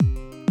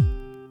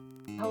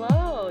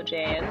Hello,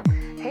 Jan.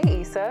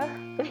 Hey, Issa.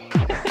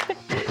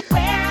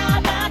 Where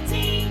are the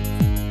teens?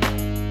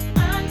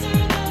 Under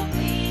the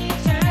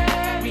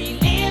bleachers.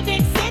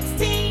 Reliving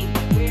 16.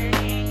 We're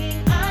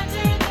hanging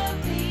under the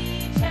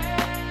bleachers.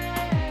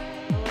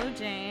 Hello,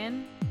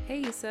 Jane.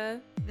 Hey, Issa.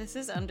 This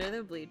is Under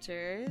the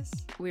Bleachers.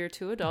 We are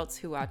two adults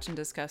who watch and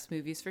discuss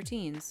movies for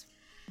teens.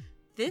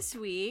 This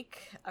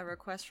week, a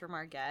request from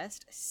our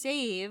guest,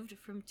 saved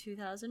from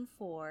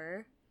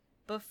 2004.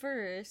 But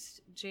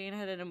first, Jane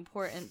had an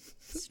important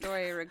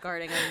story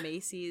regarding a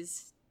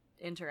Macy's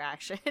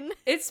interaction.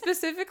 It's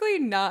specifically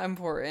not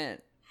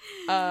important.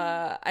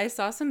 I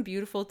saw some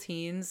beautiful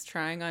teens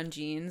trying on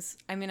jeans.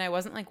 I mean, I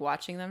wasn't like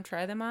watching them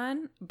try them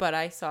on, but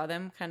I saw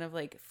them kind of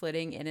like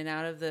flitting in and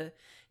out of the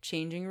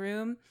changing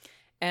room.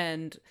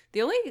 And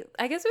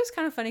I guess it was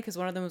kind of funny because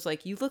one of them was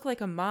like, "You look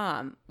like a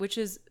mom," which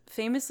is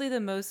famously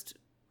the most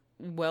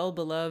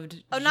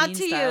well-beloved not to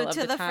jean you, style of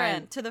to the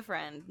time.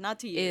 friend, not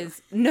to you.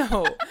 Is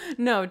no,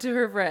 to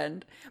her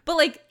friend. But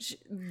like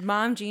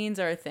mom jeans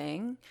are a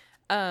thing.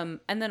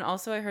 And then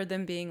also I heard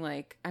them being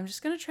like, "I'm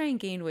just gonna try and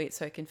gain weight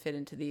so I can fit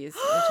into these,"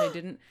 which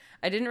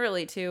I didn't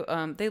relate to.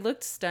 They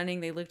looked stunning,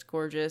 they looked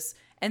gorgeous.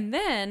 And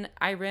then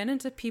I ran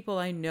into people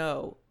I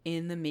know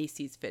in the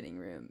Macy's fitting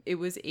room. It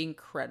was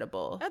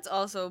incredible. That's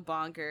also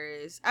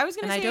bonkers. I was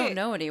gonna say, I don't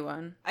know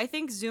anyone. I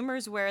think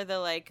Zoomers wear the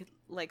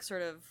like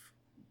sort of,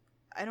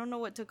 I don't know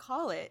what to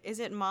call it. Is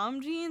it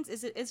mom jeans?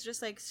 It's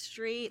just like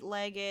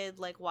straight-legged,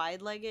 like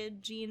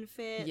wide-legged jean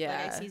fit.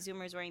 Yeah. Like I see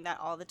Zoomers wearing that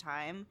all the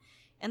time.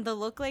 And the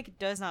look like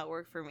does not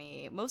work for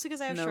me. Mostly because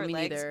I have No, short me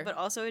legs, neither. but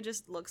also it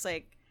just looks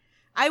like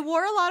I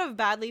wore a lot of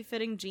badly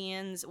fitting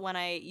jeans when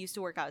I used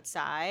to work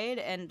outside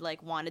and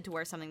like wanted to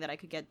wear something that I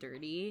could get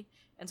dirty.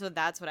 And so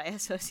that's what I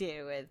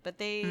associate it with. But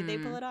they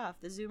pull it off,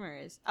 the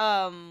Zoomers.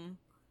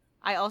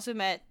 I also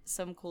met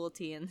some cool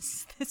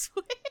teens this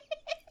week.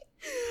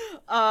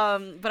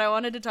 But I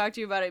wanted to talk to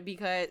you about it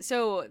because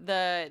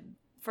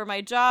for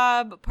my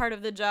job, part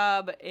of the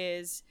job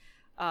is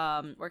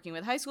working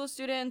with high school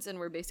students, and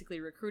we're basically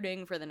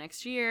recruiting for the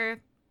next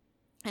year.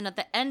 And at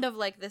the end of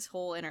like this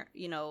whole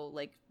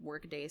like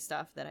work day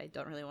stuff that I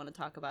don't really want to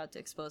talk about to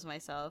expose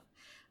myself,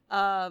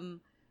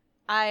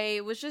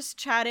 I was just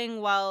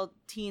chatting while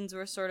teens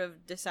were sort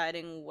of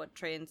deciding what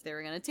trains they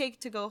were going to take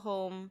to go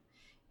home,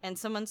 and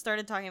someone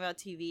started talking about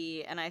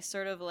TV, and I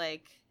sort of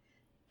like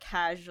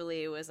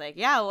casually was like,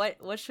 "Yeah,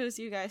 what shows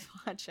do you guys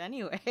watch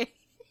anyway?"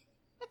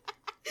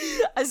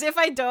 As if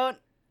I don't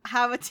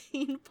have a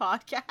teen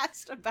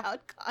podcast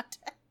about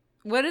content.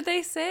 What did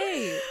they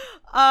say?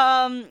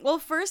 Well,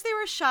 first they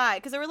were shy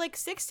because there were like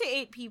 6 to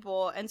 8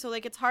 people, and so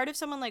like it's hard if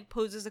someone like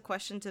poses a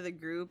question to the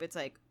group. It's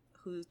like,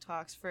 who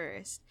talks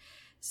first?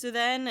 So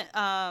then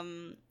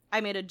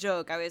I made a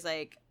joke. I was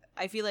like,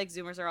 I feel like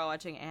Zoomers are all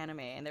watching anime,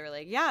 and they were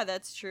like, yeah,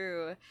 that's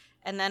true.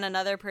 And then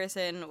another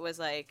person was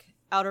like,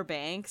 Outer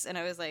Banks, and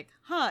I was like,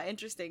 huh,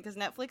 interesting, because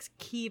Netflix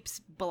keeps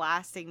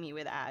blasting me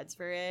with ads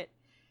for it.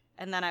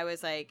 And then I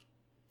was like,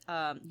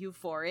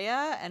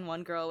 Euphoria, and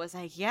one girl was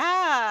like,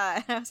 yeah,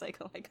 and I was like,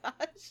 oh my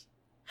gosh.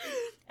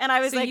 And I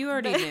was like, you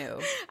already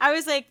knew. I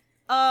was like,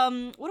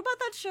 what about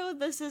that show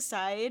The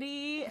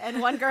Society?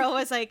 And one girl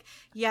was like,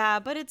 yeah,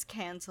 but it's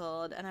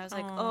canceled. And I was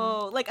like,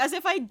 oh, like as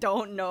if I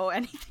don't know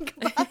anything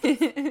about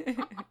it.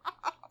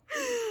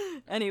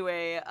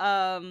 Anyway,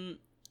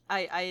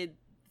 I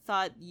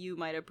thought you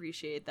might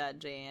appreciate that,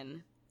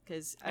 Jane,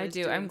 because I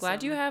do. I'm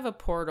glad you have a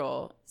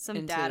portal. Some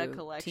into data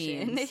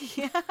collection. teens.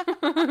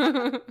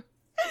 Yeah.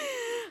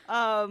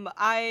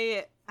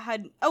 I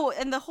had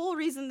and the whole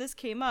reason this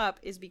came up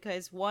is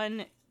because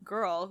one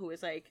girl who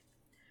was like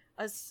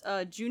a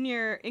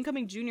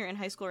incoming junior in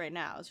high school right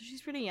now, so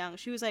she's pretty young,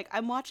 she was like,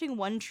 I'm watching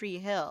One Tree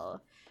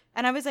Hill,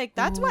 and I was like,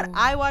 that's what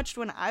I watched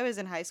when I was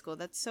in high school.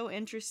 That's so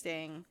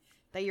interesting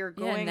that you're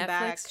going Netflix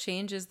back.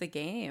 changes the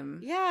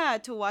game. Yeah,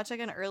 to watch like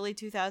an early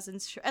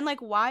 2000s show. And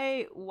like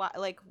why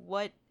like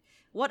what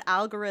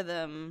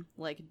algorithm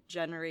like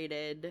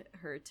generated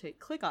her to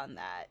click on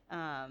that?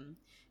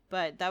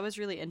 But that was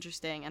really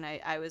interesting, and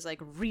I was like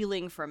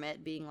reeling from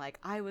it, being like,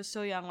 I was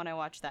so young when I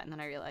watched that, and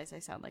then I realized I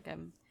sound like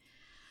I'm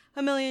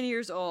a million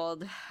years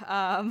old.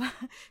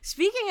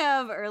 Speaking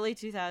of early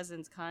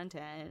 2000s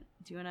content,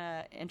 do you want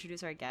to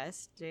introduce our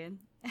guest, Jane?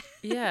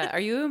 Yeah, are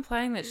you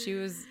implying that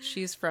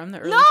she's from the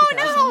early No,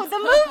 2000s?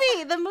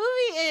 the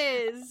movie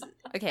is.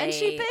 Okay. And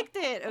she picked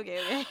it.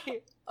 Okay.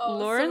 Oh,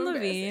 Lauren so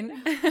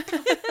Lavin.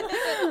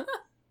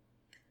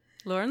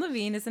 Lauren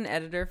Lavin is an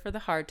editor for The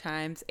Hard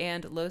Times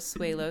and Los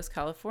Suelos,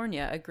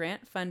 California, a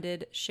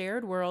grant-funded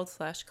shared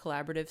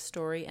world/collaborative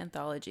story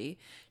anthology.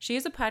 She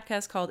has a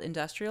podcast called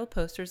Industrial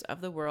Posters of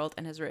the World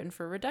and has written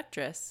for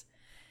Reductress.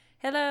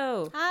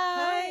 Hello.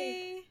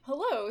 Hi.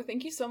 Hello,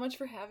 thank you so much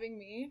for having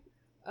me.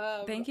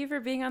 Thank you for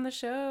being on the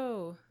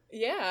show.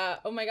 Yeah,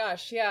 oh my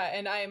gosh, yeah,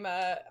 and I'm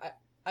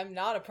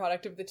not a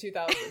product of the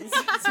 2000s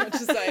as much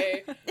as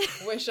I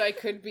wish I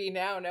could be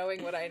now,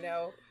 knowing what I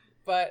know.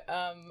 But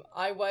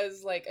I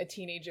was like a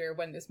teenager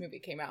when this movie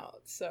came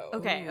out, so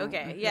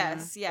Okay.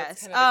 Yes.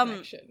 that's kind of the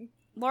connection.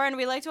 Lauren,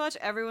 we like to watch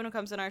everyone who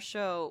comes on our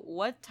show.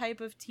 What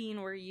type of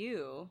teen were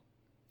you?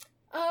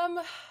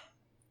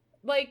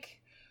 Like,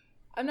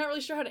 I'm not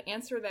really sure how to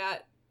answer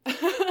that.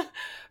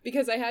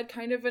 Because I had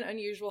kind of an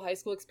unusual high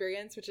school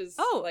experience, which is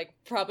like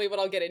probably what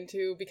I'll get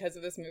into because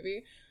of this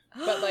movie.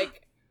 But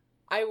like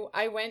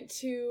I went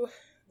to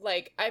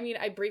like, I mean,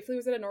 I briefly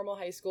was at a normal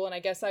high school, and I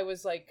guess I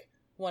was like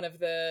one of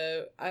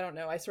the, I don't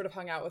know, I sort of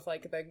hung out with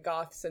like the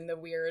goths and the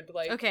weird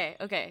like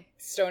Okay.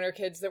 stoner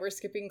kids that were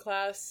skipping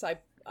class.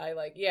 I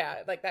like,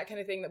 yeah, like that kind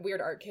of thing. That weird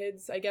art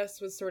kids, I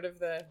guess, was sort of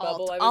the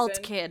bubble I was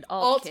in.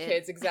 Alt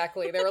kids,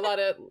 exactly. There were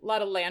a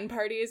lot of LAN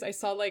parties. I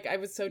saw, like, I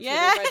was so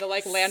triggered by the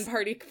like LAN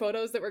party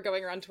photos that were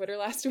going around Twitter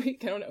last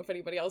week. I don't know if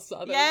anybody else saw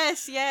them.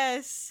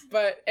 Yes.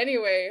 But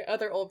anyway,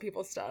 other old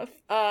people stuff.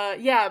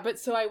 Yeah, but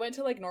so I went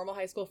to like normal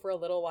high school for a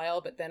little while,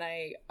 but then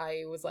I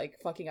was like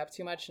fucking up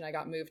too much, and I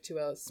got moved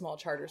to a small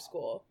charter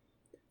school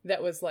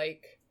that was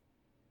like,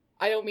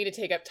 I don't mean to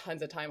take up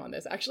tons of time on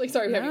this. Actually,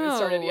 sorry, we haven't even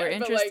started yet.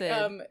 But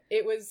like,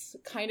 it was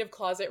kind of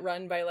closet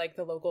run by like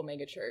the local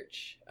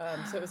megachurch.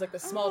 So it was like the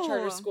small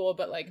charter school,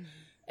 but like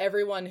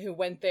everyone who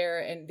went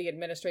there and the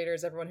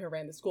administrators, everyone who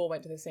ran the school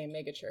went to the same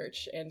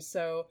megachurch. And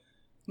so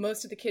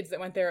most of the kids that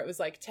went there, it was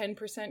like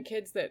 10%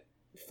 kids that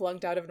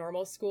flunked out of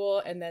normal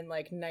school, and then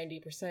like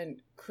 90%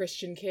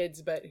 Christian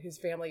kids, but whose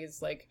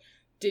families like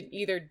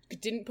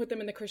didn't put them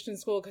in the Christian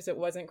school because it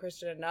wasn't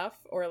Christian enough,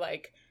 or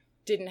like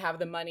didn't have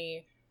the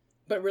money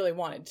but really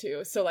wanted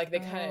to. So like they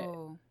kind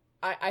of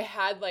I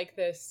had like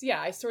this,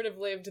 I sort of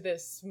lived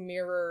this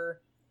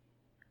mirror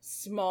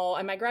small,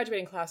 and my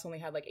graduating class only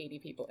had like 80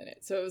 people in it,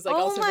 so it was like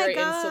also very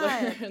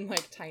insular and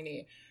like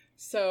tiny.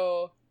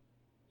 So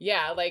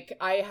yeah, like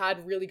I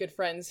had really good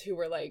friends who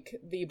were like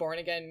the born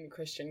again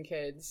Christian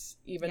kids,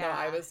 even though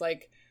I was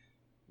like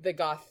the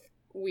goth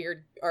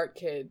weird art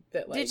kid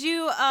that like. Did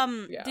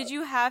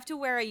you have to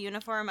wear a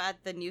uniform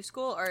at the new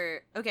school,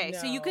 or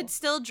so you could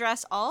still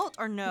dress alt,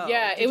 or no?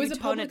 Yeah, it was a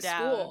public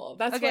school.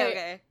 That's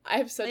why I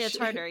have such a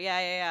charter.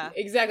 Yeah.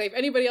 Exactly. If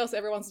anybody else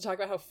ever wants to talk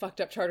about how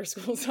fucked up charter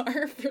schools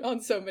are on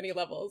so many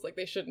levels, like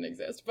they shouldn't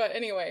exist. But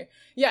anyway,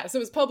 yeah. So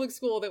it was public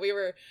school that we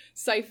were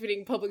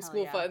siphoning public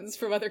school funds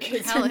from other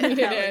kids who needed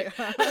it.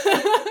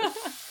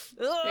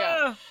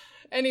 Yeah.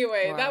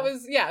 Anyway, that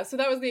was so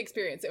that was the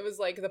experience. It was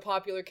like the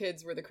popular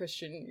kids were the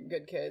Christian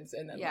good kids,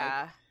 and then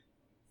like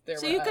there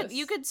so were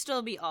you could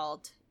still be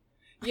alt.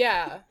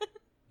 Yeah.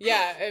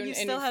 And, you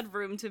still had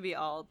room to be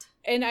alt.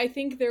 And I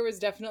think there was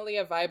definitely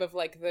a vibe of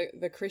like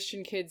the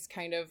Christian kids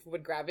kind of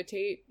would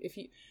gravitate if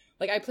you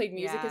like. I played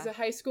music as a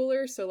high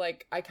schooler, so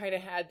like I kind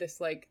of had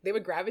this like they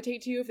would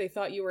gravitate to you if they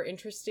thought you were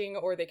interesting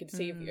or they could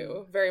save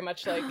you. Very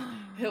much like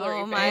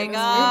Hillary. Oh my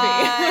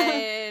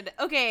god.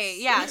 Okay,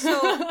 yeah.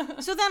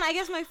 So then I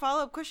guess my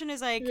follow-up question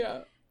is like,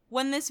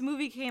 when this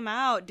movie came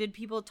out, did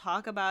people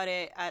talk about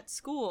it at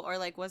school, or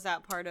like was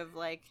that part of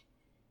like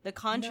the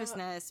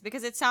consciousness?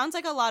 Because it sounds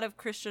like a lot of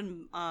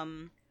Christian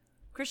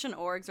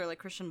orgs or like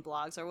Christian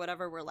blogs or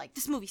whatever were like,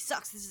 this movie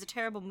sucks, this is a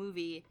terrible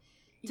movie,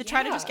 to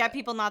try to just get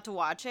people not to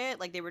watch it.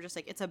 Like they were just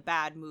like, it's a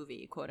bad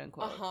movie, quote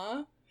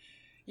unquote.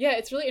 Yeah,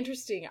 it's really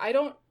interesting. I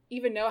don't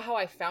even know how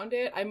I found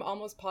it. I'm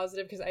almost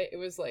positive because it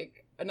was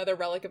like another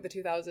relic of the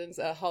 2000s,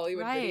 a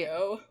Hollywood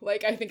video.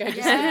 Like I think I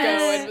just would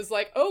go and was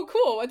like, oh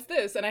cool, what's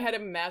this? And I had a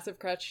massive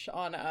crush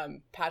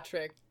on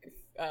Patrick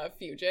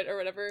Fugit or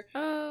whatever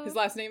his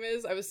last name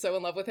is. I was so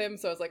in love with him,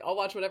 so I was like, I'll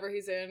watch whatever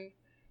he's in.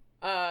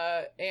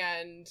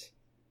 And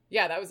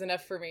yeah, that was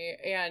enough for me.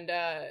 And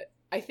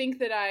I think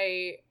that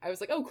I was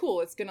like, oh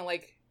cool, it's gonna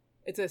like,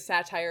 it's a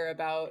satire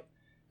about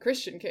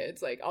Christian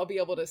kids. Like I'll be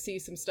able to see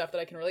some stuff that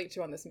I can relate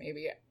to on this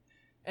maybe.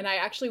 And I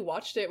actually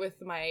watched it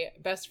with my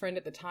best friend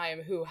at the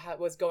time who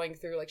was going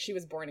through, like, she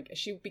was born again.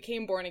 She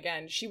became born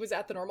again. She was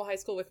at the normal high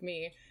school with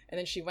me, and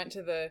then she went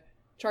to the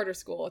charter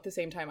school at the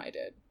same time I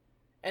did.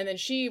 And then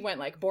she went,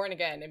 like, born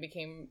again and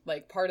became,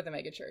 like, part of the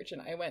megachurch,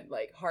 and I went,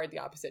 like, hard the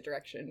opposite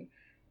direction.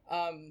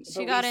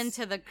 She got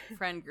into the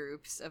friend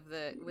groups with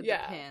the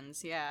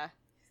pins,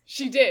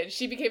 She did.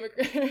 She became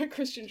a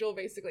Christian Jewel,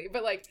 basically.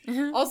 But, like,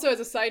 also as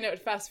a side note,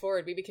 fast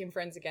forward, we became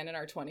friends again in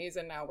our 20s,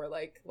 and now we're,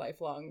 like,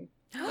 lifelong.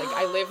 Like,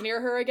 I live near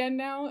her again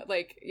now.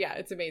 Like, yeah,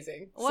 it's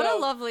amazing. What a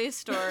lovely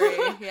story.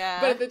 Yeah.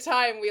 But at the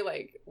time, we,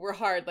 like, were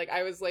hard. Like,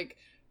 I was, like,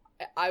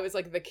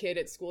 the kid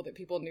at school that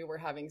people knew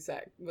was having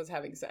sex.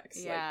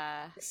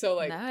 Yeah. Like, so,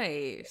 like,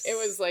 nice. It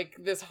was, like,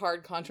 this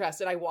hard contrast.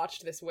 And I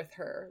watched this with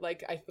her.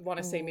 Like, I want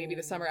to say maybe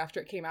the summer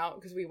after it came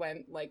out, because we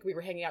went, like, we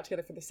were hanging out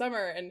together for the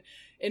summer. And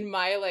in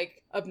my,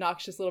 like,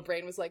 obnoxious little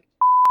brain was like,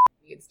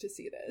 needs to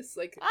see this.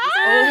 Like,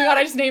 oh my god,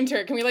 I just named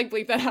her. Can we, like,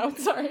 bleep that out?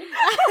 Sorry.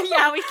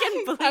 Yeah, we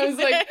can bleep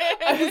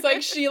I was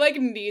like, she, like,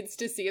 needs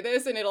to see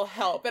this and it'll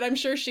help. And I'm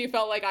sure she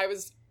felt like I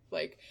was,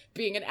 like,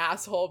 being an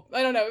asshole.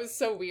 I don't know. It was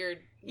so weird.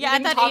 Yeah,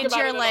 at that age,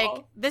 you're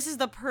like, this is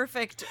the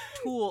perfect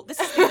tool. This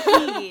is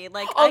the key.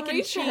 Like, I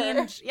can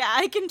change. Her. Yeah,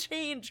 I can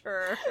change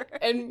her.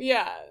 And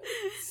yeah,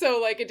 so,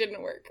 like, it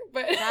didn't work.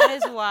 But that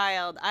is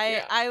wild.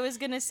 I was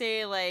gonna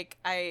say, like,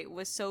 I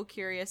was so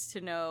curious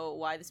to know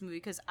why this movie,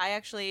 because I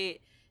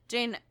actually,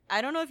 Jane,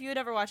 I don't know if you had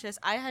ever watched this.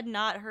 I had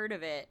not heard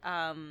of it.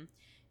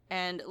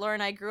 And Lauren,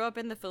 I grew up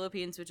in the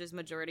Philippines, which is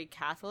majority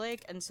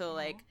Catholic, and so,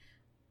 like,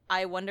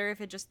 I wonder if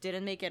it just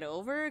didn't make it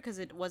over because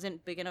it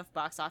wasn't big enough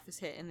box office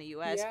hit in the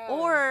US, Yeah.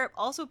 or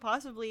also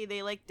possibly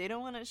they like didn't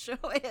want to show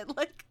it.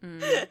 Like,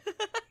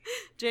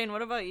 Jane,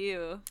 what about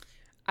you?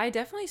 I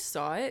definitely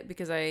saw it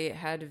because I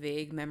had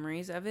vague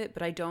memories of it,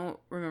 but I don't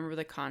remember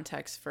the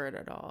context for it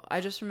at all. I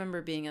just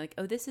remember being like,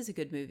 oh, this is a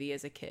good movie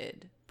as a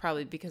kid.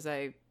 Probably because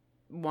I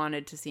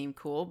wanted to seem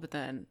cool, but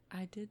then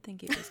I did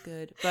think it was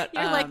good. But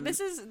You're like, this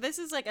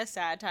is like a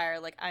satire.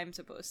 Like, I'm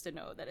supposed to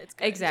know that it's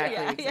good. Exactly,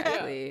 Yeah,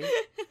 exactly.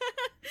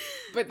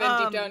 But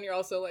then deep down, you're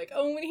also like,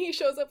 oh, when he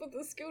shows up with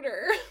the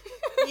scooter.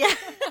 Yeah.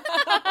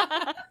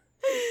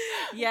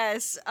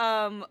 Yes.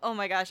 Oh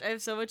my gosh, I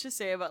have so much to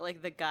say about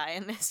like the guy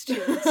in this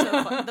too. It's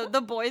so fun.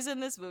 The boys in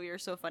this movie are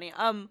so funny.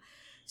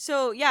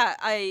 So yeah,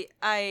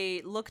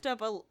 I looked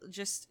up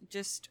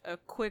just a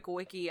quick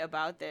wiki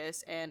about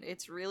this, and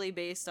it's really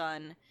based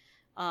on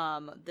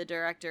the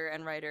director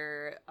and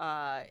writer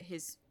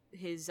his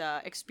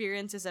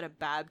experiences at a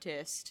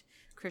Baptist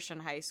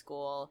Christian high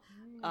school.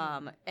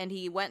 And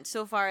he went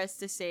so far as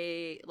to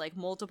say, like,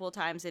 multiple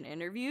times in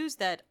interviews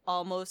that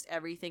almost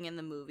everything in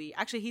the movie,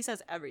 actually he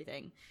says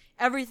everything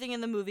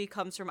in the movie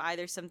comes from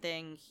either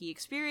something he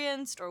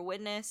experienced or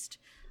witnessed,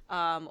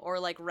 or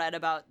like read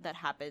about that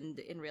happened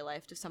in real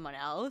life to someone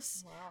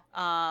else.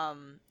 Wow.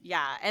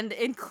 Yeah, and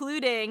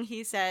including,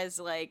 he says,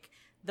 like,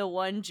 the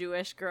one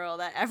Jewish girl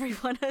that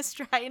everyone was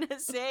trying to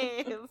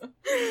save.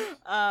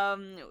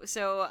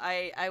 So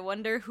I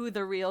wonder who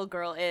the real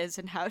girl is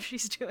and how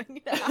she's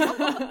doing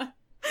now.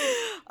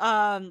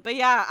 But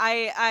yeah,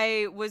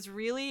 I was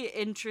really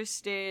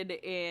interested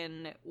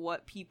in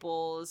what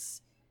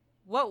people's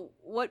I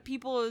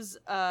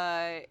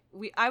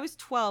was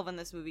 12 when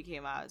this movie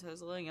came out, so I was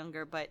a little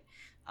younger, but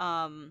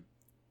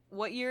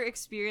what your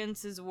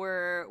experiences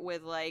were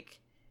with, like,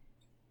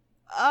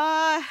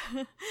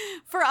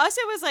 for us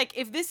it was like,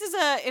 if this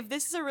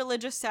is a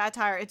religious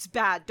satire, it's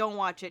bad, don't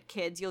watch it,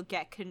 kids, you'll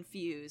get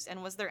confused.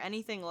 And was there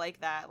anything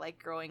like that, like,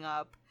 growing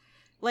up?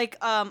 Like,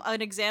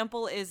 an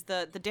example is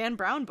the Dan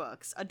Brown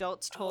books.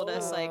 Adults told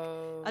us, like,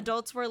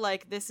 adults were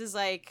like, this is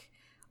like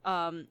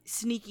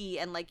sneaky,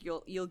 and like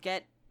you'll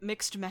get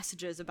mixed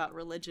messages about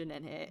religion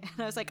in it.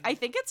 And I was like, I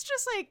think it's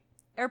just like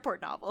airport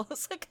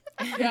novels. Like,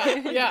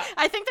 Yeah.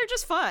 I think they're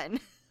just fun.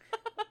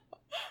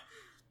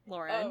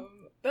 Lauren.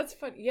 That's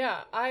fun.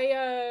 Yeah.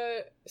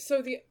 I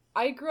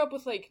grew up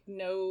with like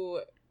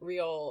no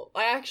real,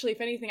 if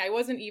anything, I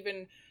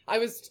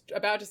was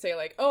about to say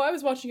like, oh, I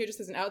was watching it just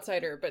as an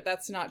outsider, but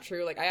that's not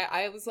true. Like,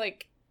 I was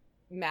like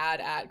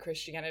mad at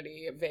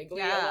Christianity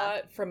vaguely a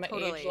lot from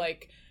age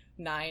like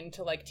 9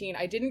 to like teen.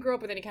 I didn't grow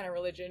up with any kind of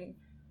religion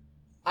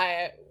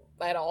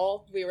at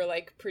all. We were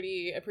like a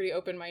pretty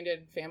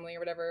open-minded family or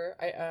whatever.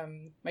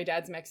 My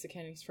dad's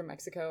Mexican, he's from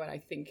Mexico, and I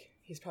think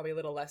he's probably a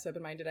little less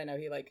open-minded. I know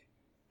he like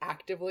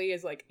actively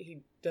is like, he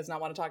does not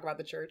want to talk about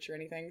the church or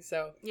anything,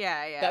 so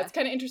yeah, that's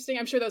kind of interesting.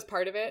 I'm sure that was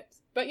part of it,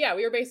 but yeah,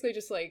 we were basically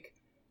just like,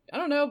 I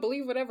don't know,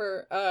 believe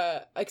whatever,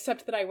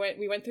 except that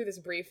we went through this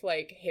brief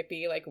like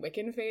hippie like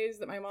Wiccan phase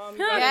that my mom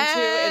got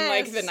into in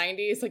like the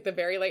 90s, like the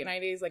very late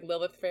 90s, like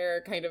Lilith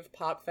Fair kind of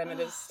pop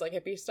feminist like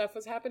hippie stuff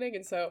was happening.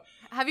 And so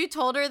have you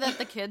told her that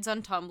the kids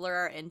on Tumblr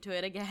are into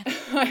it again?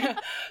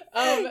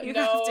 You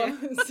no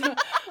have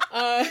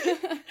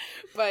so,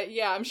 but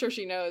yeah, I'm sure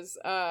she knows,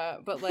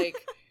 but like,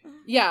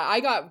 yeah,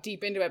 I got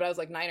deep into it, but I was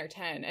like 9 or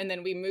 10, and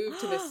then we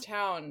moved to this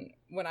town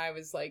when I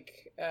was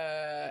like,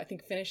 I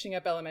think finishing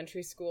up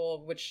elementary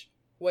school, which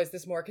was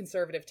this more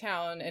conservative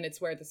town, and it's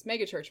where this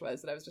megachurch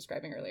was that I was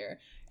describing earlier.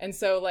 And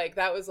so like,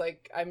 that was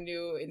like, I'm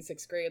new in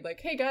 6th grade, like,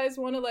 hey guys,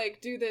 want to like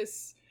do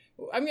this?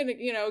 I'm gonna,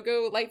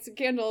 go light some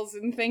candles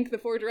and thank the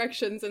 4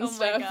 directions and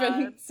stuff.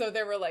 And so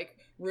there were like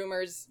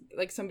rumors,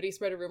 like somebody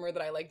spread a rumor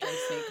that I like drank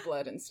snake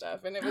blood and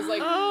stuff, and it was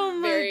like, oh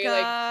my very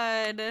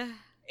God.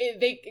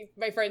 like,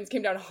 my friends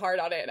came down hard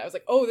on it, and I was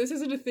like, oh, this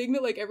isn't a thing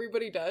that like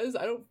everybody does.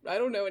 I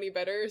don't know any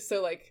better.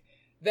 So like,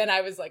 then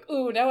I was like,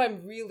 ooh, now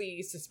I'm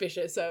really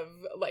suspicious of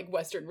like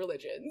Western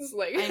religions.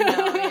 Like, I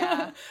know,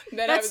 yeah.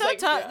 Then That's I was so like,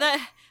 tough. yeah.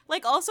 That,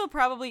 like, also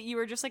probably you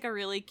were just like a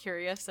really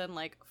curious and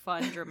like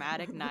fun,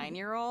 dramatic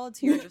 9-year-old.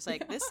 So you were just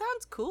like, this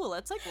sounds cool.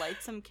 Let's like light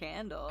some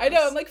candles. I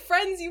know. I'm like,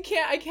 friends,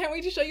 I can't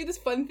wait to show you this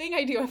fun thing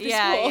I do after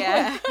school.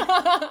 Yeah.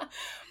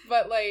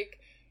 But like,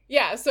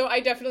 yeah, so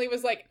I definitely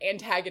was like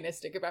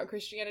antagonistic about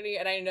Christianity,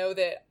 and I know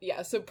that,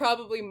 yeah, so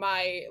probably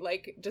my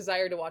like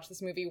desire to watch this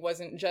movie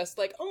wasn't just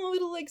like, oh,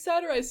 it'll like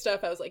satirize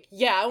stuff. I was like,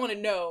 yeah, I want to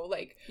know,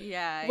 like,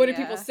 what are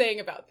people saying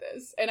about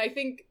this? And I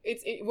think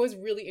it was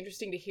really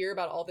interesting to hear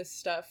about all this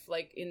stuff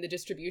like in the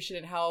distribution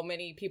and how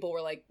many people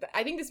were like,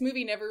 I think this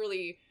movie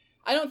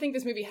I don't think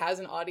this movie has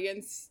an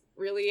audience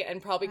really, and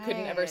probably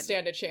couldn't ever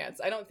stand a chance.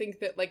 I don't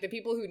think that like the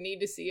people who need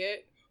to see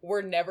it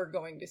were never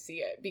going to see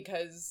it,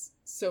 because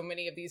so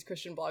many of these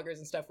Christian bloggers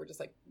and stuff were just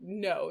like,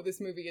 no, this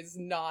movie is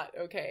not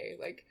okay.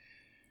 Like,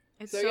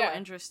 it's so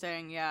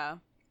interesting. Yeah.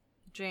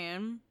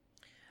 Jane?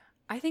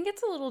 I think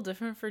it's a little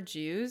different for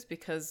Jews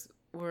because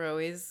we're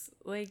always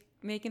like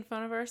making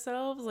fun of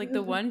ourselves. Like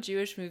the one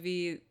Jewish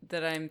movie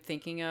that I'm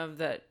thinking of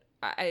that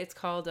it's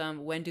called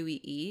When Do We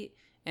Eat?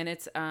 and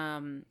it's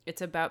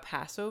about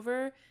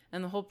Passover,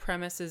 and the whole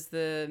premise is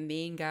the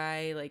main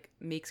guy like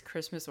makes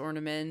Christmas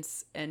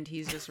ornaments, and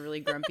he's just really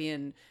grumpy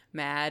and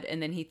mad,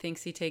 and then he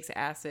thinks he takes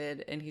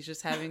acid, and he's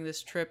just having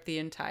this trip the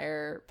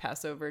entire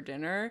Passover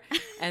dinner,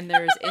 and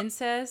there's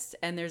incest,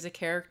 and there's a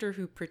character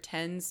who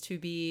pretends to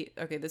be,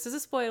 okay, this is a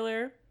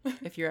spoiler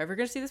if you're ever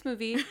going to see this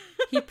movie,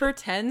 he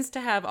pretends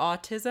to have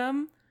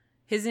autism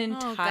his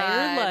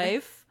entire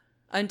life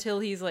until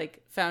he's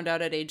like found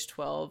out at age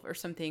 12 or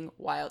something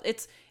wild.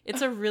 It's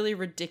a really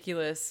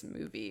ridiculous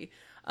movie.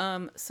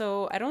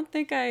 So I don't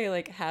think I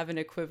like have an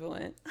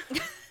equivalent.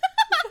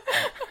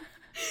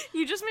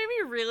 You just made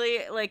me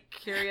really like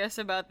curious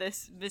about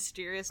this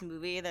mysterious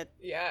movie that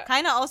Yeah.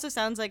 kind of also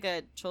sounds like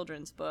a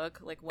children's book.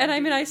 Like, And I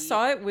mean, I DVD.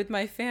 saw it with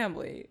my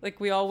family. Like,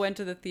 we all went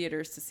to the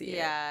theaters to see it.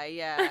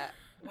 Yeah.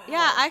 Wow.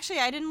 Yeah, actually,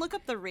 I didn't look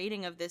up the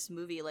rating of this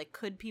movie. Like,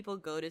 could people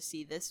go to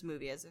see this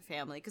movie as a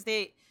family? Because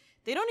they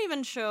don't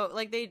even show,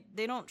 like, they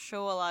don't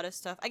show a lot of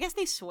stuff. I guess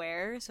they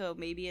swear, so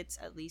maybe it's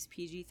at least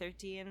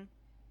PG-13.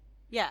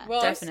 Yeah,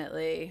 Well,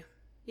 Definitely.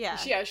 yeah.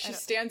 Yeah, she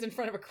stands in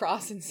front of a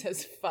cross and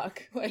says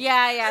 "fuck." Like,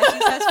 Yeah, she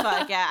says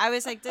fuck, yeah. I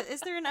was like, is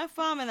there an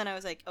F-bomb? And then I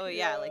was like, oh,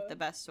 yeah, like, the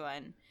best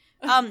one.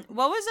 What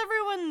was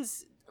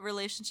everyone's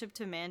relationship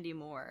to Mandy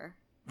Moore?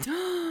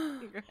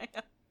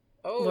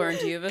 Oh. Lauren,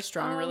 do you have a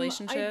strong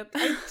relationship?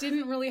 I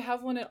didn't really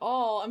have one at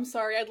all. I'm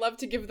sorry. I'd love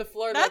to give the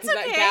floor That's because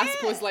okay. that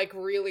gasp was like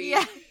really.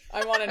 Yeah.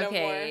 I want to know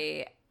more.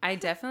 Okay, I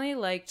definitely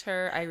liked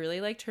her. I really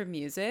liked her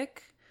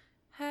music.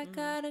 I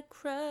got a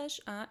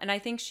crush on, and I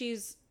think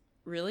she's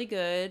really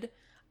good.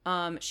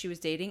 She was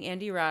dating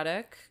Andy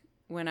Roddick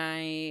when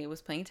I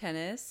was playing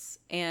tennis,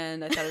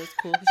 and I thought it was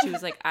cool because she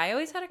was like, I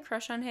always had a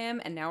crush on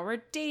him, and now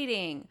we're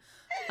dating.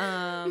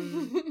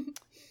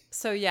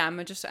 So yeah,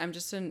 I'm just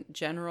a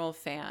general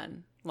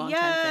fan,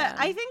 longtime fan.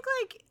 I think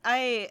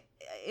like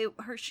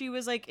she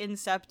was like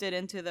incepted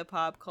into the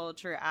pop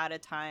culture at a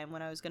time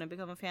when I was gonna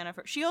become a fan of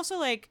her. She also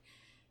like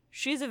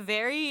she's a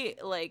very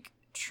like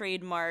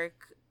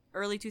trademark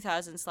early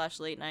 2000s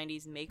 / late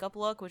 90s makeup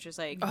look, which is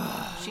like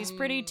she's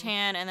pretty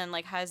tan and then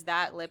like has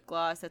that lip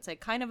gloss that's like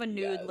kind of a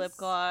nude Yes. lip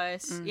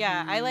gloss.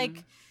 Yeah,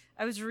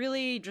 I was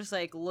really just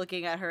like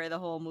looking at her the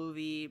whole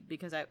movie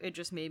because it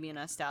just made me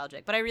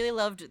nostalgic. But I really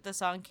loved the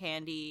song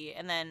Candy,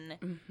 and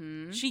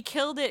then she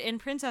killed it in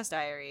Princess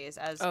Diaries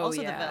as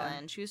also the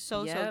villain. She was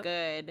so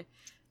good.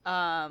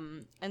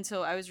 And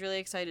so I was really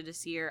excited to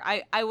see her.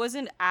 I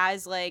wasn't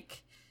as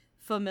like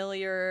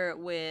familiar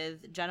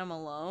with Jenna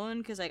Malone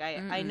because like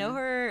I know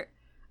her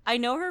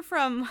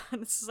from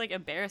this is like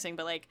embarrassing,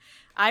 but like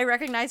I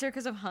recognize her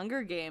because of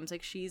Hunger Games.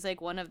 Like she's like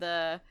one of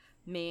the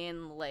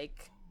main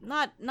like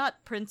not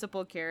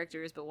principal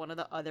characters, but one of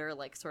the other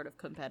like sort of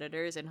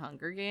competitors in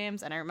Hunger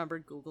Games, and I remember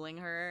Googling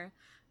her.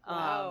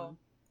 Wow.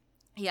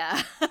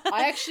 Yeah.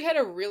 I actually had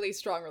a really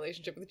strong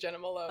relationship with Jenna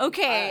Malone.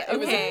 Okay, It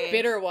was okay. a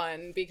bitter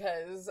one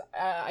because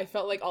I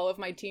felt like all of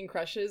my teen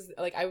crushes,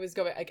 like I was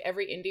going, like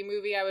every indie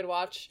movie I would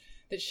watch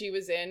that she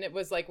was in, it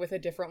was like with a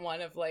different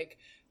one of like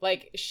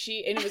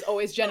she, and it was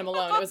always Jenna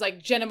Malone. It was like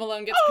Jenna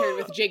Malone gets paired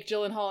with Jake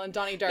Gyllenhaal and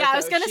Donnie Darko. Yeah, I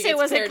was gonna She say,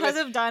 gets was it paired because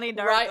with of Donnie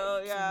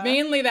Darko? Yeah.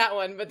 Mainly that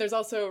one, but there's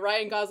also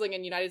Ryan Gosling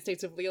and United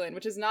States of Leland,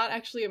 which is not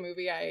actually a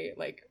movie I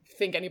like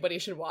think anybody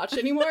should watch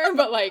anymore,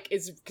 but like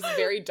it's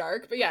very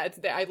dark. But yeah,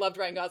 I loved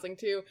Ryan Gosling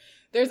too.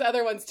 There's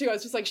other ones too. I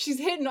was just like, she's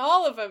hitting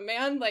all of them,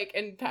 man. Like,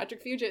 and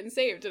Patrick Fugit and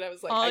Saved, and I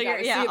was like, I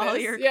gotta see this. all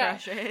your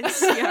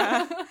crushes.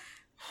 Yeah,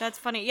 that's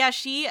funny. Yeah,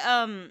 she's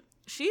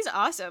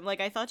awesome. Like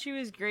I thought she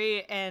was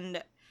great,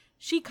 and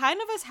she kind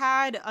of has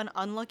had an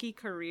unlucky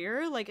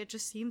career. Like it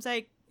just seems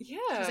like Yeah.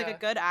 she's like a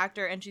good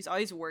actor, and she's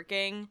always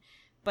working.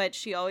 But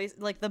she always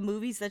like the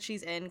movies that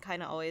she's in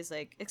kind of always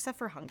like, except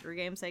for Hunger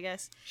Games, I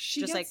guess,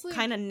 She just like gets,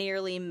 kind of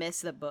nearly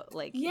miss the book.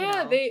 Like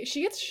Yeah, you know.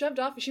 she gets shoved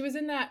off. She was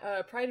in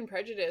that Pride and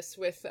Prejudice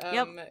with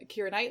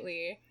Keira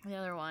Knightley. The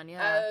other one,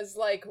 yeah. As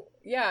like,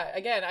 yeah,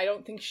 again, I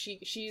don't think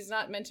she's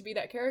not meant to be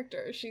that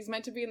character. She's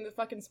meant to be in the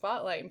fucking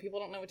spotlight, and people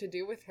don't know what to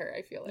do with her.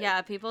 I feel like.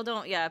 Yeah, people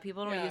don't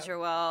use her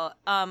well.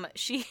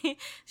 She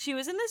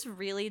was in this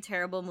really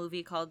terrible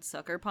movie called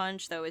Sucker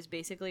Punch that was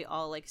basically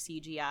all like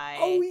CGI.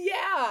 Oh yeah,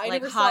 I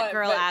like never hot saw it,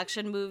 girl but-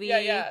 action movie.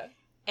 Yeah.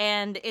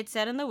 And it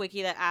said in the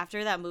wiki that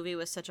after that movie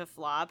was such a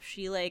flop,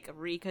 she like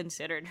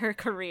reconsidered her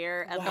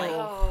career and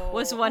like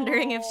was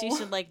wondering if she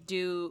should like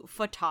do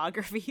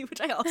photography, which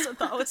I also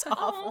thought was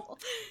awful.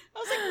 I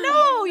was like,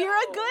 no, you're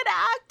a good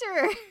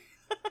actor.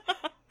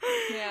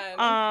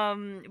 Yeah.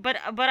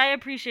 But I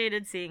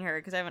appreciated seeing her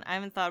because I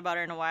haven't thought about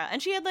her in a while.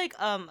 And she had like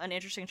an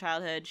interesting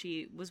childhood.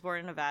 She was born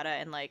in Nevada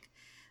and like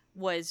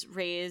was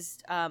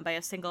raised by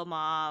a single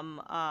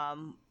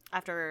mom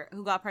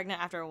who got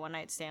pregnant after a one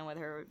night stand with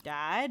her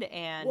dad.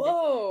 And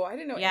Whoa, I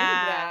didn't know any of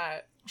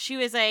that. she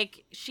was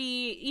like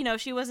she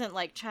wasn't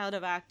like child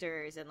of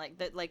actors, and like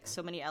that like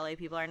so many LA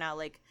people are now.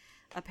 Like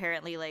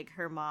apparently like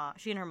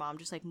she and her mom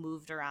just like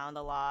moved around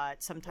a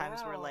lot.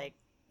 Sometimes were Wow. like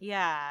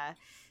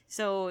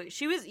so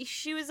she was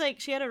like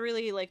she had a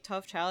really like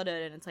tough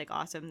childhood, and it's like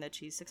awesome that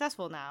she's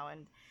successful now.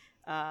 And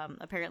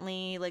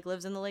Apparently like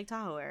lives in the Lake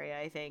Tahoe area,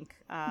 I think.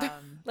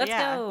 Let's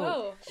yeah. go.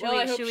 Oh, Should well, we-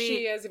 I hope should we- she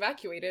is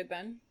evacuated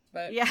then.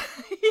 But Yeah.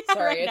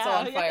 sorry, right it's now, all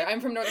on fire. yeah. I'm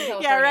from Northern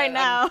California. Yeah, right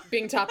now. I'm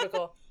being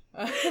topical.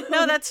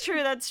 No, that's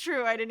true. That's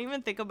true. I didn't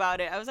even think about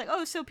it. I was like,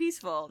 oh, so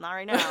peaceful. Not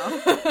right now.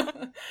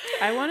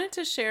 I wanted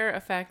to share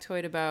a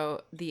factoid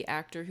about the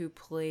actor who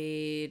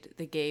played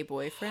the gay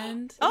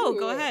boyfriend. Oh,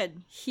 go Ooh.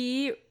 ahead.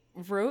 He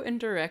wrote and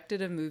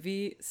directed a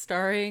movie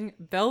starring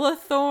Bella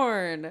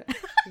Thorne.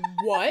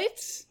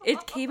 What?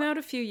 It came out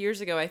a few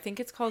years ago. I think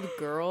it's called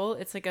Girl.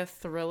 It's like a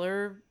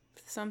thriller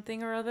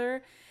something or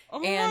other.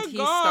 Oh And my he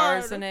God.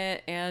 stars in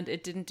it, and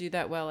it didn't do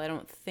that well, I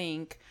don't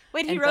think.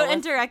 Wait, he And wrote Bella-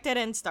 and directed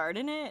and starred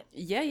in it?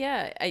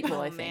 Yeah. I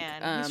Oh, think.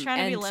 man. He's trying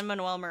to be and-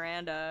 Lin-Manuel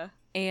Miranda.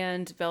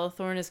 And Bella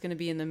Thorne is going to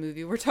be in the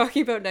movie we're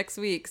talking about next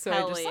week, so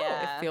Hell it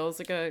yeah. feels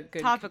like a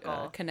good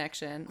Topical.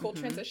 connection. Cool Mhm.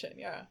 transition,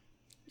 yeah.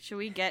 Should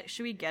we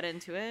get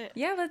into it?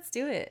 Yeah, let's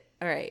do it.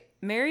 All right.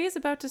 Mary is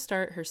about to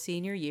start her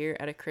senior year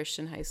at a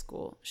Christian high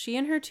school. She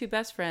and her two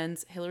best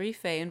friends, Hilary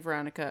Faye and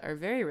Veronica, are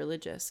very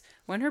religious.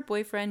 When her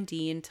boyfriend,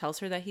 Dean, tells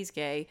her that he's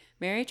gay,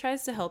 Mary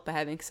tries to help by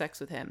having sex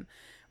with him.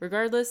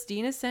 Regardless,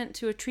 Dean is sent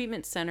to a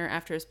treatment center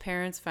after his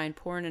parents find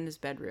porn in his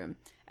bedroom.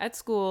 At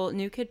school,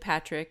 new kid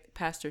Patrick,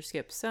 Pastor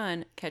Skip's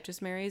son,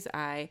 catches Mary's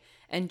eye,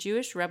 and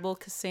Jewish rebel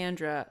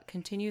Cassandra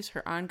continues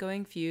her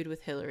ongoing feud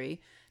with Hilary.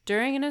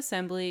 During an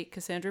assembly,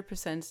 Cassandra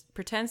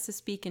pretends to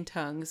speak in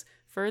tongues,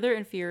 further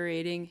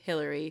infuriating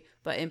Hilary,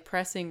 but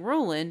impressing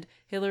Roland,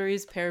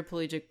 Hilary's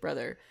paraplegic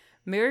brother.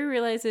 Mary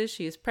realizes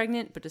she is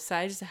pregnant, but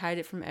decides to hide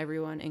it from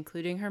everyone,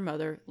 including her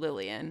mother,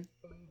 Lillian.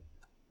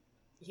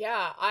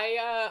 Yeah,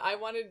 I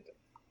wanted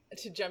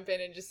to jump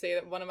in and just say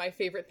that one of my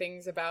favorite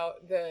things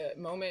about the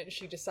moment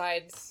she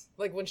decides,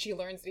 like when she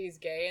learns that he's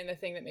gay, and the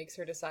thing that makes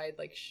her decide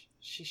like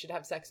she should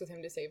have sex with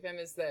him to save him,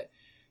 is that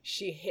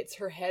she hits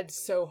her head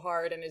so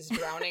hard and is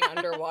drowning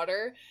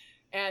underwater,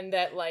 and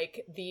that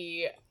like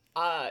the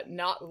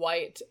not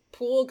white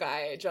pool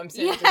guy jumps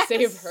in to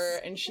save her,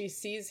 and she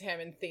sees him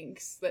and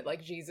thinks that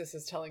like Jesus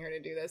is telling her to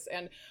do this.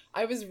 And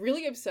I was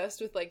really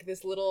obsessed with like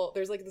there's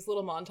like this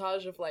little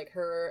montage of like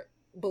her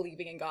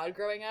believing in God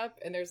growing up,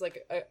 and there's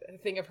like a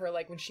thing of her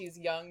like when she's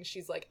young,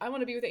 she's like, I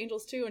want to be with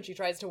angels too, and she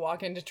tries to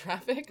walk into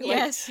traffic.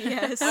 Yes.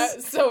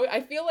 So I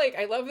feel like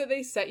I love that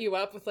they set you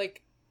up with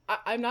like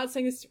I'm not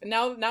saying this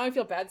now I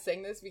feel bad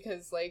saying this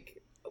because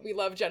like we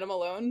love Jenna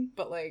Malone,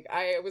 but like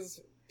I was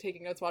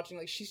taking notes watching,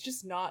 like she's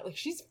just not like,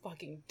 she's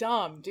fucking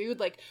dumb, dude.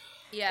 Like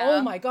Yeah.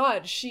 oh my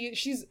god,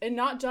 she's and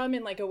not dumb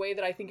in like a way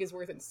that I think is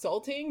worth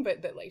insulting,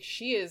 but that like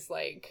she is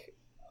like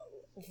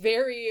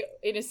very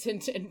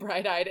innocent and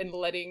bright-eyed and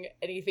letting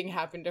anything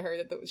happen to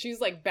her, that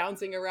she's like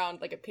bouncing around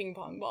like a ping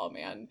pong ball,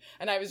 man.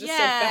 And I was just so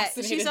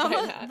fascinated she's by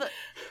almost, that.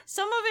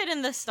 some of it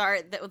in the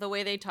start, the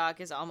way they talk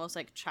is almost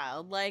like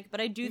childlike, but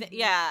I do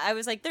I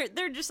was like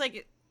they're just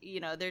like, you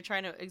know, they're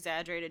trying to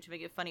exaggerate it to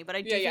make it funny, but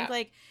I do think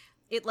like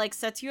it like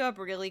sets you up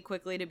really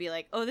quickly to be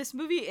like, oh, this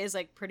movie is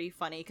like pretty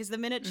funny, because the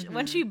minute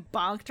when she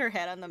bonked her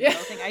head on the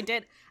middle thing, I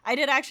did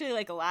actually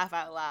like laugh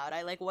out loud.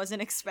 I like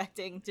wasn't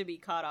expecting to be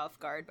caught off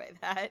guard by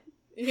that.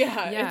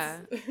 Yeah.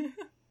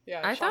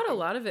 Yeah, I thought a shocking.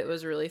 lot of it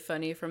was really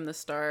funny from the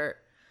start.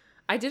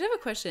 I did have a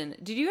question.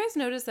 Did you guys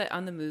notice that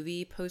on the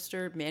movie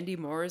poster, Mandy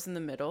Moore is in the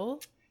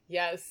middle?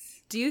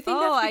 Yes. Do you think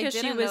Oh, I that's because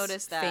she didn't was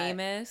notice that.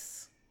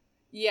 famous?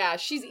 Yeah,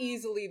 she's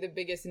easily the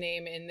biggest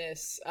name in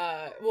this.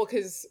 Well,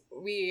 because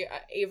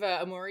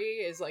Ava Amori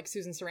is like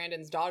Susan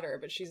Sarandon's daughter,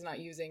 but she's not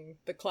using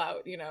the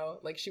clout, you know?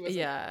 Like she was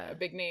a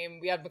big name.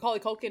 We had Macaulay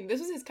Culkin. This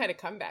was his kind of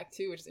comeback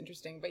too, which is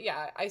interesting. But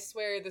yeah, I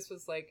swear this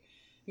was like,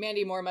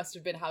 Mandy Moore must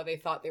have been how they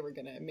thought they were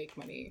going to make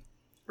money.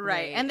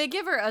 Right. And they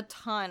give her a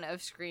ton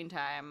of screen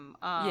time.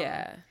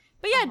 Yeah.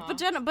 But yeah,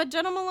 but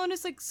Jenna Malone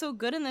is like so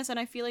good in this, and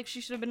I feel like she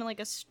should have been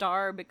like a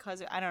star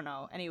because I don't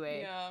know.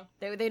 Anyway,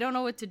 they don't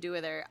know what to do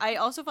with her. I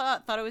also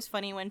thought it was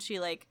funny when she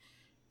like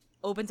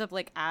opens up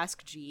like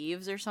Ask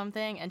Jeeves or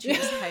something, and she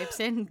just types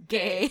in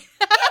gay,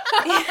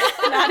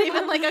 not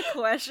even like a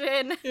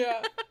question.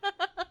 Yeah.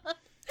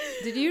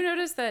 Did you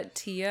notice that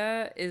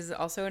Tia is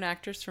also an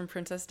actress from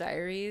Princess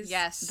Diaries?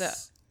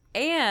 Yes.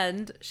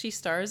 And she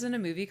stars in a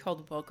movie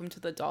called Welcome to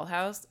the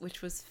Dollhouse,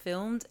 which was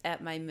filmed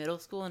at my middle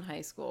school and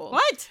high school.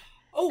 What?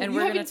 Oh, And you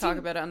we're going to haven't talk seen-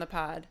 about it on the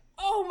pod.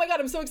 Oh my god,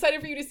 I'm so excited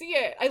for you to see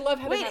it. I love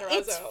Heather Wait, Matarazzo.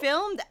 it's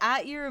filmed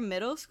at your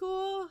middle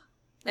school?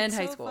 And That's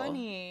high so school.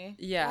 Funny.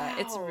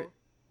 Yeah, Wow.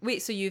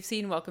 Wait, so you've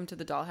seen Welcome to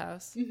the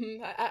Dollhouse?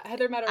 Mm-hmm.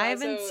 Heather Matarazzo. I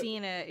haven't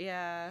seen it.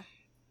 Yeah.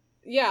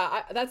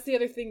 Yeah, that's the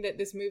other thing that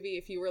this movie,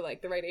 if you were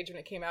like the right age when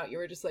it came out, you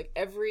were just like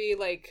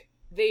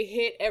they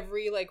hit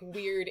every like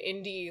weird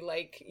indie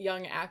like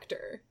young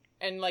actor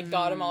and like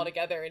got them all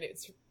together, and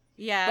it's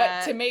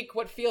but to make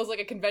what feels like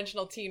a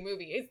conventional teen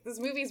movie, this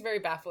movie is very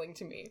baffling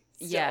to me.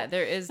 So. Yeah,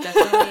 there is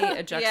definitely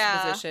a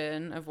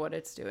juxtaposition of what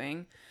it's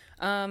doing.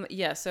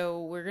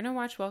 So we're gonna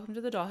watch Welcome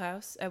to the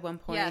Dollhouse at one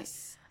point.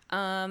 Yes.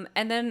 And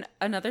then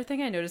another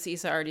thing I noticed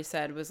Issa already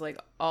said was like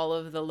all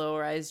of the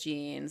low-rise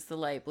jeans, the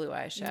light blue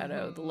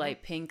eyeshadow, the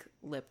light pink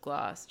lip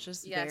gloss,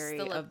 just very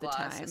the lip of the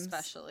gloss times.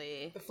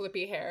 especially. The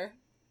flippy hair.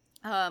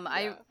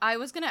 I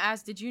was gonna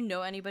ask, did you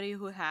know anybody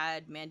who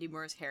had Mandy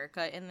Moore's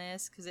haircut in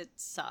this? Because it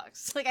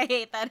sucks. Like, I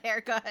hate that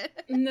haircut.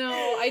 No,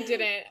 I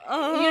didn't.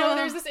 Oh. You know,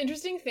 there's this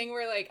interesting thing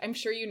where, like, I'm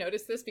sure you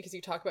noticed this because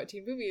you talk about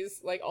teen movies,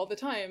 like, all the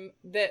time,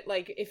 that,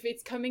 like, if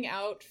it's coming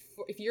out,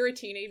 if you're a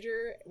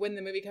teenager when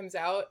the movie comes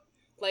out,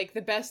 like,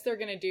 the best they're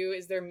gonna do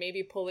is they're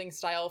maybe pulling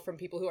style from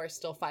people who are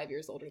still 5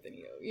 years older than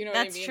you. You know what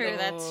I mean? That's true. Like,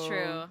 That's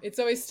true. it's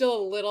always still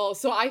a little.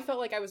 So I felt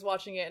like I was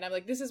watching it, and I'm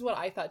like, this is what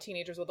I thought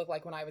teenagers would look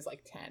like when I was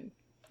like 10.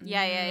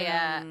 Yeah.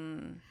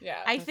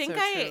 Yeah, I That's think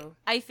so true.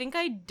 I think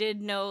I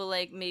did know,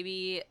 like,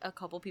 maybe a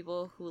couple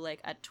people who, like,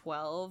 at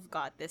 12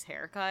 got this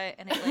haircut,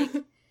 and it,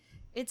 like,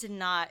 it's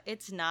not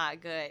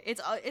good. It's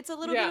a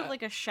little bit Yeah. of,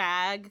 like, a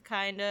shag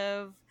kind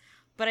of,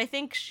 but I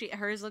think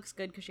hers looks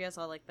good because she has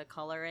all, like, the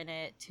color in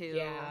it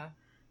too.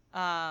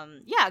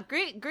 yeah.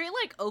 Great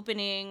like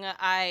opening.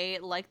 I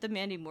like the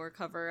Mandy Moore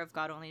cover of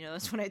God Only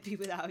Knows When I'd Be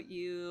Without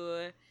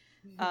You.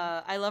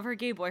 I love her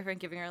gay boyfriend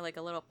giving her, like,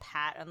 a little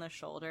pat on the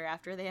shoulder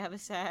after they have a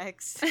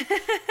sex.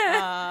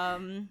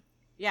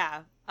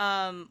 Yeah.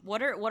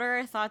 What are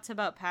our thoughts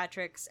about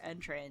Patrick's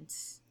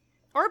entrance?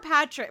 Or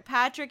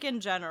Patrick in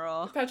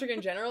general. Patrick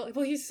in general.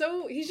 Well, he's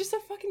just so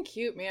fucking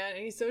cute, man,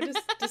 and he's so just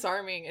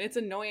disarming, and it's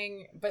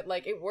annoying, but,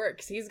 like, it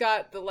works. He's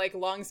got the, like,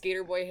 long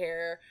skater boy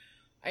hair.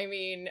 I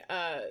mean,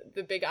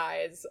 the big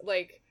eyes,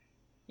 like,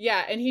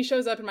 yeah, and he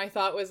shows up, and my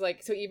thought was,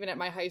 like, so even at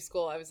my high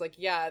school, I was like,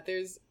 yeah,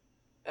 there's,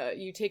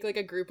 you take, like,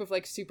 a group of,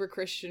 like, super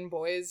Christian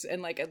boys,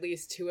 and, like, at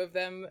least two of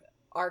them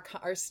are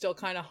still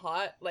kind of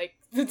hot. Like,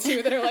 the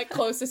two that are, like,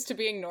 closest to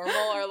being normal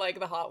are, like,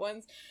 the hot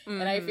ones.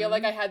 And I feel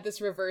like I had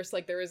this reverse.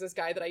 Like, there was this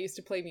guy that I used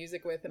to play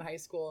music with in high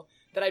school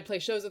that I'd play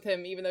shows with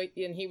him, even though,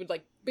 and he would,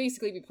 like,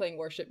 basically be playing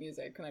worship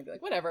music, and I'd be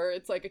like, whatever,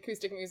 it's, like,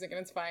 acoustic music and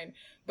it's fine.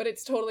 But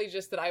it's totally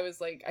just that I was,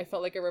 like, I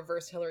felt like a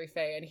reverse Hillary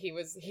Faye, and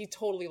he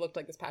totally looked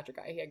like this Patrick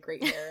guy. He had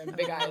great hair and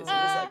big eyes.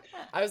 And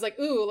I was like,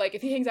 ooh, like,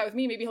 if he hangs out with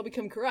me, maybe he'll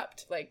become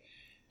corrupt. Like,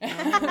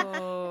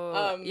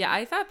 yeah,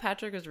 I thought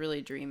Patrick was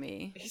really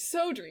dreamy. he's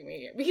so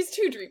dreamy. He's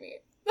too dreamy.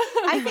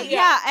 I think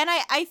yeah, and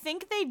I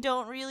think they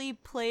don't really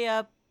play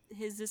up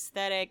his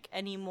aesthetic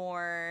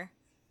anymore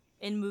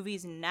in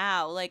movies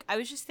now. Like, I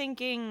was just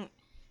thinking,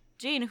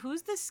 Jane,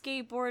 who's the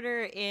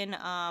skateboarder in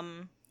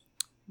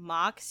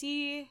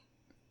Moxie?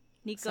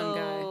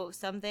 Nico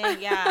something,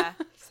 yeah.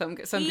 some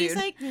He's dude.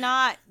 like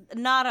not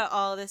at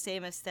all the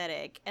same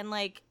aesthetic, and,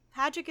 like,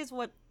 Patrick is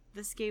what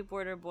the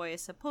skateboarder boy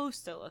is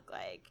supposed to look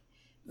like.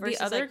 The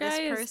Versus, other like, this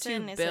guy is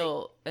person too is,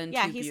 built and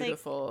yeah, too he's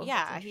beautiful. like,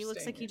 yeah, That's he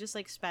looks like he interesting. just,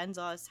 like, spends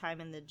all his time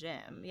in the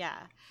gym. Yeah,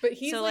 But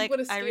he's so, like, what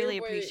a I skater really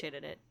boy,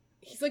 appreciated it.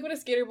 he's like what a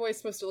skater boy is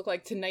supposed to look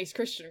like to nice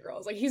Christian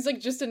girls. Like, he's, like,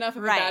 just enough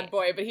of a Right. bad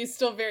boy, but he's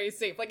still very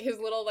safe. Like, his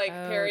little, like,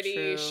 Oh, parody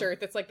true. shirt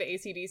that's like the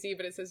AC/DC,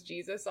 but it says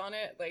Jesus on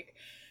it. Like,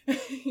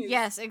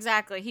 Yes,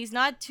 exactly. He's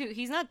not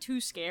too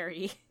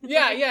scary.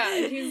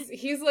 yeah.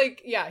 He's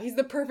like, yeah, he's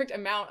the perfect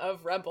amount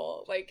of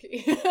rebel, like,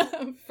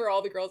 for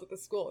all the girls at the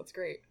school. It's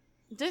great.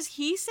 Does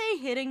he say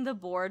hitting the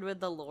board with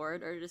the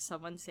Lord, or does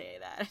someone say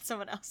that?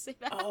 Someone else say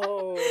that?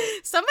 Oh.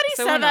 Somebody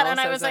Someone said that, else and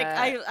I says was like,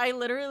 that. I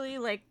literally,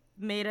 like,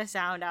 made a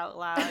sound out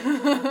loud.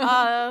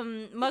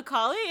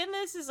 Macaulay in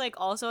this is, like,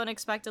 also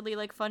unexpectedly,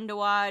 like, fun to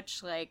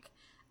watch. Like,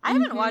 I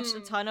haven't watched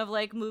a ton of,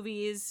 like,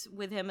 movies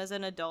with him as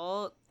an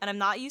adult, and I'm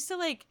not used to,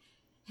 like,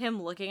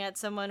 him looking at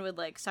someone with,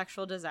 like,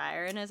 sexual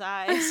desire in his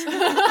eyes.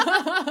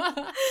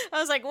 I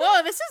was like,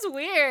 whoa, this is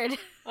weird.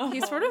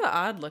 He's sort of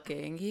odd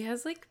looking. He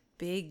has, like,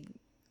 big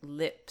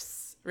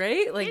lips,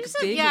 right? Like, just,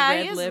 big yeah, he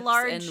red has lips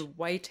large- and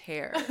white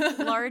hair.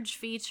 Large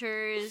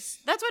features.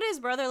 That's what his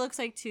brother looks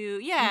like too.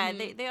 Yeah,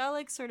 they all,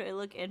 like, sort of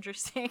look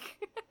interesting.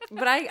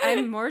 But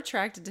I'm more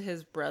attracted to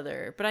his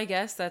brother. But I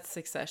guess that's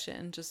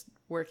Succession just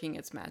working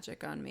its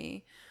magic on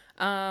me.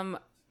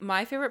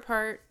 My favorite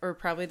part, or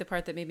probably the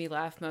part that made me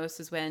laugh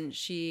most, is when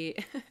she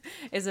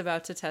is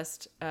about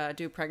to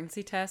do a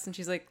pregnancy test, and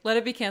she's like, "Let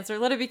it be cancer,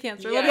 let it be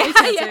cancer, let it be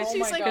cancer." Yeah, Oh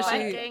she's my like God.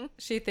 biking.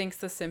 She thinks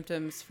the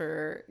symptoms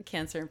for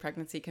cancer and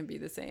pregnancy can be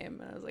the same,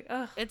 and I was like,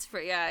 "Oh, It's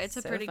a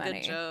So pretty funny.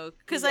 good joke,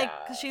 because like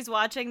Yeah. she's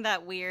watching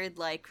that weird,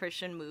 like,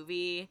 Christian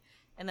movie,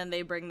 and then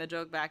they bring the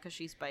joke back because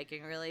she's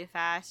biking really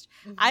fast.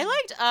 I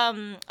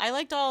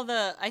liked all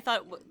the. I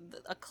thought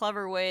a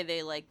clever way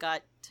they, like,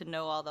 got to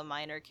know all the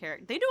minor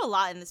characters. They do a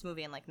lot in this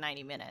movie in, like,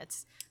 90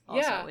 minutes.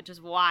 Also, Yeah. which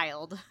is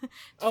wild.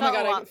 Oh my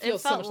God, it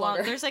feels so much long.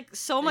 longer. There's, like,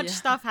 so much Yeah.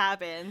 stuff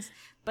happens,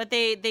 but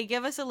they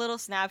give us a little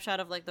snapshot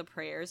of, like, the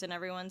prayers in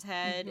everyone's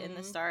head in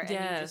the start, and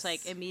you just,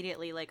 like, Yes.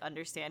 immediately, like,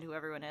 understand who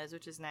everyone is,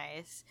 which is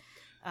nice.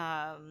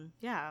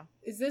 Yeah.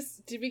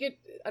 Did we get,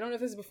 I don't know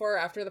if this is before or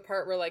after the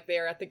part where, like, they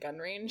are at the gun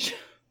range,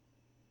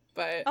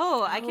 but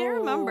Oh, I can't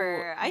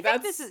remember. I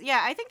think this that's- is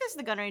I think this is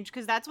the gun range,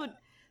 because that's what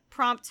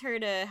prompts her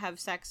to have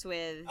sex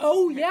with.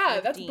 oh her- yeah,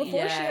 with that's Dean.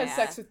 before she has Yeah.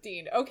 sex with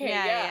Dean. Okay,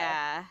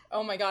 yeah.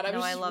 Oh my God, I No,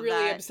 was I just love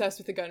really that. obsessed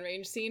with the gun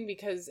range scene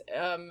because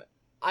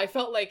I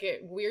felt like it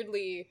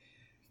weirdly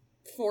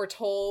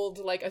foretold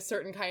like a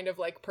certain kind of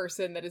like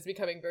person that is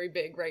becoming very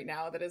big right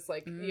now, that is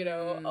like, you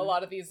know, a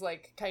lot of these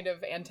like kind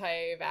of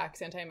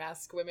anti-vax,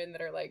 anti-mask women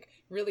that are like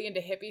really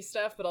into hippie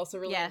stuff but also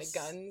really into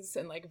guns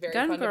and like very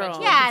Gun fundamental.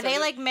 girl. Yeah, they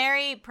like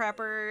marry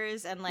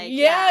preppers and like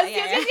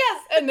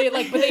yes, and they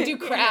like, but they do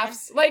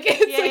crafts. Like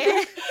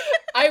it's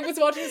I was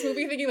watching this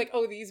movie thinking like,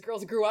 oh, these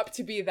girls grew up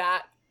to be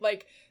that,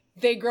 like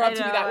they grow up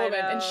to be that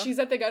woman, and she's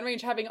at the gun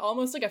range having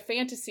almost like a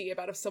fantasy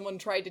about if someone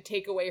tried to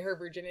take away her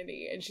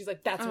virginity, and she's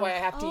like, that's why I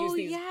have to use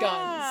these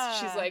guns.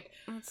 She's like,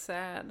 that's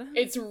sad.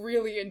 It's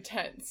really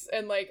intense.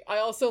 And like, I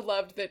also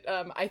loved that,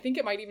 I think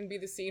it might even be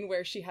the scene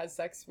where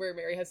where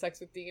Mary has sex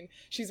with Dean.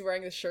 She's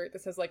wearing this shirt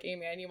that says like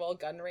Emmanuel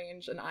gun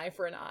range, an eye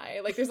for an eye.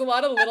 Like there's a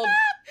lot of little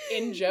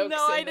in jokes.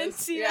 No, I didn't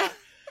see that.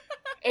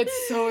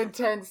 It's so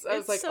intense. I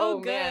was like, so oh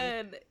good.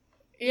 man.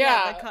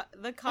 Yeah,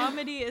 the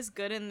comedy is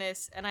good in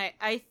this, and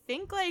I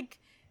think like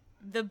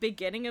the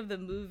beginning of the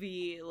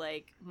movie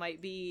like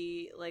might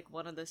be like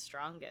one of the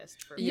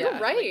strongest for me. You're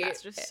right. Like,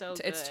 it's just so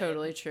good. It's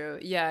totally true.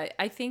 Yeah,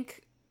 I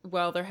think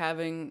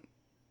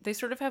they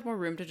sort of have more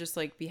room to just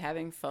like be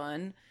having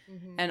fun,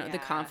 and the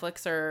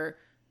conflicts are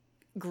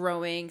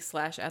growing /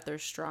 at their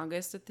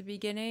strongest at the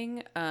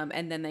beginning,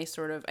 and then they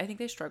sort of, I think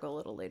they struggle a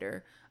little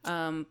later.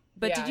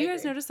 But did you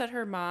guys notice that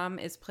her mom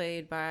is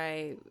played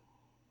by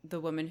the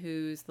woman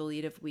who's the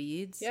lead of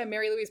Weeds? Yeah,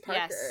 Mary Louise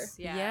Parker. Yes,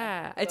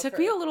 Yeah. It took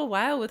me a little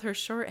while with her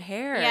short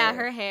hair. Yeah,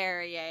 her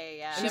hair.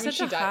 Yeah. She's such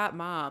a hot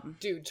mom.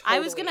 Dude, totally. I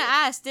was gonna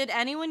ask, did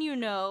anyone you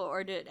know,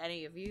 or did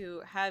any of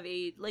you have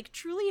a like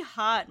truly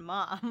hot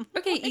mom?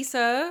 Okay,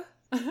 Issa.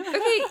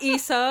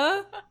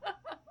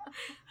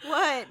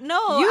 What?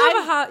 No,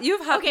 you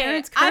have hot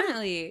parents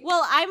currently.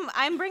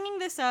 I'm bringing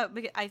this up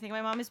because I think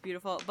my mom is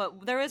beautiful,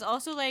 but there was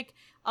also like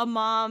a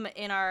mom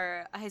in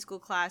our high school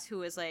class who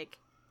was like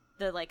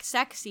the like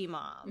sexy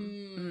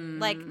mom,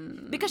 like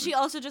because she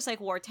also just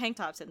like wore tank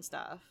tops and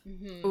stuff.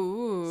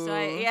 Ooh. So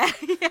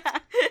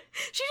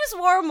she just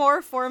wore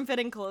more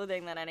form-fitting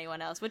clothing than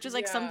anyone else, which is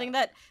like something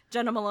that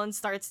Jenna Malone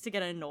starts to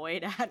get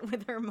annoyed at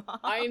with her mom.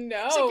 I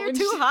know. She's like, you're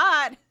too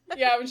hot.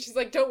 Yeah, when she's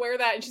like, don't wear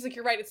that, and she's like,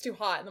 you're right, it's too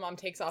hot, and the mom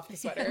takes off the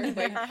sweater.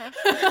 Like,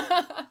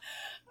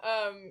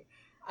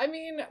 I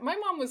mean, my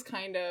mom was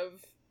kind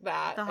of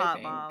that. The I hot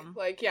think. mom.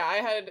 Like, yeah, I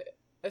had,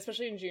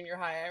 especially in junior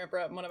high, I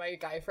remember one of my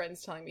guy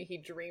friends telling me he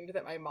dreamed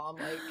that my mom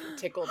like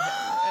tickled him,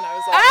 and I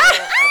was like,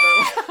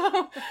 I don't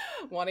ever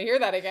want to hear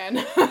that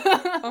again.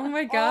 Oh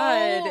my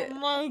god. Oh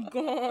my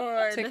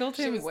god. Tickled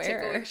She him was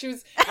where?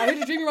 I had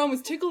a dream your mom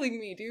was tickling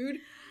me, dude.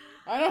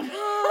 I don't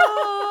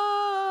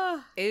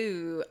know.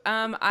 Ooh.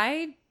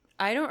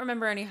 I don't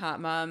remember any hot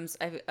moms.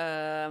 I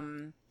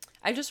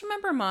just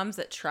remember moms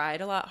that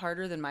tried a lot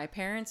harder than my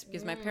parents,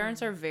 because my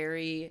parents are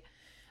very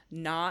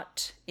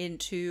not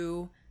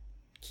into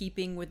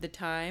keeping with the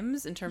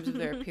times in terms of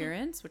their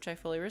appearance, which I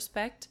fully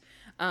respect.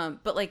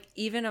 But like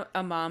even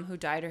a mom who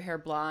dyed her hair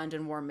blonde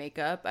and wore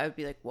makeup, I would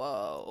be like,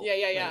 whoa.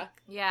 Yeah.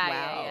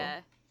 Yeah.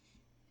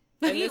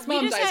 And this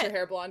mom dyes her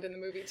hair blonde in the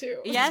movie too.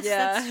 Yes,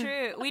 that's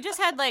true. We just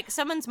had like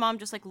someone's mom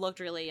just like looked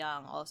really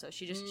young. Also,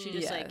 she just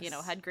like, you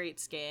know, had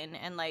great skin,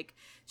 and like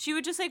she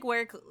would just like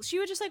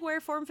wear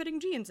form-fitting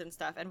jeans and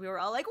stuff, and we were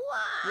all like,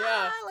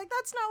 "Wow, like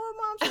that's not what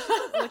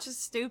moms do," which is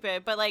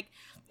stupid. But like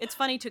it's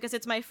funny too because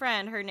it's my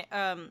friend.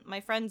 My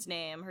friend's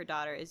name, her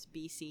daughter is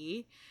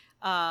BC.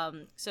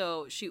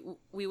 So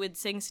we would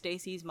sing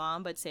Stacy's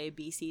mom, but say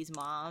BC's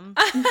mom,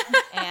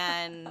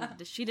 and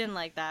she didn't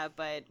like that,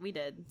 but we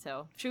did.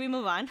 So should we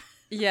move on?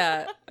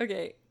 Yeah.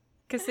 Okay.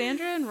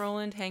 Cassandra and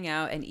Roland hang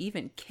out and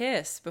even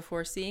kiss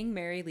before seeing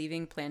Mary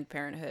leaving Planned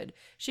Parenthood.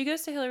 She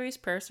goes to Hillary's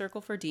prayer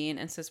circle for Dean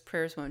and says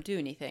prayers won't do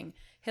anything.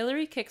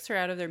 Hillary kicks her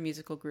out of their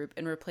musical group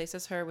and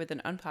replaces her with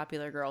an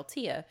unpopular girl,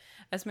 Tia.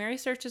 As Mary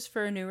searches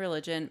for a new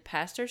religion,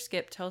 Pastor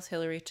Skip tells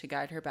Hillary to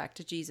guide her back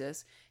to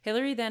Jesus.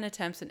 Hillary then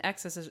attempts an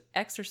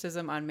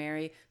exorcism on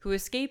Mary, who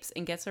escapes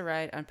and gets a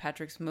ride on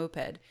Patrick's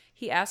moped.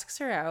 He asks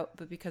her out,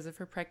 but because of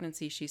her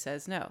pregnancy, she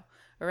says no.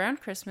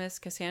 Around Christmas,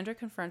 Cassandra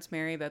confronts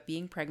Mary about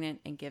being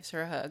pregnant and gives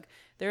her a hug.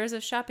 There is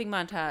a shopping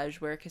montage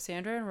where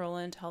Cassandra and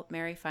Roland help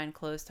Mary find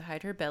clothes to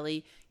hide her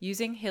belly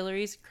using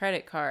Hillary's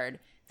credit card.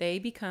 They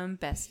become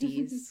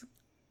besties.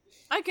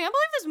 I can't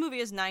believe this movie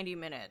is 90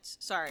 minutes.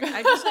 Sorry.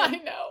 I just I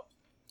know.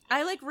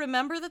 I like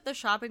remember that the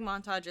shopping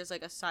montage is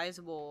like a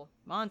sizable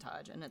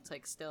montage, and it's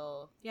like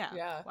still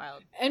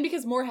wild. And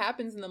because more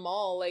happens in the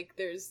mall, like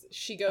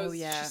she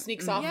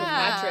sneaks off with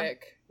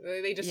Patrick.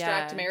 They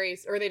distract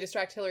they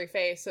distract Hillary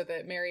Faye so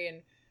that Mary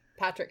and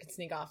Patrick can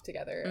sneak off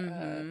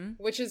together.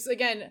 Which is,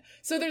 again,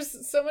 so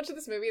there's so much of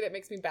this movie that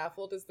makes me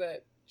baffled, is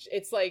that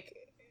it's like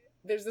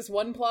there's this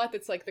one plot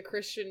that's like the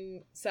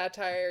Christian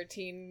satire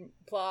teen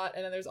plot,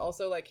 and then there's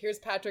also like, here's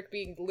Patrick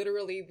being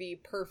literally the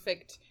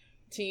perfect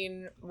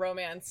teen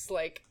romance,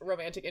 like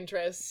romantic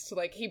interest.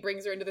 Like he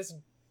brings her into this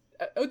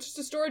it's just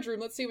a storage room,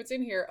 let's see what's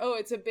in here. Oh,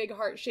 it's a big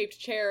heart-shaped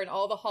chair and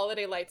all the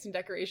holiday lights and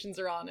decorations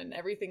are on and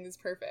everything is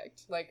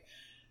perfect. Like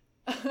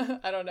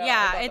I don't know.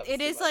 Yeah,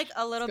 it is like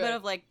a little bit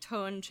of like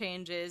tone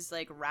changes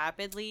like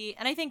rapidly,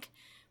 and I think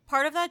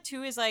part of that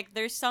too is like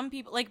there's some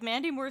people like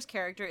Mandy Moore's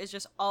character is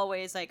just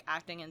always like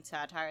acting in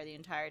satire the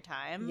entire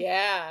time.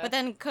 Yeah. But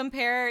then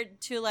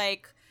compared to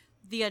like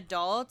the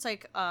adults,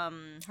 like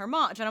her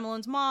mom, Jenna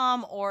Malone's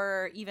mom,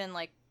 or even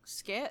like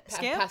Skip,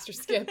 Pastor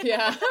Skip,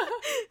 yeah.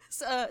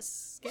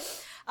 Skip.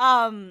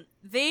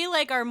 They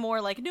like are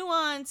more like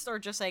nuanced or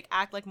just like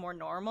act like more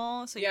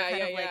normal. So you're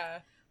kind of like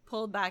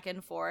pulled back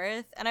and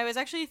forth. And I was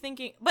actually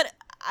thinking, but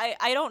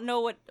I don't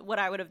know what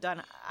I would have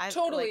done.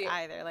 Totally. Like,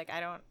 either. Like I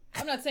don't.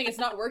 I'm not saying it's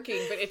not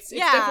working, but it's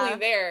definitely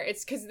there.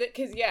 It's because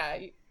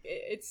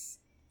it's.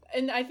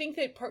 And I think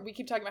that we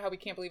keep talking about how we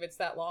can't believe it's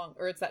that long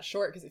or it's that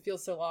short because it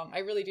feels so long. I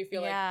really do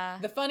feel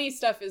like the funny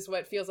stuff is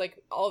what feels like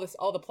all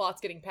the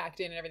plot's getting packed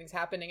in and everything's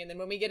happening. And then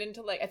when we get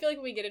into like, I feel like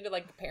when we get into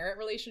like the parent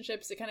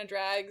relationships, it kind of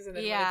drags. And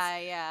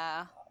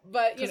then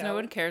But because no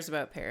one cares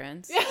about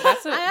parents.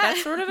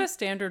 That's sort of a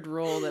standard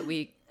rule that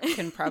we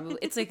can probably.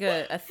 It's like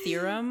a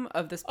theorem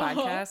of this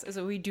podcast is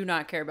that we do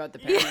not care about the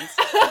parents.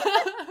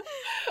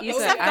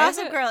 Except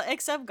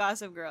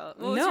Gossip Girl.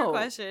 What was your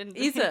question?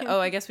 Isa,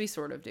 I guess we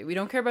sort of do. We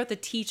don't care about the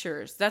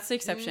teachers. That's the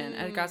exception.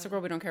 At Gossip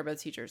Girl, we don't care about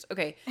the teachers.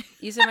 Okay,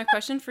 Isa, my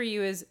question for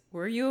you is,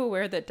 were you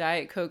aware that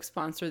Diet Coke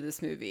sponsored this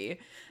movie?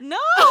 No!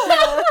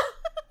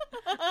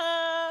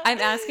 I'm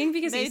asking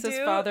because Isa's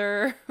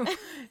father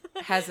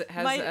has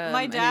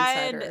my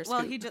dad. An insider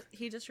Well, scoop.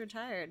 he just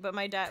retired, but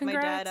my dad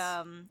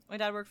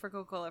worked for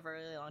Coca-Cola for a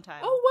really long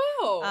time.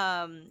 Oh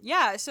wow.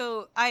 Yeah.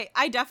 So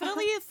I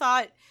definitely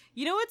thought,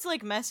 you know what's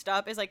like messed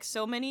up is like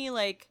so many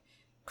like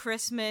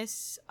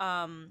Christmas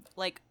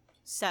like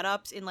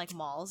setups in like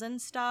malls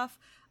and stuff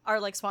are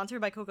like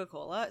sponsored by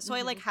Coca-Cola. So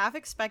I like half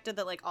expected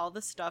that like all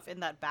the stuff in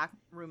that back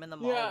room in the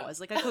mall was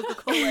like a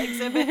Coca-Cola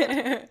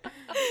exhibit.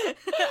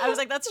 I was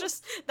like, that's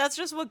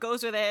just what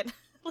goes with it.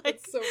 Like,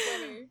 that's so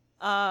funny.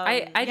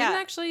 I didn't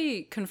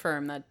actually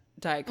confirm that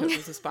Diet Coke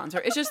was a sponsor.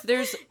 It's just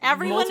there's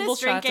everyone multiple is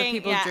drinking, shots of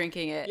people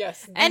drinking it.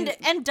 Yes.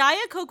 And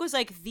Diet Coke was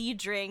like the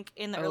drink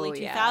in the early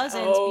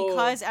 2000s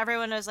because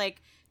everyone was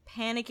like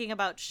panicking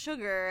about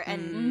sugar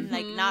and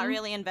like not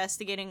really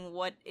investigating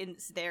what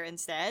is there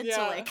instead.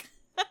 So like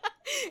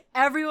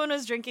everyone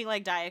was drinking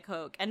like Diet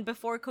Coke, and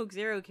before Coke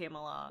Zero came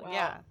along. Wow.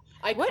 Yeah.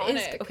 Iconic. What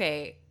is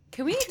okay?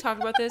 Can we talk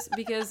about this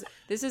because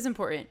this is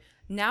important?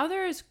 Now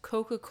there is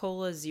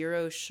Coca-Cola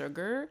Zero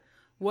Sugar.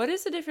 What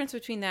is the difference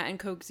between that and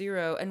Coke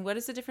Zero? And what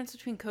is the difference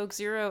between Coke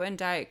Zero and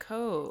Diet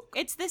Coke?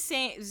 It's the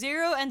same.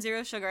 Zero and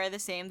Zero Sugar are the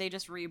same. They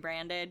just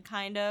rebranded,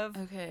 kind of.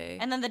 Okay.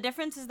 And then the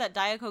difference is that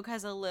Diet Coke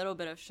has a little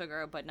bit of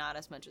sugar, but not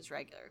as much as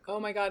regular Coke. Oh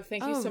my god,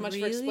 thank you so much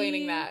for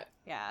explaining that.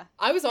 Yeah.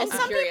 I was also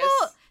curious.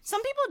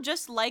 Some people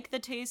just like the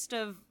taste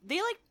of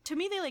to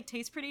me they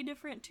taste pretty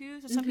different too.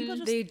 So some people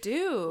just they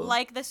do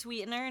like the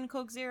sweetener in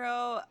Coke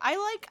Zero. I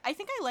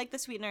think I like the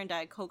sweetener in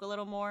Diet Coke a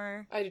little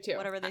more. I do too.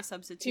 Whatever they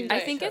substitute. I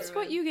think it's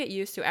what you get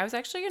used to. I was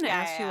actually going to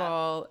ask you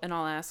all, and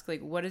I'll ask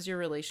like, what is your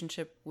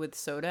relationship with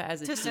soda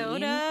as a teen?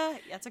 Soda?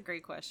 That's a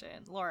great question,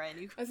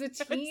 Lauren. As a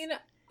teen,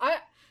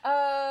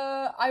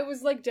 I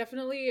was like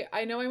definitely.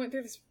 I know I went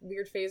through this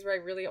weird phase where I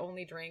really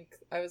only drank.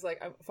 I was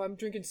like, if I'm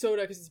drinking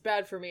soda because it's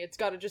bad for me, it's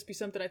got to just be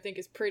something I think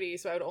is pretty.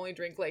 So I would only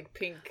drink like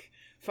pink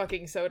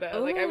fucking soda.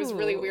 Like I was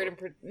really weird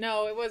and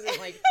no, it wasn't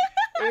like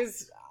it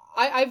was.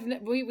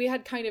 We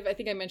had kind of, I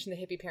think I mentioned the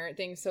hippie parent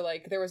thing. So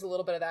like there was a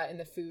little bit of that in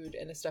the food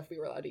and the stuff we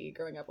were allowed to eat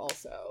growing up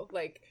also.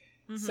 Like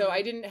so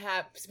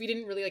we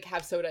didn't really like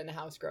have soda in the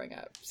house growing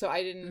up. So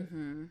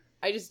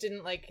I just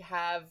didn't like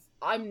have.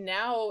 I'm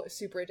now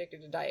super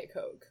addicted to Diet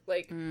Coke.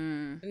 Like,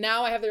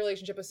 now I have the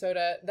relationship with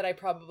soda that I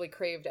probably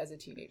craved as a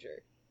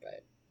teenager.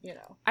 But, you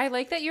know. I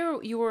like that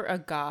you were a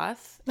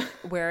goth,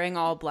 wearing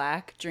all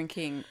black,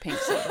 drinking pink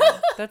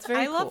soda. That's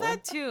very cool. I love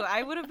that, too.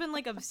 I would have been,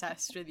 like,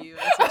 obsessed with you.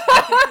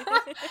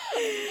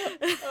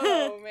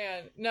 Oh,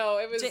 man. No,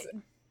 it was...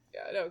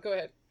 no, go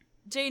ahead.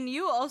 Jane,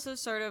 you also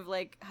sort of,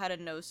 like, had a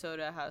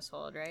no-soda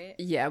household, right?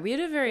 Yeah, we had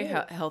a very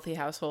healthy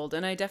household,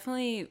 and I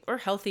definitely... Or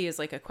healthy is,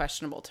 like, a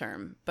questionable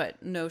term,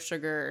 but no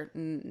sugar,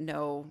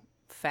 no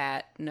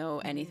fat, no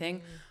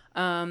anything.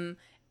 And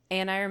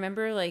I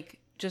remember, like,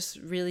 just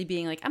really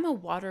being like, I'm a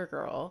water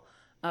girl,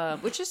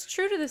 which is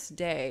true to this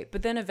day.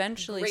 But then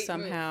eventually,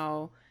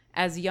 somehow,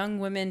 as young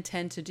women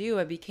tend to do,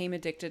 I became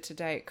addicted to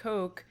Diet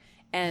Coke.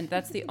 And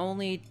that's the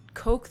only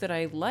Coke that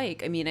I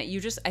like. I mean, I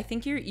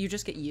think you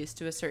just get used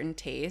to a certain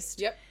taste.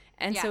 Yep.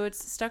 And so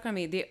it's stuck on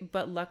me.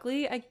 But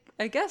luckily,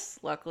 I guess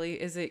luckily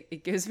is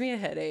it gives me a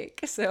headache.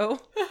 So.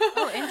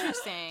 Oh,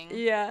 interesting.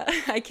 Yeah,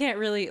 I can't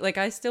really like.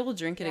 I still will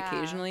drink it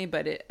occasionally,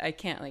 but I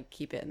can't like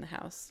keep it in the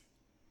house.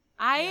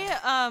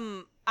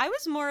 I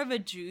was more of a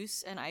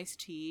juice and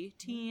iced tea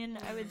teen,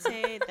 I would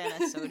say, than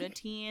a soda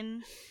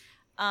teen.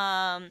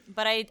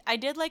 But I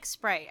did like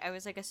Sprite. I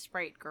was like a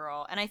Sprite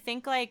girl, and I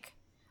think like.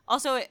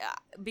 Also,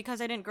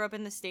 because I didn't grow up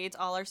in the States,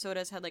 all our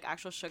sodas had, like,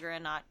 actual sugar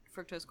and not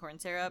fructose corn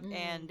syrup,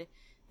 and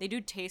they do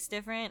taste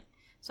different.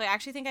 So I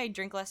actually think I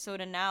drink less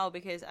soda now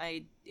because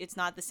it's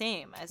not the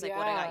same as, like,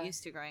 what I got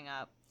used to growing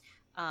up.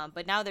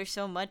 But now there's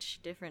so much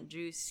different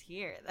juice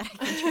here that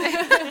I can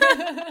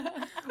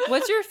try.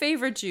 What's your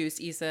favorite juice,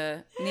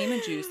 Issa? Name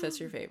a juice that's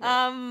your favorite.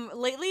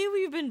 Lately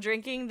we've been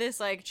drinking this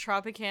like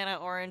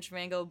Tropicana orange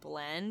mango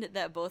blend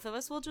that both of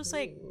us will just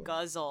like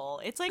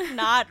guzzle. It's like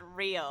not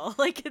real.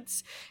 Like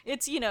it's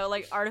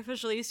like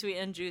artificially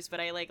sweetened juice, but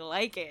I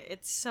like it.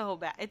 It's so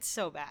bad. It's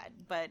so bad.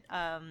 But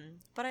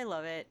I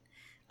love it.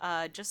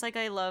 Just like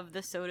I love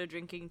the soda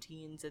drinking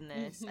teens in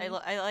this. I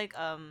like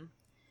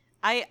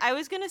I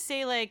was gonna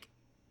say like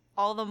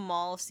all the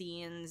mall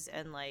scenes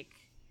and like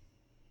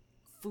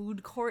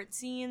food court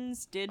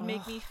scenes did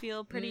make me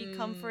feel pretty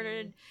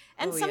comforted,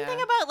 and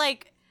something about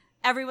like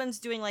everyone's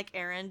doing like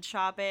errand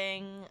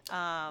shopping,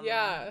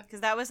 because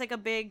that was like a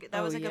big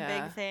a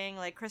big thing,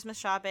 like Christmas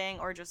shopping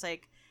or just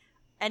like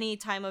any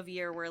time of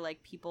year where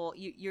like people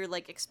you're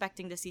like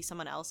expecting to see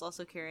someone else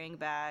also carrying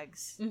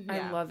bags.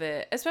 I love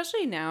it,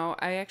 especially now.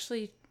 I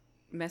actually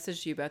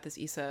messaged you about this,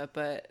 Issa,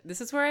 but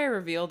this is where I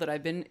revealed that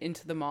I've been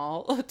into the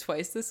mall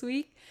twice this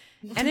week,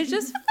 and it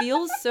just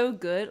feels so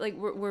good. Like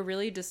we're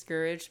really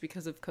discouraged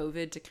because of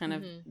COVID to kind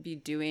of be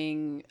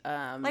doing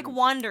like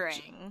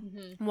wandering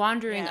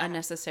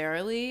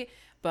unnecessarily,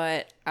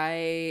 but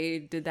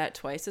I did that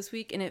twice this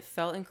week and it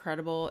felt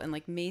incredible. And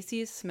like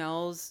Macy's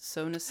smells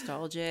so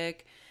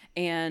nostalgic,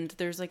 and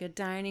there's like a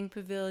dining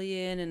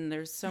pavilion, and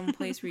there's some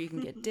place where you can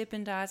get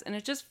Dippin' Dots, and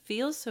it just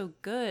feels so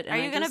good. And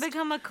Are you going to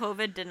become a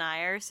COVID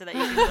denier so that you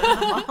can go to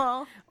the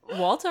mall?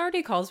 Walt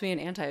already calls me an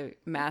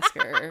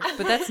anti-masker,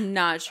 but that's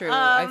not true.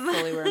 I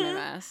fully wear my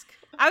mask.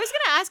 I was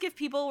going to ask if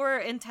people were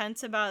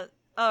intense around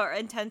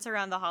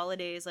the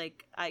holidays,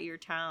 like at your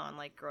town,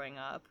 like growing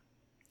up.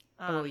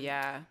 Oh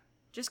yeah.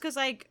 Just because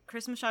like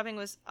Christmas shopping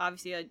was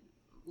obviously a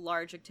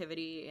large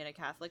activity in a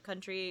Catholic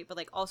country, but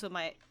like also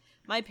my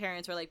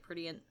parents were like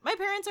my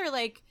parents are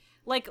like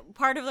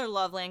part of their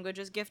love language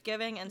is gift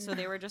giving, and so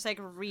they were just like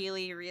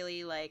really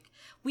really like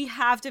we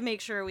have to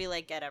make sure we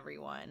like get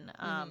everyone,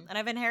 and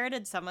I've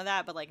inherited some of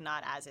that, but like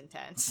not as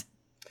intense.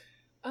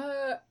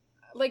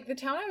 Like the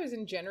town I was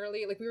in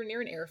generally, like we were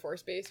near an Air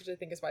Force base, which I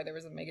think is why there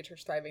was a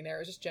megachurch thriving there. It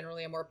was just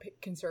generally a more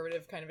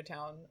conservative kind of a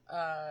town.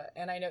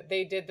 And I know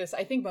they did this.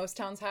 I think most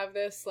towns have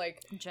this,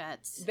 like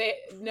Jets.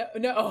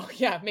 Oh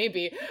yeah,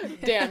 maybe.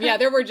 Damn, yeah,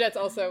 there were Jets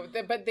also.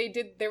 But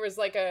there was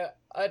like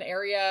an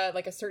area,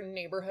 like a certain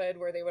neighborhood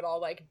where they would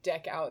all like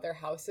deck out their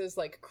houses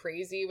like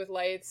crazy with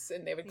lights,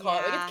 and they would call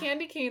it like it's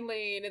Candy Cane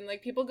Lane, and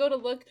like people go to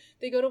walk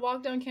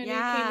down Candy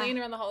Cane Lane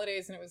around the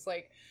holidays, and it was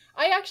like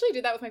I actually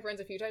did that with my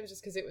friends a few times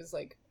just because it was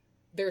like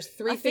there's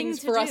three things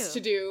for us to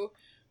do.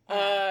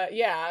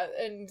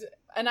 And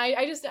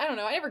I just, I don't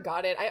know, I never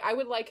got it. I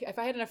would like, if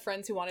I had enough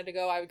friends who wanted to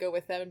go, I would go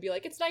with them and be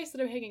like, it's nice that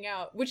I'm hanging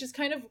out, which is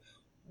kind of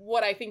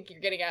what I think you're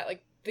getting at.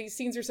 Like, these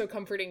scenes are so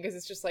comforting because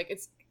it's just like,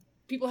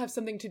 people have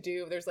something to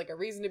do. There's like a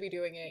reason to be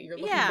doing it. You're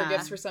looking for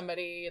gifts for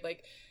somebody.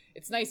 Like,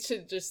 it's nice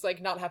to just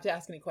like not have to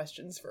ask any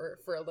questions for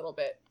a little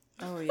bit.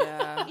 Oh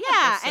yeah.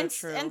 Yeah,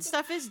 so and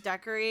stuff is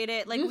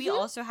decorated. Like we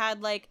also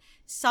had like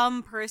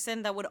some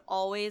person that would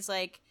always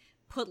like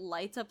put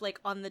lights up like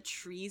on the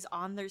trees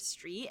on their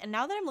street, and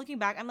now that I'm looking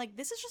back, I'm like,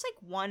 this is just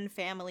like one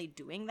family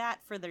doing that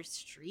for their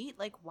street.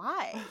 Like,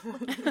 why?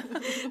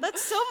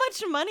 That's so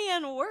much money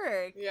and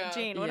work.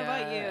 Jane, what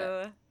about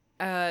you?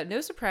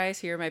 No surprise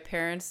here. My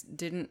parents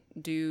didn't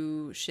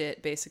do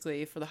shit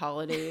basically for the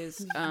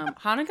holidays.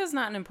 Hanukkah's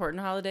not an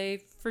important holiday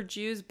for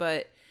Jews,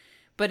 but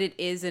it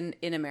is in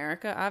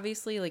America,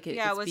 obviously. Like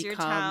it's your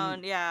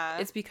town? Yeah,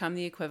 it's become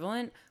the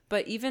equivalent.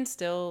 But even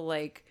still,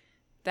 like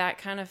that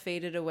kind of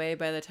faded away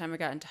by the time I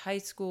got into high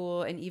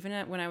school. And even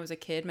when I was a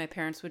kid, my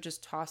parents would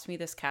just toss me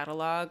this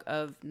catalog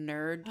of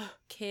nerd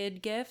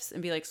kid gifts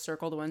and be like,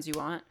 circle the ones you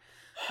want.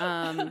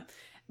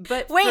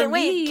 But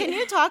wait, can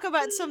you talk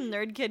about some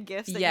nerd kid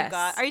gifts that you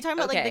got? Are you talking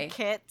about like the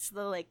kits,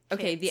 the like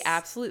kits? Okay, the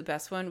absolute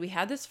best one, we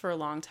had this for a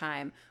long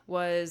time,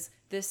 was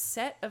this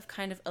set of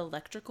kind of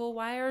electrical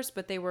wires,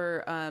 but they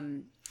were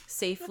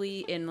safely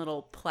in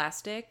little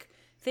plastic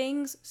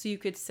things, so you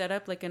could set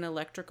up like an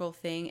electrical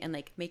thing and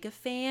like make a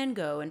fan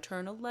go and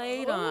turn a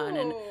light on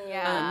and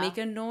make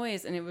a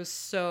noise, and it was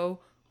so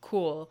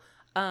cool.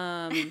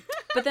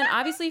 But then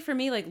obviously for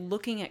me, like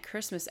looking at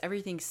Christmas,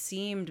 everything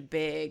seemed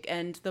big,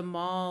 and the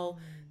mall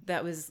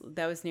that was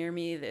near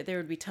me, there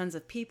would be tons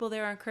of people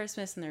there on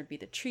Christmas, and there'd be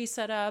the tree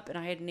set up, and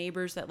I had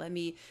neighbors that let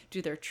me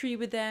do their tree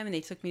with them, and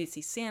they took me to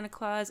see Santa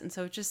Claus, and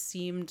so it just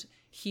seemed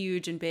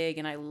huge and big,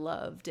 and I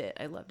loved it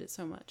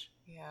so much.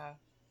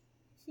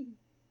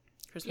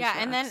 Christmas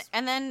rocks.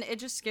 and then it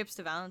just skips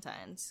to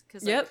Valentine's.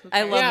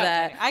 I love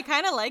that. I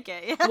kind of like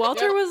it. Yeah.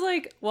 Walter was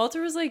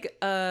like,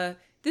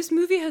 this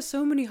movie has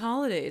so many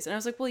holidays, and I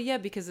was like, well, yeah,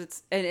 because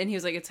it's and he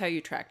was like, it's how you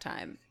track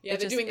time. Yeah,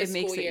 it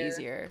makes it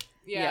easier.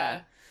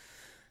 Yeah.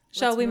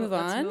 Shall we move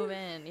on? Let's move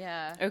in.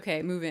 Yeah.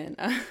 Okay, move in.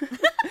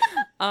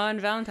 On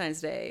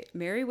Valentine's Day,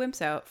 Mary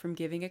wimps out from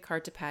giving a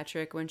card to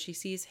Patrick when she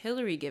sees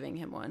Hillary giving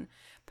him one.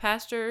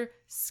 Pastor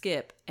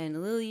Skip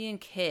and Lillian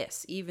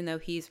kiss, even though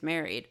he's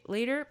married.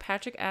 Later,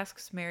 Patrick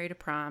asks Mary to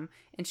prom,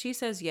 and she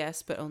says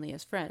yes, but only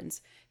as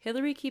friends.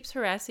 Hillary keeps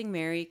harassing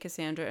Mary,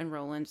 Cassandra, and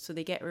Roland, so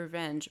they get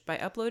revenge by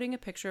uploading a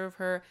picture of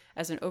her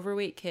as an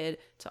overweight kid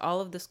to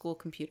all of the school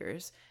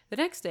computers. The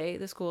next day,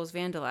 the school is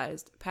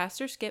vandalized.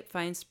 Pastor Skip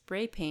finds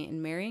spray paint in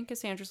Mary and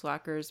Cassandra's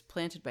lockers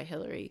planted by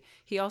Hillary.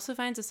 He also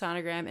finds a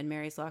sonogram in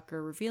Mary's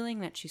locker, revealing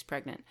that she's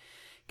pregnant.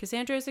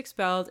 Cassandra is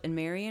expelled, and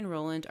Mary and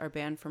Roland are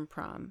banned from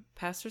prom.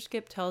 Pastor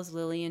Skip tells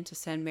Lillian to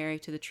send Mary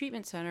to the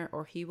treatment center,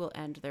 or he will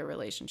end their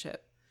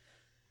relationship.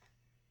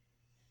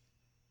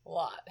 A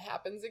lot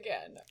happens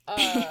again.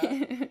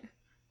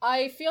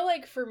 I feel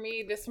like for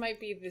me, this might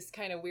be this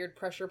kind of weird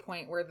pressure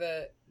point where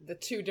the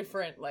two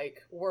different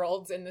like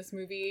worlds in this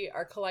movie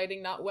are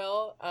colliding not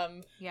well.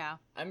 Yeah,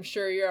 I'm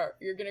sure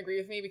you're gonna agree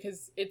with me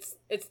because it's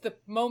the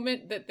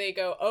moment that they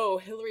go, oh,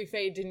 Hilary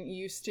Faye didn't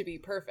used to be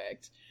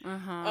perfect.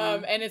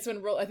 And it's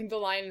when I think the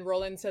line in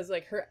Roland says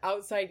like her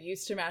outside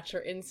used to match her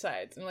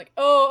insides. And I'm like,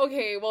 oh,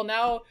 okay, well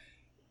now,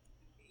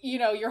 you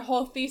know, your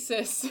whole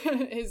thesis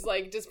is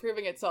like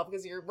disproving itself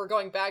because we're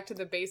going back to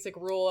the basic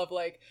rule of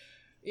like,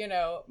 you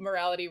know,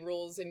 morality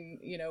rules in,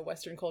 you know,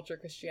 Western culture,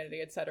 Christianity,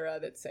 etc.,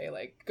 that say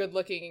like good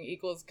looking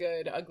equals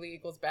good, ugly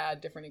equals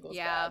bad, different equals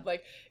bad.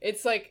 Like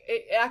it's like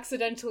it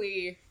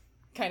accidentally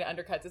kind of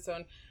undercuts its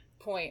own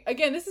point.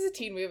 Again, this is a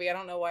teen movie. I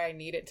don't know why I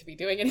need it to be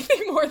doing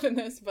anything more than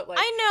this, but like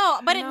I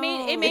know, but it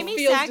made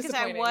me sad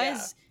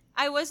because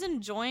I was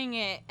enjoying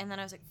it, and then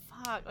I was like,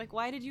 fuck, like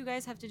why did you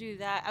guys have to do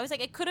that? I was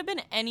like, it could have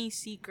been any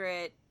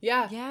secret.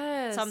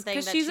 Yes. Something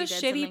because that she's she a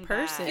did shitty something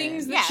person. bad.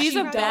 Things that Yeah, she's she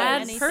a wrote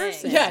bad anything.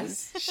 person.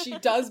 Yes, she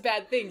does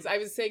bad things. I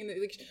was saying that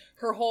like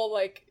her whole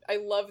like I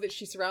love that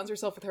she surrounds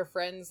herself with her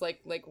friends.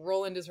 Like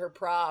Roland is her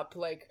prop.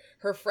 Like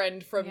her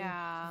friend from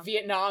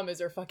Vietnam is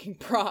her fucking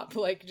prop.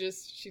 Like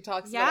just she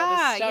talks about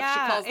all this stuff. She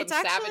calls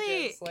them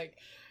savages. Like.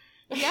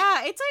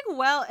 Yeah, it's like,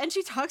 well, and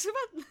she talks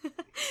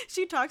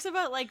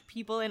about like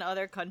people in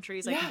other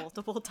countries like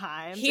multiple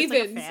times. Heathens.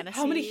 It's like a fantasy.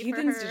 How many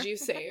heathens did you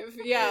save?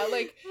 Yeah,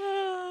 like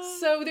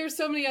so there's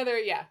so many other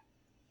I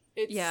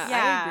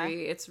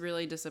agree. It's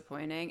really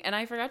disappointing. And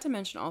I forgot to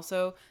mention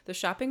also the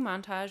shopping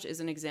montage is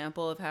an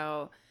example of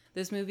how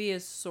this movie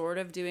is sort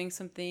of doing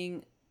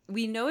something.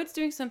 We know it's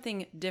doing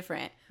something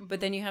different, but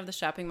then you have the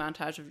shopping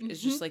montage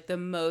is just like the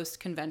most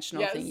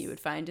conventional thing you would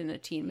find in a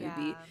teen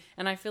movie.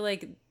 And I feel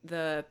like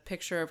the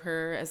picture of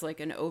her as like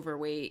an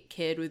overweight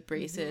kid with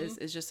braces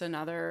is just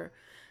another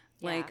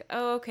like,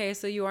 oh, okay,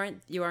 so you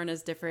aren't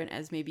as different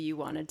as maybe you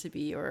wanted to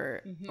be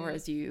or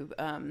as you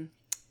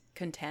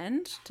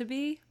contend to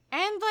be.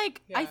 And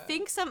like I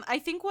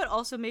think what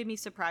also made me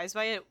surprised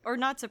by it, or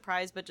not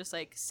surprised but just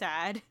like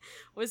sad,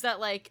 was that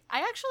like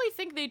I actually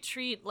think they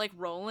treat like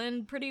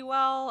Roland pretty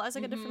well as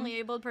like a differently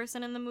abled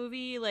person in the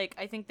movie. Like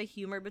I think the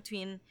humor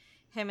between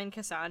him and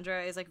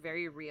Cassandra is like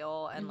very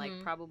real and like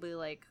probably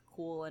like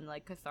cool and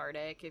like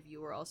cathartic if you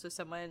were also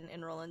someone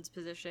in Roland's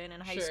position in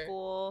high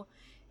school.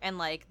 And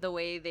like the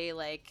way they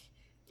like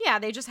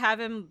they just have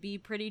him be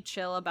pretty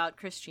chill about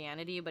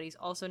Christianity, but he's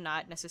also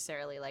not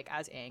necessarily like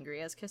as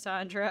angry as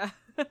Cassandra.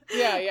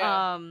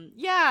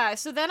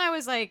 So then I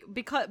was like,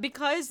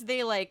 because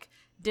they like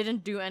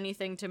didn't do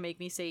anything to make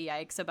me say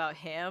yikes about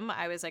him,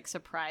 I was like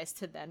surprised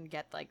to then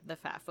get like the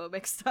fat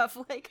phobic stuff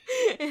like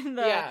in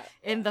the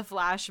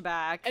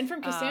flashback. And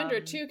from Cassandra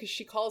too, because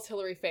she calls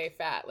Hilary Faye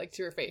fat, like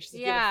to her face. She's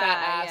like, you have a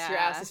fat ass, your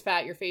ass is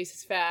fat, your face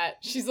is fat.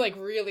 She's like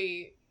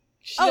really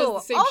She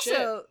does the same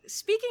shit.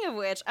 Speaking of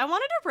which, I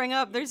wanted to bring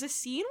up, there's a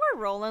scene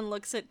where Roland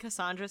looks at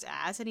Cassandra's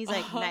ass and he's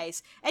like,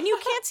 nice. And you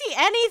can't see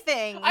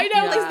anything. I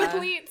know, like the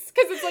pleats,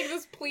 because it's like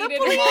this pleated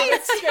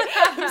vomit skirt.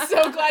 I'm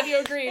so glad you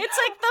agree. It's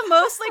like the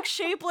most like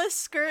shapeless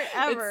skirt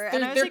ever.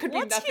 And I was like,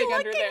 what's he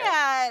looking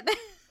at?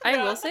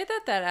 I will say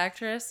that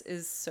actress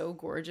is so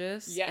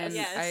gorgeous. Yes.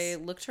 And I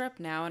looked her up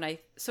now, and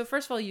so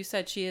first of all, you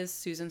said she is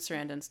Susan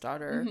Sarandon's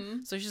daughter,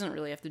 so she doesn't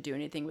really have to do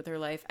anything with her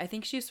life. I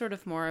think she's sort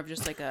of more of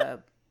just like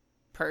a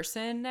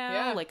person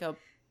now, like a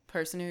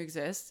person who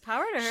exists.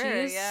 Power to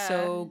her. She is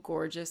so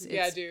gorgeous.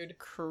 It's dude,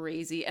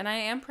 crazy. And I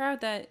am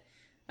proud that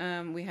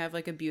we have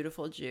like a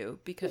beautiful Jew,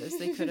 because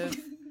they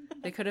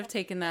could have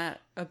taken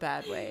that a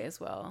bad way as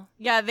well.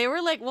 Yeah, they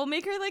were like, we'll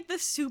make her like the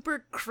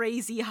super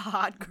crazy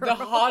hot girl.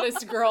 The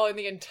hottest girl in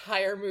the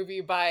entire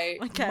movie by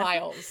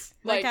miles.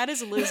 My cat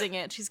is losing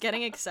it. She's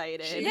getting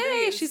excited.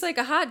 Yay, she's like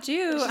a hot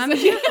Jew. I'm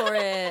here for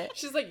it.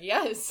 She's like,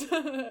 yes.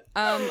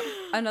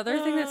 Another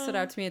thing that stood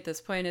out to me at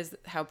this point is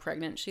how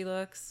pregnant she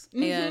looks.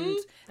 And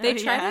they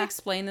try to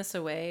explain this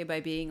away by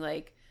being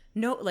like,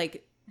 no,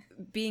 like,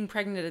 being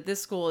pregnant at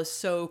this school is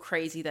so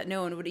crazy that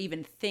no one would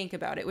even think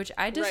about it, which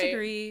I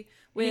disagree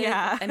with.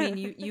 I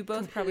mean, you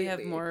both probably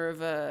have more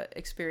of a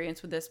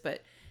experience with this,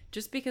 but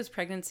just because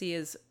pregnancy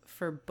is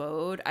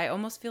forebode, I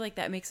almost feel like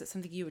that makes it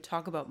something you would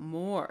talk about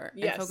more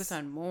Yes. and focus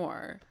on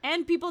more.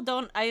 And people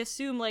don't, I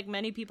assume, like,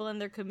 many people in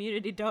their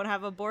community don't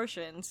have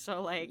abortions.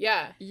 So, like,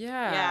 Yeah.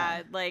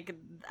 yeah, like,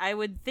 I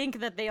would think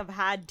that they have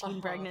had teen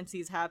Uh-huh.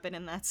 pregnancies happen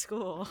in that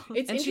school.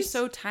 It's And she's interest-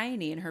 so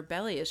tiny, and her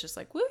belly is just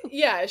like, woo.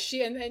 Yeah,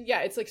 and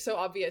yeah, it's like so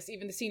obvious.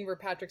 Even the scene where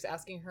Patrick's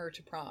asking her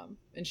to prom,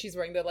 and she's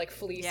wearing the like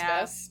fleece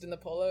Yeah. vest and the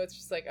polo. It's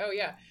just like, oh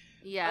yeah.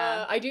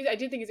 Yeah. I do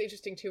think it's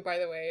interesting too, by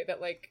the way,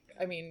 that like,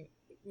 I mean,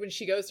 when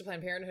she goes to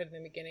Planned Parenthood in the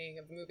beginning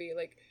of the movie,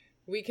 like,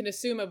 we can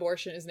assume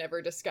abortion is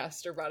never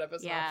discussed or brought up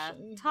as an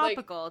option. Like,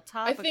 Topical.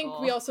 I think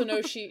we also know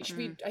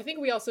I think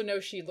we also know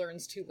she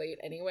learns too late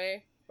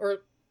anyway,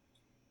 or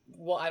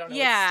well, I don't know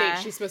Yeah. what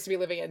state she's supposed to be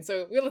living in.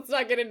 So let's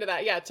not get into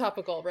that. Yeah,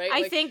 topical, right?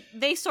 I Like, think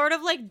they sort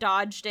of like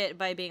dodged it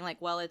by being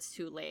like, well, it's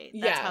too late.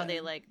 That's Yeah. how they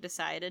like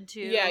decided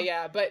to.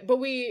 Yeah, but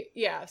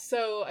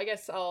so I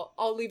guess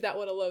I'll leave that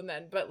one alone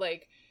then. But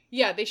like,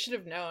 yeah, they should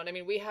have known. I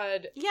mean, we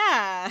had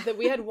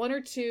one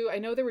or two. I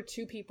know there were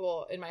two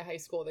people in my high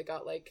school that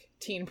got like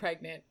teen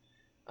pregnant,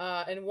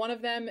 and one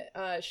of them,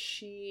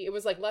 it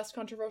was like less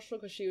controversial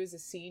because she was a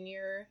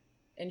senior,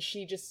 and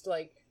she just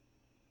like,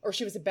 or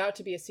she was about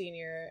to be a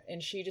senior,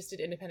 and she just did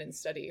independent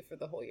study for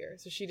the whole year,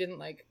 so she didn't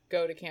like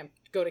go to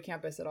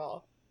campus at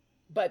all.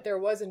 But there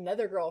was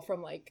another girl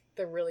from like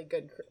the really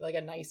good, like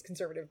a nice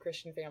conservative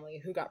Christian family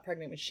who got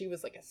pregnant when she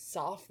was like a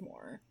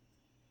sophomore.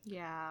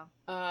 Yeah.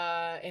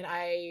 And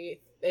I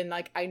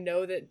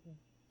know that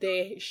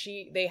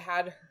they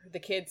had the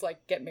kids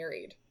like get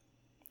married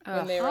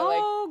when they were like,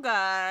 Oh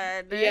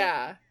god.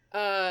 yeah.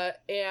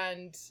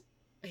 And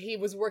he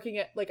was working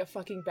at like a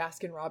fucking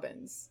Baskin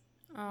Robbins,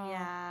 Oh.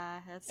 Yeah.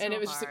 That's and so it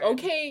was just like, hard.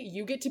 okay,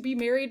 you get to be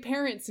married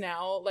parents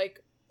now,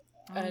 like.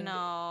 Oh, and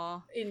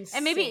no. Insane.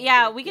 And maybe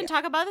we can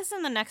talk about this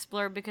in the next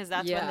blurb because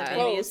that's when the Yeah.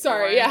 baby is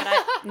sorry, born. yeah. But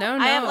I, No,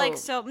 I have like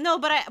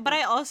but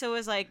I also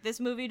was like, this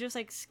movie just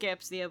like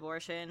skips the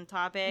abortion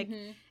topic.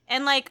 Mhm.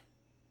 And like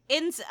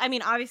I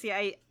mean,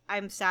 obviously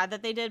I'm sad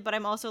that they did, but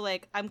I'm also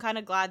like, I'm kind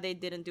of glad they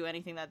didn't do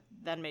anything that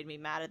then made me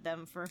mad at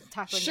them for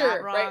tackling that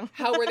Sure, wrong. right?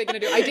 How were they going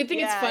to do it? I did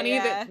think it's Yeah, funny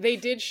yeah. that they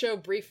did show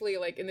briefly,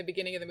 like in the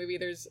beginning of the movie,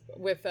 there's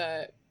with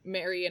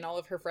Mary and all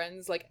of her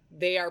friends, like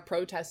they are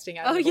protesting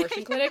at an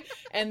abortion clinic,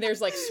 and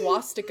there's like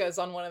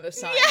swastikas on one of the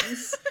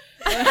signs.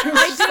 And I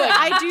was just like,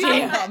 I do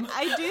damn.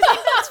 I do think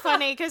that's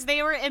funny because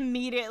they were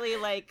immediately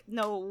like,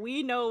 no,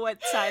 we know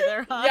what side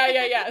they're on.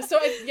 Yeah. So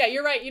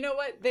you're right. You know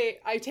what?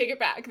 I take it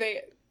back.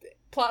 They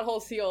plot hole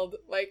sealed.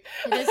 Like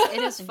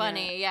It is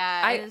funny.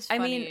 Yeah, it is I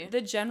funny. mean,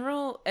 the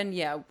general, and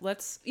yeah,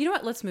 let's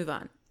move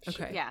on.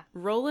 Okay. Yeah.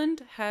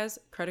 Roland has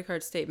credit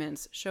card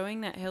statements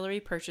showing that Hillary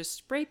purchased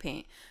spray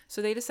paint,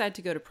 so they decide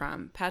to go to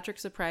prom. Patrick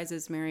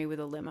surprises Mary with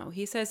a limo.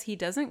 He says he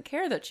doesn't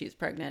care that she's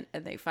pregnant,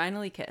 and they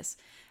finally kiss.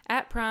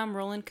 At prom,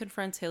 Roland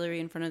confronts Hillary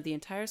in front of the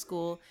entire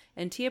school,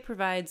 and Tia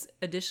provides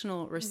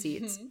additional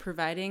receipts,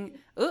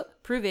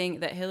 proving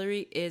that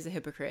Hillary is a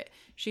hypocrite.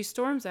 She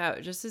storms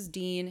out just as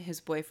Dean,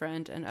 his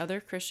boyfriend, and other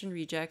Christian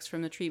rejects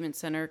from the treatment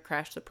center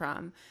crash the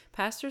prom.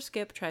 Pastor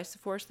Skip tries to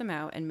force them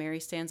out, and Mary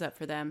stands up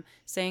for them,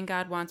 saying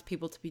God wants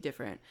people to be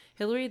different.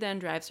 Hillary then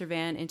drives her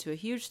van into a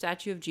huge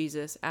statue of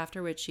Jesus,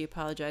 after which she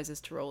apologizes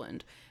to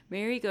Roland.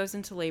 Mary goes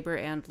into labor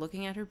and,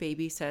 looking at her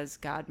baby, says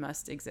God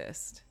must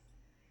exist.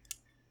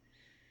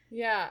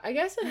 Yeah, I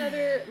guess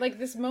another, like,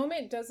 this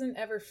moment doesn't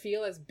ever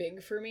feel as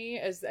big for me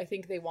as I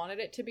think they wanted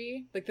it to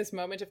be. Like, this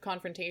moment of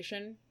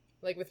confrontation,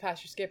 like, with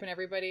Pastor Skip and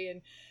everybody.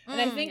 And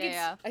I think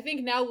I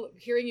think now,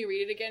 hearing you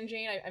read it again,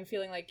 Jane, I'm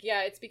feeling like,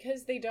 yeah, it's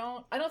because I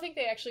don't think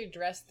they actually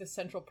addressed the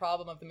central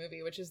problem of the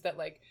movie, which is that,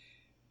 like,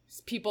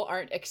 people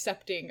aren't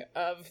accepting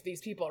of these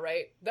people,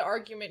 right? The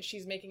argument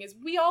she's making is,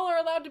 we all are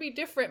allowed to be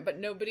different, but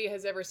nobody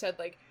has ever said,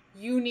 like,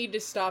 you need to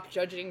stop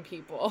judging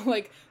people.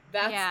 Like,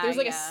 there's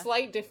like a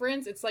slight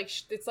difference. It's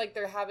like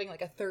they're having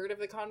like a third of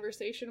the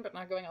conversation, but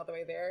not going all the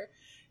way there.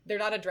 They're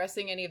not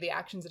addressing any of the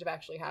actions that have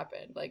actually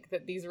happened. Like,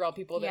 that these are all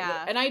people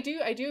that, and I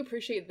do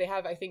appreciate they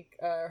have, I think,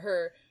 I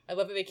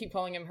love that they keep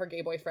calling him her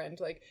gay boyfriend.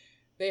 Like,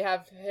 they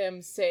have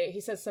him he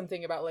says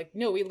something about, like,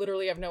 no, we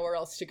literally have nowhere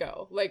else to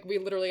go. Like, we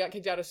literally got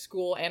kicked out of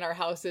school and our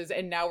houses,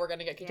 and now we're going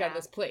to get kicked out of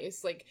this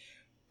place. Like,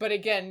 but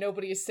again,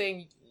 nobody is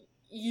saying,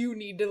 you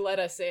need to let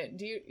us in.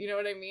 Do you know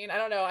what I mean? I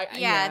don't know.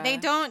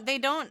 They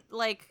don't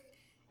like,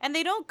 and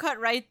they don't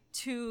cut right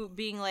to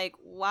being like,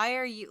 why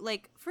are you,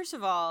 like, first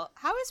of all,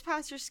 how is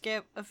Pastor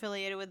Skip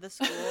affiliated with the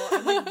school?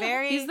 I'm like,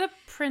 He's the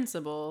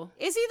principal.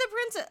 Is he the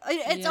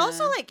principal? It's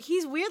also like,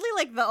 he's weirdly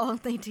like the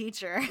only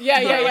teacher.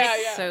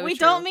 Yeah. So we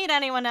true. don't meet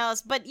anyone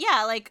else, but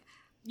yeah, like,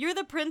 you're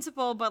the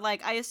principal, but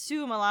like, I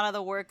assume a lot of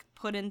the work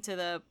put into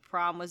the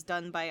prom was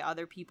done by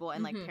other people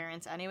and like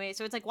parents anyway.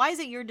 So it's like, why is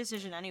it your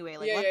decision anyway?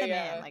 Like, let them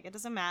in. Like, it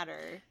doesn't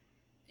matter.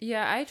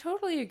 Yeah, I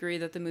totally agree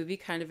that the movie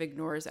kind of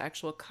ignores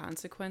actual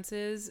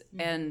consequences.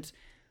 And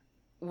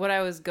what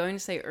I was going to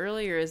say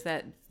earlier is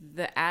that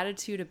the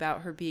attitude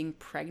about her being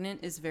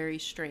pregnant is very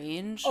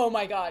strange. Oh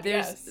my God,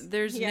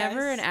 There's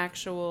never an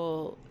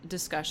actual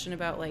discussion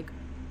about, like,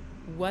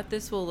 what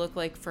this will look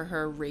like for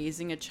her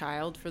raising a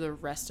child for the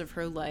rest of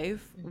her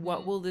life. Mm-hmm.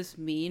 What will this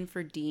mean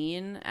for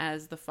Dean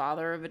as the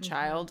father of a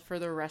child for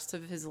the rest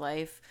of his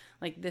life?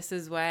 Like, this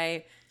is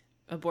why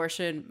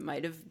abortion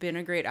might have been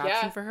a great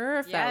option for her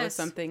if that was Yes.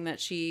 something that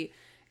she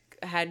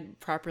had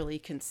properly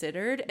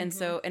considered. And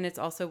so, and it's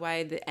also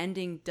why the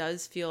ending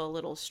does feel a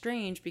little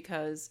strange,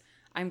 because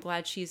I'm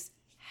glad she's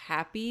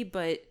happy,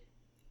 but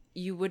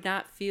you would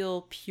not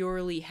feel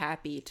purely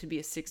happy to be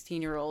a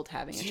 16-year-old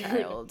having a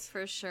child.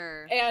 For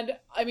sure. And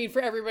I mean,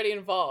 for everybody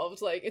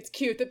involved, like, it's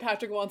cute that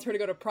Patrick wants her to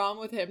go to prom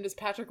with him. Does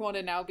Patrick want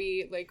to now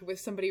be like with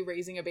somebody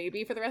raising a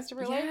baby for the rest of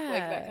her life?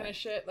 Like, that kind of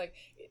shit. Like,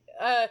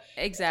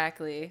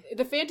 Exactly.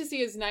 the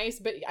fantasy is nice,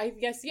 but I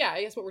guess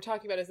what we're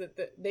talking about is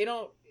that they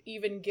don't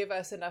even give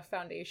us enough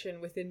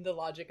foundation within the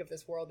logic of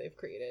this world they've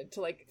created to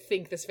like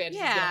think this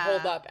fantasy is gonna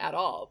hold up at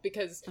all.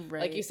 Because,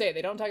 like you say,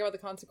 they don't talk about the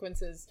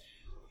consequences.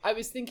 I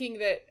was thinking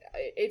that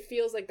it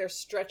feels like they're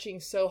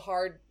stretching so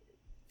hard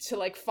to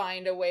like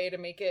find a way to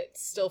make it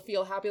still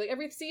feel happy. Like,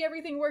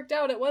 everything worked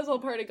out. It was all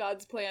part of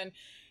God's plan.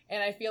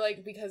 And I feel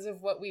like because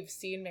of what we've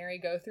seen Mary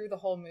go through the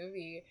whole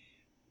movie,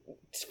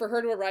 for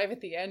her to arrive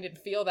at the end and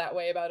feel that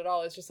way about it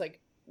all is just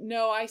like,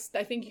 no, I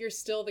think you're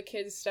still the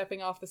kid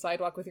stepping off the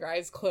sidewalk with your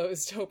eyes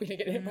closed, hoping to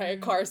get hit by a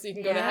car so you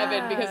can go to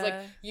heaven, because like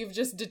you've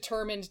just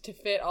determined to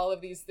fit all of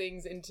these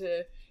things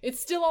into, it's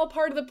still all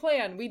part of the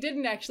plan. We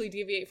didn't actually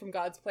deviate from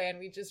God's plan.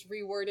 We just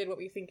reworded what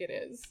we think it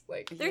is.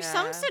 Like, There's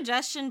some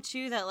suggestion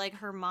too that like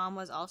her mom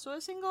was also a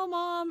single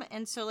mom,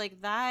 and so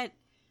like that,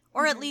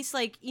 or at least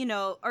like, you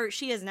know, or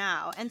she is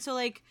now, and so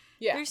like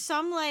there's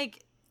some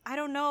like, I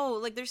don't know,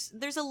 like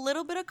there's a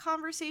little bit of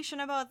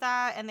conversation about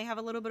that, and they have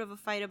a little bit of a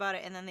fight about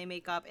it, and then they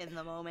make up in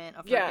the moment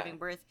of her giving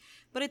birth.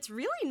 But it's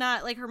really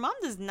not, like, her mom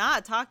does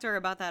not talk to her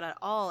about that at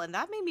all, and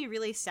that made me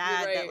really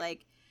sad that,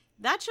 like,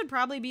 that should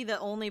probably be the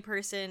only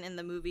person in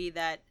the movie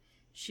that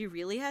she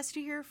really has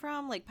to hear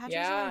from. Like,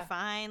 Patrick's really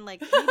fine.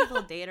 Like, maybe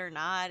they'll date or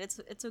not. It's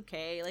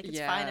okay. Like, it's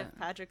fine if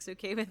Patrick's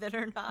okay with it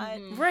or not.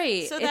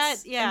 Right. So And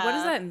what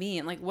does that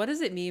mean? Like, what does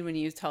it mean when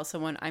you tell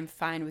someone, I'm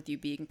fine with you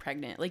being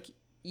pregnant? Like,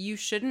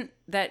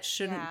 that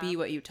shouldn't be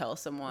what you tell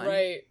someone.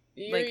 right.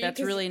 Like, that's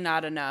really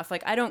not enough.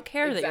 Like, I don't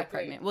care that you're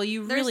pregnant. Well,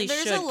 you really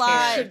there's should a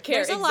lot, care.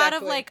 There's a lot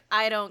of, like,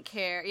 I don't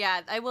care.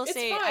 Yeah, I will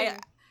say, fine.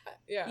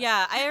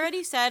 I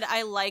already said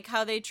I like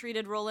how they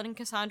treated Roland and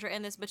Cassandra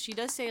in this, but she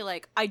does say,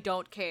 like, I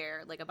don't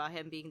care, like, about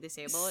him being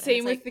disabled. Same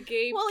and with like, the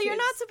gay well, kids. you're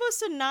not supposed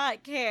to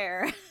not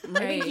care.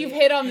 Right. I think you've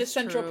hit on the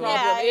central True.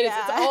 problem.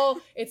 Yeah,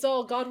 It's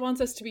all God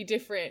wants us to be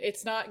different.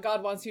 It's not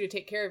God wants you to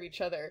take care of each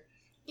other.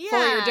 Yeah, for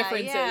your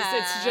differences. yeah.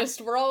 It's just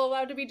we're all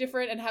allowed to be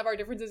different and have our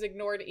differences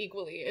ignored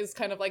equally is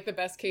kind of like the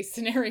best case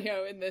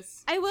scenario in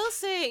this. I will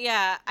say,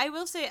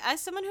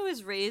 as someone who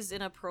is raised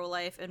in a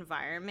pro-life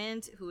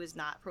environment, who is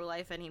not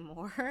pro-life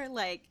anymore,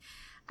 like,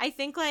 I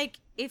think, like,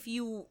 if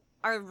you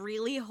are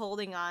really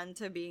holding on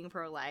to being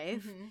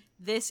pro-life,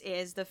 this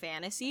is the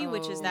fantasy,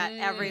 which is that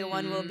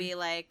everyone will be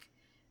like,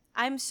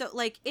 I'm so,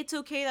 like, it's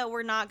okay that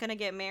we're not gonna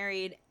get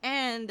married,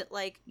 and,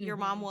 like, your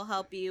mom will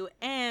help you,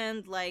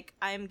 and, like,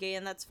 I'm gay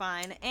and that's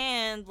fine,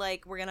 and,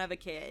 like, we're gonna have a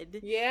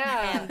kid.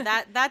 Yeah. And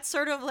that's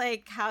sort of,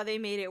 like, how they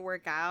made it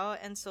work out,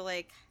 and so,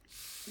 like,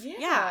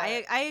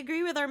 I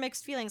agree with our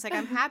mixed feelings. Like,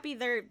 I'm happy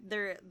they're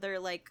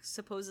like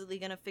supposedly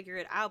gonna figure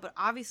it out, but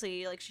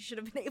obviously, like, she should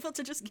have been able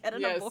to just get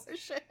an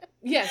abortion.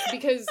 Yes,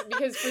 because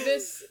for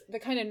this, the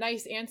kind of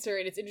nice answer,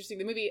 and it's interesting,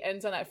 the movie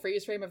ends on that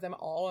freeze frame of them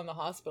all in the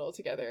hospital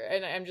together,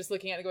 and I'm just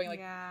looking at it going,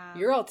 like,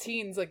 you're all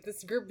teens, like,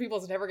 this group of people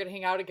is never gonna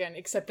hang out again,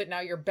 except that now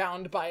you're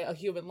bound by a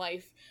human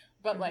life.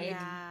 But, like,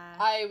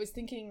 I was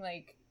thinking,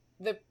 like,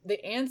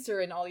 the answer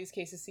in all these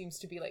cases seems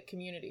to be, like,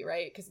 community,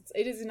 right? Because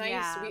it is nice.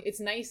 Yeah. It's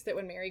nice that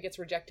when Mary gets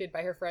rejected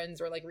by her friends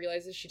or, like,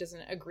 realizes she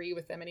doesn't agree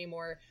with them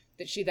anymore,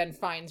 that she then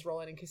finds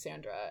Roland and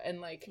Cassandra,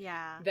 and, like,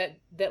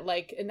 that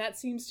like, and that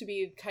seems to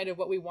be kind of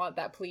what we want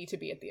that plea to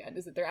be at the end,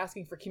 is that they're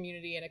asking for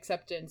community and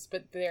acceptance,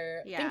 but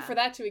I think for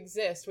that to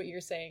exist, what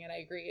you're saying, and I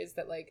agree, is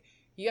that, like,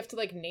 you have to,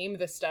 like, name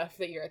the stuff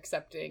that you're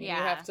accepting. You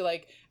have to,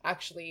 like,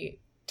 actually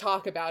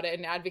talk about it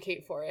and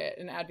advocate for it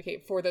and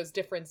advocate for those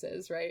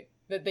differences, right?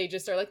 That they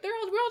just are like, we're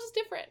all just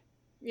different,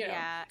 you know?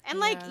 Yeah, and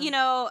like, you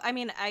know, I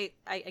mean, I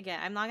again,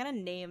 I'm not gonna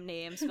name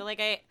names, but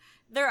like,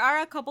 there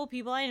are a couple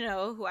people I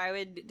know who I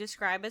would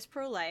describe as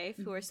pro-life,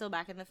 who are still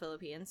back in the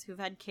Philippines, who've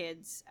had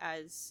kids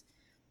as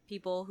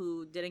people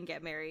who didn't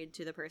get married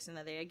to the person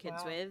that they had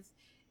kids with,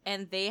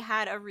 and they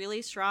had a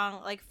really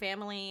strong, like,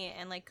 family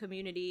and, like,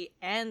 community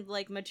and,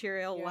 like,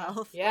 material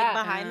wealth like,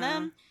 behind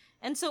them.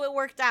 And so it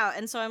worked out.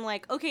 And so I'm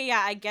like, okay,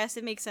 I guess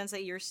it makes sense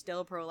that you're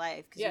still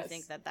pro-life, because you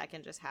think that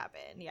can just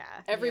happen. Yeah.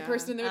 Every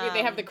person in the movie,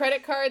 they have the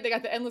credit card, they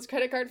got the endless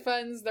credit card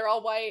funds, they're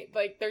all white,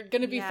 like, they're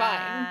gonna be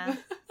fine.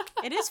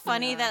 It is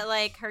funny that,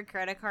 like, her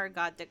credit card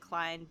got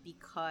declined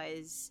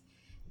because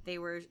they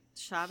were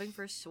shopping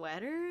for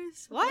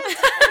sweaters? What?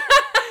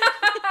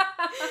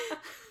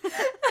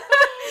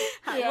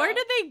 Where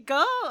did they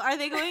go? Are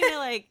they going to,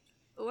 like,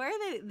 where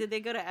are they? Did they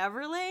go to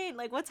Everlane?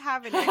 Like, what's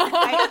happening?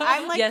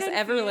 I'm like, yes,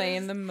 confused.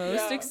 Everlane, the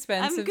most Yeah.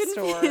 expensive I'm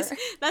store. confused.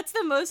 That's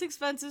the most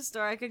expensive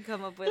store I could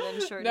come up with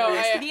in short No,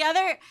 notice.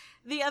 I-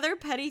 The other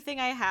petty thing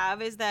I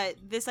have is that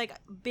this like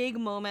big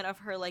moment of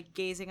her like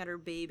gazing at her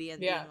baby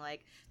and Yeah. being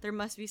like, there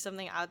must be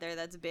something out there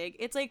that's big.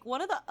 It's like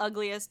one of the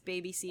ugliest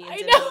baby scenes I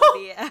in know. a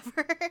movie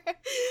ever.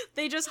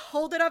 They just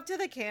hold it up to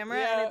the camera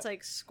Yeah. and it's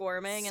like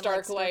squirming and Stark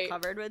like still light.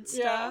 covered with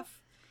Yeah.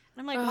 stuff.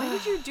 And I'm like, why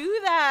would you do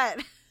that?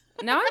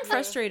 Now I'm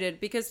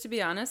frustrated because, to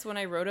be honest, when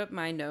I wrote up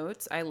my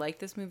notes, I like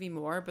this movie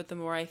more, but the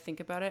more I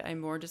think about it, I'm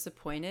more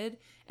disappointed.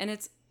 And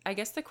it's, I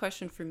guess the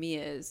question for me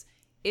is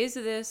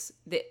this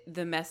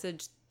the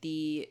message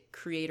the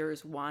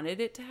creators wanted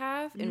it to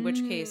have, in which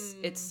case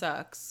it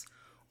sucks,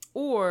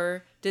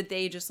 or did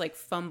they just like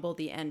fumble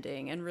the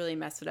ending and really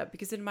mess it up?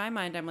 Because in my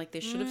mind, I'm like, they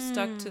should have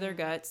stuck to their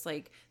guts.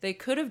 Like, they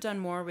could have done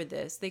more with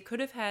this. They could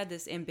have had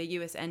this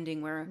ambiguous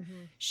ending where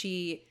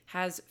she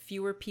has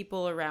fewer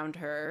people around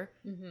her,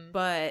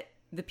 but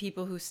the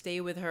people who stay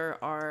with her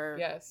are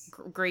Yes.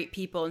 great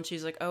people, and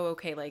she's like, oh,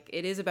 okay, like,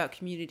 it is about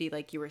community,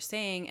 like you were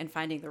saying, and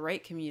finding the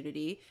right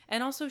community.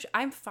 And also,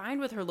 I'm fine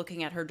with her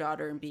looking at her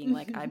daughter and being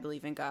like, I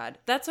believe in God.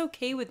 That's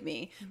okay with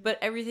me. But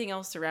everything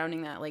else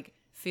surrounding that, like,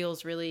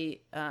 feels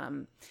really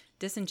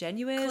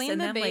disingenuous. Clean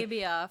and the then,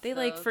 baby like, off. they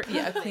like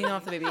clean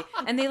off the baby,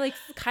 and they like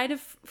kind of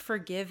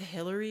forgive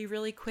Hillary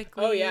really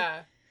quickly. Oh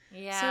yeah.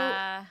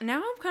 Yeah. So now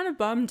I'm kind of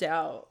bummed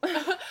out.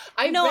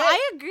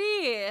 I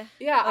agree.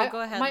 Yeah. Oh,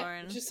 go ahead,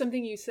 Lauren. Just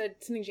something you said,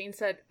 something Jane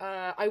said.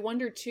 I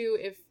wonder too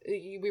if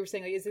we were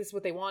saying like, is this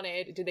what they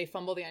wanted? Did they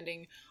fumble the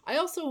ending? I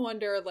also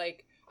wonder,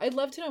 like, I'd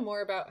love to know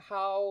more about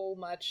how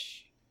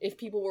much, if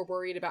people were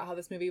worried about how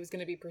this movie was going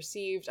to be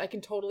perceived. I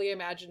can totally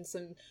imagine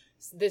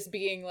this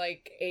being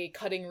like a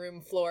cutting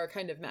room floor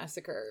kind of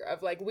massacre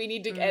of like, we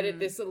need to edit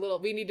this a little,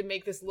 we need to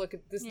make this look,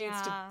 this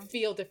needs to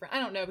feel different. I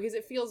don't know, because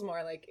it feels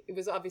more like it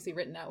was obviously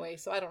written that way,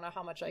 so I don't know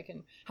how much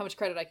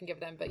credit I can give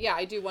them. But yeah,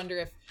 I do wonder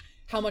if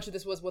how much of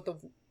this was what the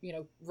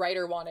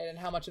writer wanted and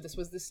how much of this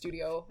was the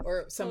studio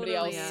or somebody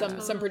Totally, else, yeah.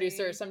 some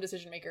producer, some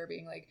decision maker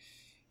being like,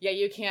 yeah,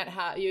 you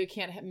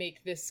can't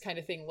make this kind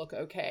of thing look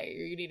okay,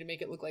 or you need to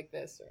make it look like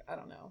this, or I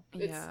don't know.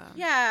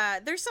 Yeah,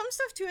 there's some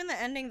stuff too in the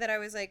ending that I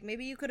was like,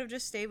 maybe you could have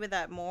just stayed with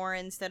that more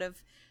instead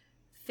of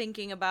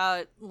thinking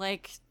about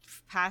like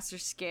pass or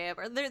skip.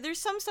 Or there's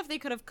some stuff they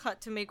could have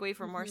cut to make way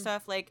for more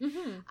stuff. Like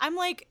I'm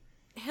like,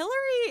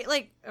 Hillary,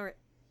 like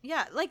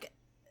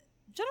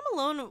Jenna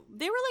Malone,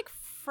 they were like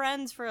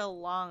friends for a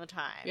long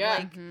time. Yeah.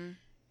 Like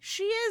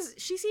she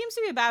seems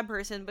to be a bad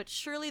person, but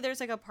surely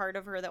there's like a part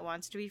of her that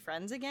wants to be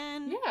friends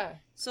again. Yeah.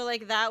 So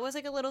like that was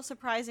like a little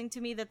surprising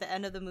to me that the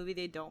end of the movie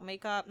they don't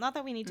make up. Not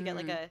that we need to get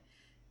like a,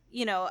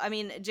 I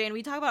mean, Jane,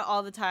 we talk about it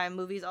all the time.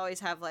 Movies always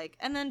have like,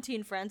 and then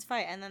teen friends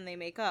fight and then they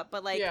make up.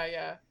 But like,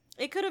 yeah.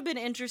 It could have been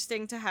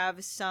interesting to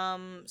have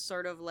some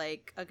sort of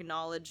like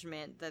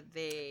acknowledgement that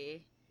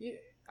they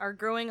are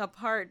growing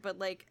apart, but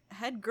like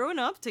had grown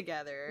up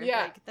together.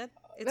 Yeah. Like that.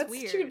 It's That's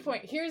weird. such a good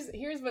point. Here's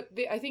what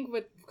I think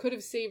what could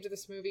have saved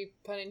this movie,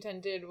 pun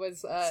intended,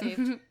 was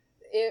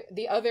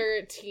the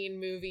other teen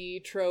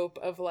movie trope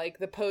of like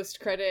the post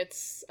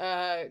credits,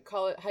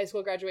 call it high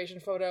school graduation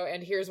photo,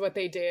 and here's what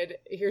they did,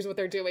 here's what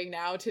they're doing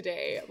now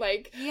today.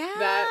 Like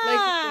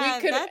that.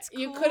 Like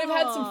you could have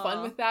had some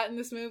fun with that in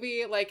this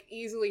movie. Like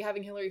easily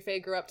having Hilary Faye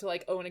grow up to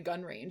like own a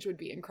gun range would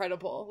be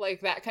incredible.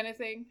 Like that kind of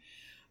thing.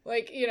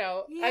 Like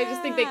I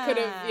just think they could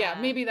have.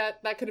 Maybe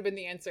that could have been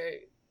the answer.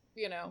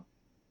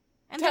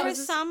 And there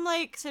was some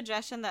like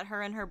suggestion that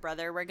her and her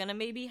brother were gonna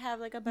maybe have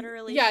like a better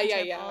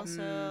relationship. Yeah.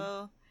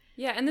 Also.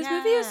 Yeah, and this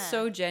movie is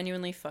so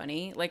genuinely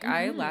funny. Like,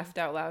 I laughed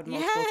out loud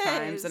multiple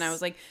times, and I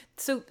was like,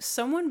 so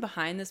someone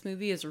behind this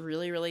movie is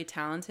really, really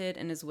talented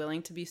and is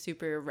willing to be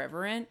super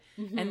irreverent,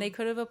 and they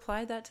could have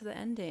applied that to the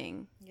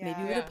ending.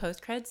 Maybe with a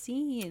post-cred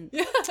scene.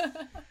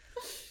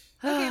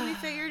 Okay, we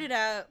figured it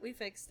out. We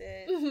fixed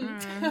it.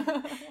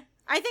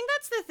 I think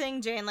that's the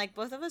thing, Jane. Like,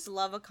 both of us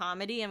love a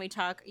comedy, and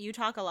you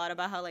talk a lot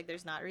about how, like,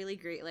 there's not really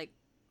great, like,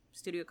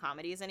 studio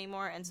comedies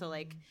anymore, and so,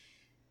 like,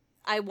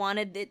 I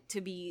wanted it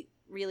to be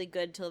really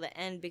good till the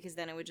end, because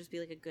then it would just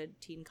be, like, a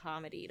good teen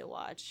comedy to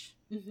watch.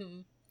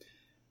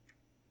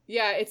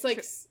 Yeah, it's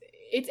like,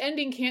 its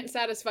ending can't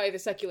satisfy the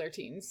secular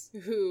teens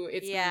who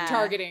it's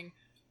targeting,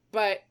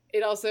 but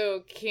it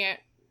also can't,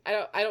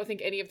 I don't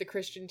think any of the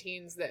Christian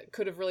teens that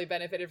could have really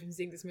benefited from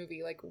seeing this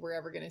movie, like, we're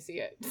ever gonna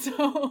see it.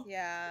 So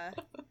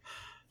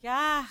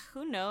yeah,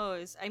 who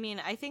knows? I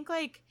mean, I think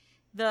like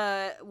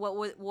the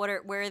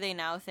where are they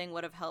now thing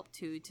would have helped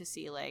too, to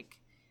see like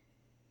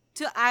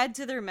to add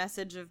to their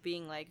message of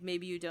being like,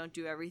 maybe you don't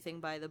do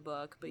everything by the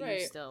book, but you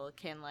still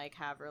can like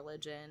have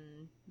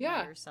religion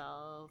by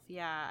yourself.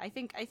 Yeah, I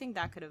think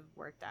that could have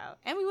worked out,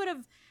 and we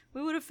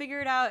would have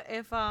figured out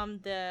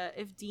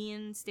if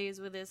Dean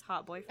stays with his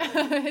hot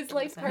boyfriend, his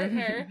life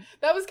partner.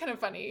 That was kind of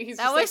funny. He's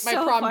that just was like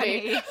my so prom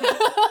funny. date.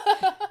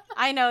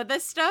 I know the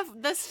stuff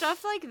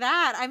like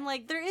that. I'm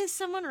like, there is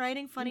someone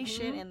writing funny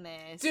shit in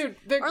this, dude.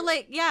 Or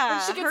like,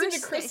 when she gets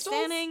into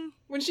crystals,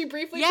 when she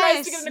briefly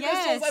tries to get into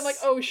crystals, I'm like,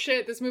 oh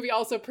shit, this movie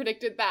also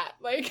predicted that.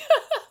 Like,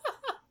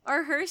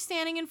 Or her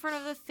standing in front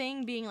of the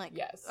thing being like,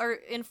 Yes. or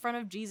in front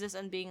of Jesus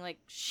and being like,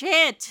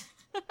 shit.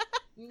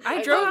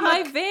 I drove love my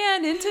it.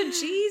 van into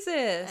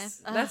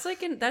Jesus. That's-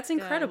 That's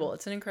incredible.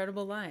 It's an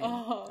incredible line.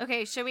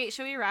 Okay, should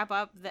we wrap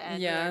up the end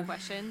with Yeah. our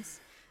questions?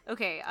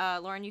 Okay,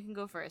 Lauren, you can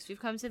go first. We've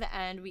come to the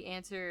end. We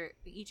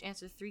each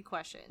answer 3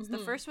 questions. The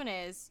first one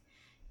is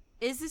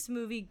this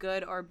movie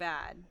good or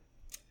bad?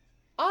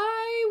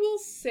 I will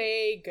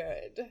say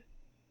good.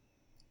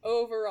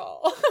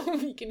 Overall.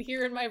 You can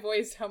hear in my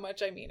voice how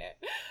much I mean it.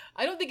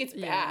 I don't think it's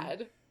Yeah.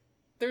 bad.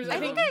 There's No. I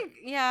think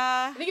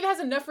Yeah. it has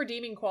enough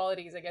redeeming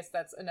qualities. I guess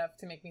that's enough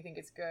to make me think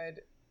it's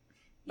good.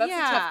 That's a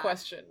Yeah. tough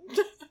question.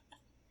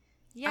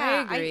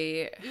 Yeah. I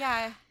agree.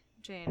 Yeah,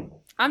 Jane.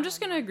 I'm just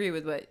going to agree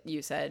with what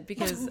you said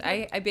because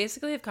I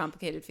basically have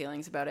complicated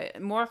feelings about it.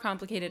 More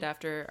complicated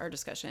after our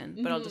discussion,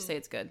 but I'll just say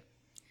it's good.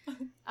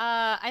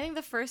 I think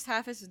the first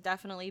half is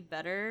definitely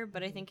better,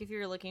 but I think if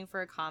you're looking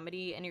for a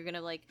comedy and you're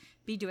gonna like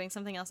be doing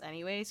something else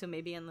anyway, so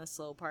maybe in the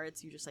slow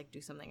parts you just like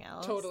do something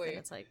else. Totally. then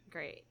it's like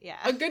great, yeah.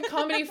 A good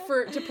comedy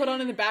to put on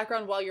in the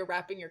background while you're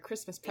wrapping your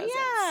Christmas presents.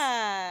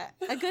 Yeah,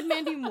 a good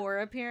Mandy Moore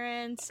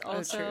appearance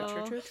also.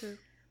 Oh, true.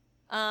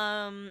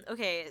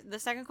 Okay, the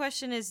second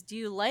question is, do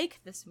you like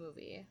this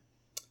movie?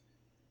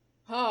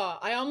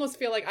 I almost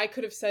feel like I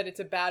could have said it's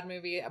a bad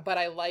movie, but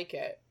I like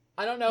it.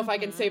 I don't know if I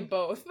can say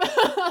both.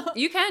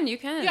 You can.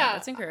 Yeah.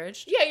 That's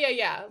encouraged.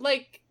 Yeah.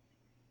 Like,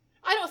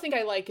 I don't think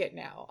I like it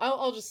now.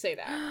 I'll just say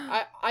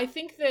that. I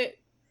think that,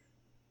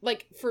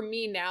 like, for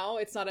me now,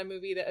 it's not a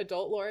movie that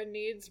adult Lauren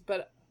needs,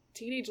 but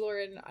teenage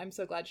Lauren, I'm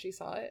so glad she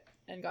saw it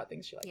and got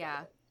things she liked. Yeah. out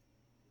of it.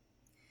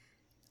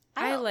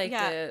 I don't- liked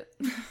yeah. it.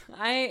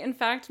 In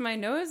fact, my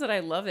note is that I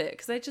love it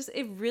because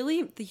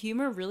the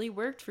humor really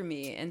worked for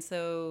me. And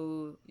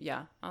so,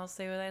 yeah, I'll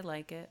say what I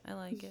like it. I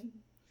like it.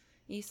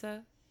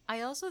 Issa?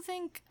 I also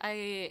think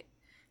I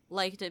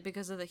liked it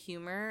because of the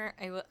humor.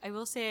 I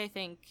will say I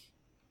think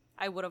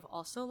I would have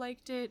also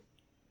liked it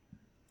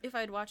if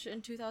I'd watched it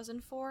in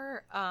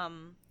 2004.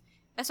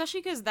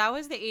 Especially because that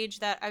was the age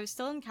that I was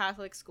still in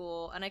Catholic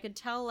school, and I could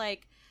tell,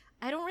 like,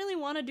 I don't really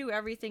want to do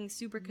everything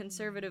super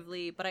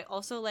conservatively, but I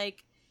also,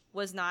 like,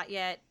 was not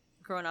yet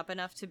grown up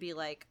enough to be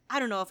like, I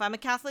don't know if I'm a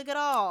Catholic at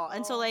all.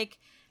 And so, like,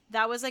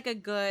 that was, like, a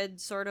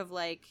good sort of,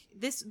 like,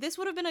 this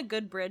would have been a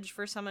good bridge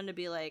for someone to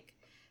be like,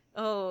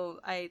 oh,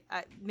 I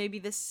maybe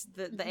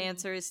the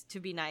answer is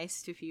to be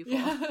nice to people.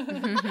 Which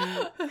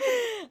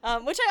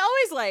I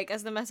always like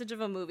as the message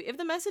of a movie. If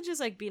the message is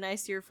like be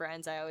nice to your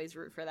friends, I always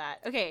root for that.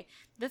 Okay,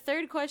 the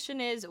third question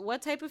is,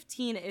 what type of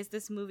teen is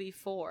this movie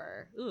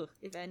for? Ooh,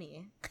 if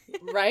any.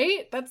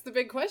 Right? That's the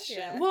big question.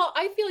 Yeah. Well,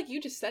 I feel like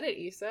you just said it,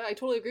 Issa. I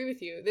totally agree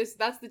with you.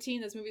 That's the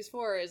teen this movie's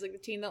for, is like the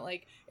teen that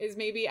like is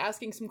maybe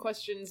asking some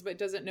questions but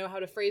doesn't know how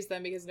to phrase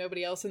them because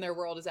nobody else in their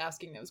world is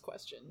asking those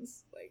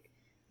questions. Like,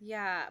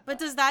 Yeah, but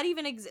does that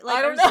even exist? Like,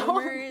 I don't are know.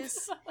 Zoomers...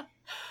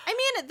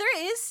 I mean,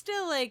 there is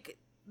still like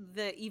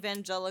the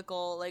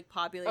evangelical like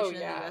population in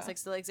the US like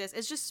still exists.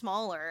 It's just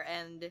smaller,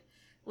 and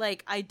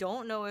like I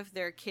don't know if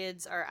their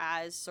kids are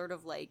as sort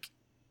of like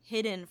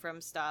hidden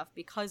from stuff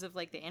because of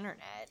like the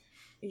internet.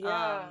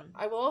 yeah.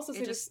 I will also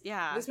say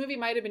this movie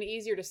might have been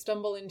easier to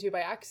stumble into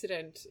by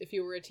accident if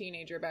you were a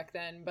teenager back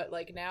then, but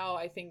like now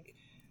I think,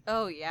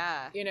 Oh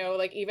yeah. you know,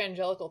 like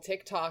evangelical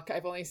TikTok,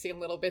 I've only seen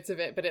little bits of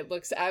it, but it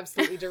looks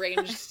absolutely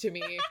deranged to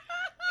me.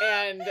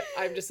 And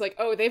I'm just like,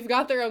 oh, they've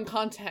got their own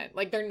content.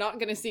 Like, they're not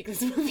going to seek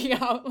this movie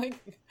out. Like,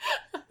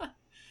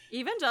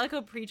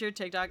 Evangelical preacher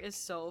TikTok is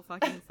so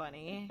fucking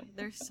funny.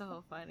 They're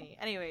so funny.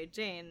 Anyway,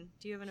 Jane,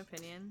 do you have an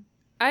opinion?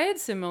 I had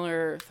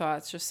similar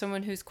thoughts. Just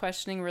someone who's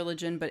questioning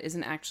religion but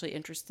isn't actually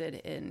interested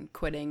in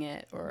quitting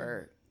it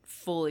or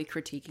fully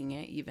critiquing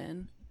it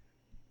even.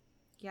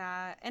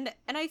 Yeah, and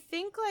I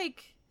think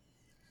like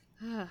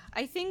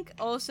I think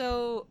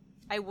also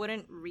I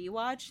wouldn't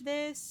rewatch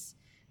this,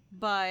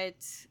 but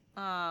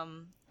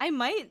I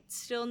might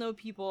still know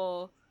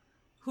people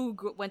who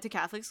went to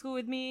Catholic school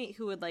with me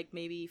who would like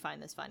maybe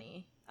find this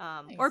funny,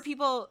 or Nice.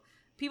 people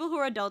who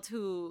are adults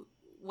who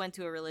went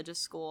to a religious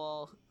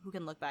school who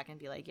can look back and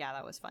be like, yeah,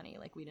 that was funny,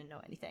 like we didn't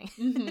know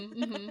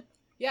anything.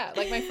 yeah,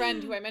 like my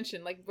friend who I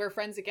mentioned, like we're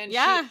friends again.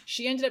 Yeah.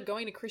 She ended up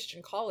going to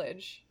Christian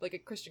college, like a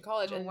Christian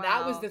college, Oh, and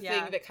that was wow. the thing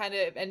Yeah. that kind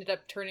of ended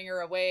up turning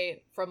her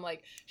away from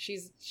like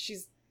she's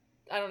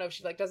I don't know if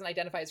she like doesn't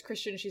identify as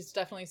Christian. She's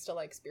definitely still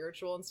like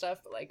spiritual and stuff,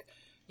 but like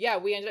yeah,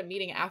 we ended up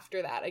meeting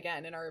after that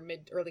again in our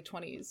early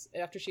 20s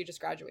after she just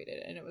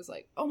graduated, and it was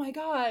like, oh my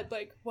god,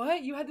 like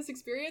what, you had this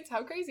experience,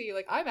 how crazy.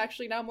 Like I'm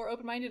actually now more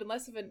open-minded and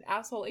less of an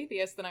asshole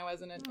atheist than I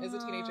was as a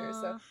teenager.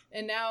 So,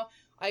 and now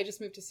I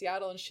just moved to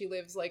Seattle and she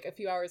lives like a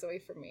few hours away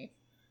from me.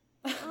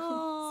 So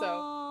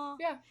Aw.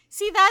 yeah,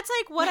 See, that's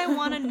like what I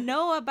want to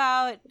know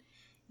about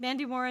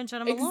Mandy Moore and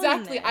Jenna Malone. in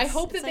exactly. I this.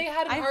 hope It's that they like,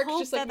 had an I arc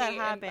hope just like that me.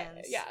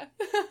 happens. Yeah.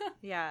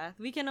 Yeah,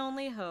 we can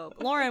only hope.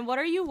 Lauren, what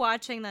are you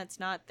watching that's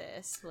not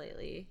this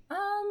lately?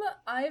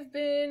 I've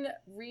been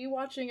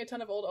rewatching a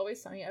ton of old Always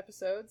Sunny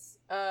episodes,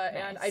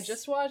 and I Nice.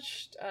 just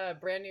watched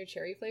brand new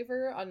Cherry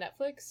Flavor on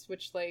Netflix,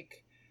 which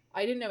like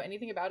I didn't know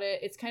anything about it.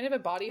 It's kind of a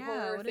body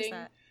horror what is thing.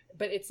 that?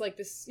 but it's like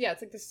this, yeah,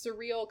 it's like this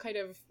surreal kind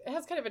of, it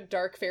has kind of a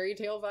dark fairy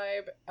tale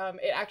vibe.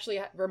 It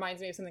actually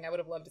reminds me of something I would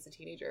have loved as a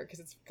teenager, because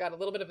it's got a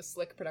little bit of a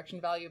slick production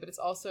value, but it's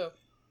also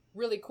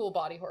really cool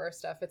body horror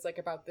stuff. It's like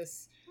about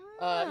this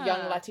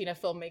young Latina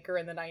filmmaker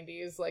in the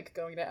 90s, like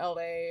going to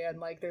LA, and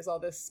like there's all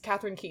this,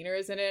 Catherine Keener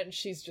is in it, and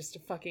she's just a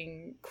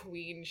fucking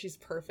queen. She's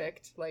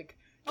perfect. Like,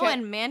 Oh,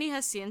 and Manny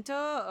Jacinto.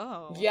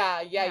 Oh,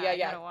 yeah. I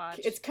gotta watch.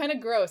 It's kind of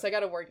gross. I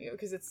gotta warn you,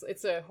 because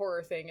it's a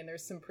horror thing, and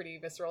there's some pretty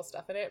visceral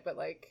stuff in it. But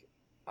like,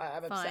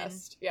 I'm Fun.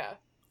 obsessed. Yeah.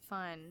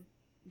 Fun.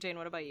 Jane,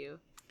 what about you?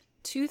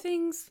 2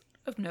 things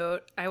of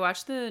note. I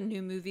watched the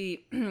new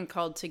movie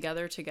called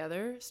Together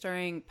Together,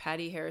 starring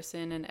Patty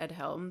Harrison and Ed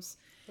Helms.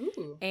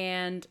 Ooh.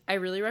 And I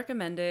really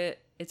recommend it.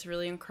 It's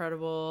really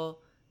incredible.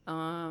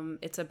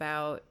 It's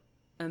about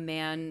a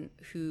man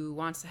who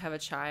wants to have a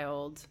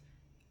child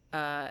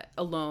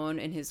alone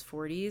in his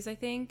 40s, I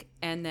think.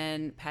 And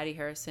then Patty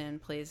Harrison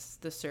plays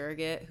the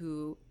surrogate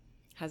who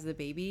has the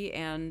baby.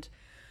 And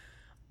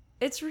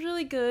it's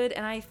really good.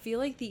 And I feel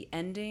like the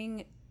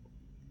ending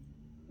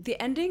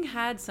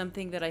had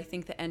something that I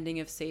think the ending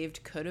of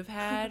Saved could have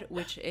had,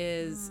 which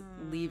is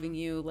leaving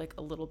you like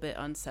a little bit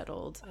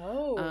unsettled.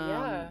 Oh,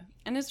 yeah.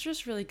 And it's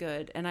just really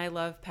good. And I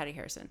love Patty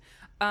Harrison.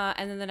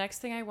 And then the next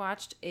thing I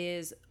watched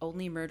is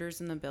Only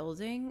Murders in the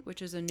Building,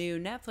 which is a new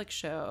Netflix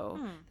show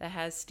that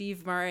has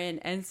Steve Martin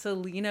and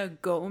Selena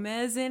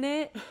Gomez in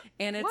it.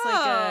 And it's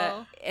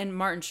Whoa. and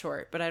Martin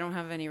Short, but I don't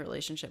have any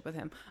relationship with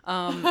him.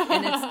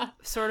 And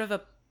it's sort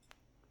of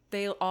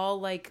they all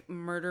like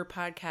murder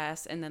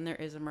podcasts, and then there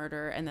is a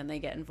murder, and then they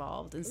get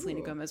involved. And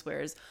Selena Gomez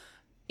wears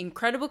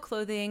incredible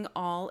clothing,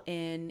 all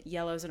in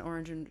yellows and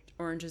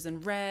oranges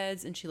and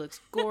reds, and she looks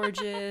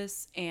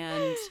gorgeous.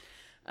 And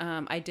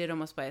I did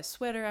almost buy a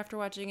sweater after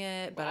watching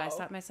it, but I Wow.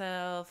 stopped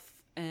myself.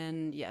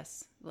 And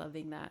yes,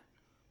 loving that.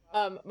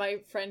 My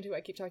friend who I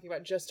keep talking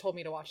about just told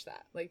me to watch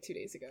that like 2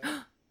 days ago.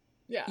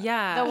 Yeah.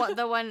 Yeah,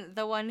 The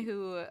one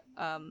who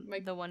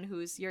the one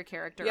who's your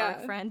character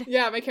arc friend.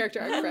 Yeah, my character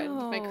arc friend,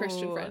 my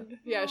Christian Oh. friend.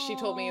 Yeah, she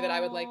told me that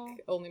I would like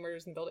Only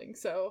Murders in the Building,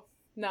 so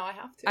now I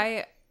have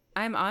to.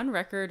 I'm on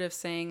record of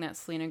saying that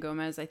Selena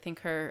Gomez, I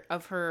think her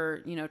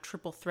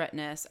triple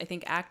threatness, I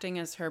think acting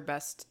is her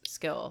best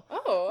skill.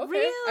 Oh, okay.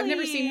 Really? I've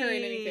never seen her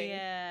in anything.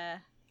 Yeah.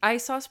 I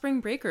saw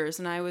Spring Breakers,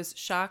 and I was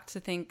shocked to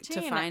Jane,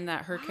 find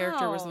that her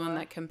character was the wow. one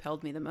that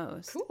compelled me the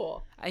most.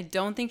 Cool. I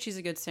don't think she's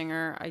a good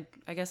singer.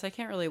 I guess I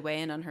can't really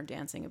weigh in on her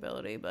dancing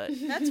ability, but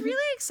That's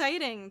really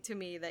exciting to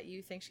me that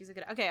you think she's a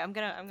good. Okay, I'm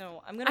gonna I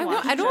watch.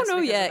 don't it know just because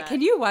of yet. that.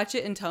 Can you watch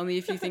it and tell me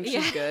if you think she's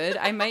Yeah. good?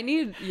 I might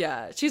need.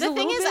 Yeah, she's The a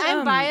thing little is, bit,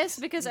 I'm biased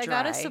because I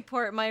gotta dry.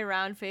 support my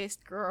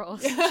round-faced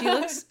girls. She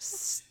looks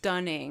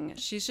stunning.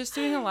 She's just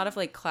doing a lot of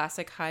like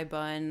classic high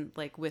bun,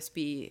 like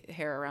wispy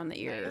hair around the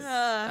ears.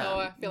 Oh,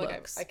 I feel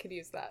looks. like I could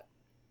use that.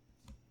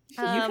 You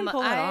can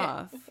pull it I-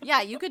 off.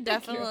 Yeah, you could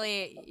Thank you.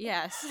 definitely.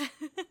 Yes.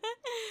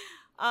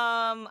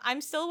 I'm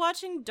still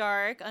watching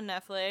Dark on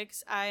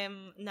Netflix.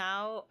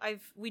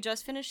 We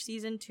just finished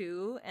season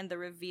 2, and the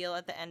reveal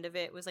at the end of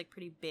it was like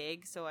pretty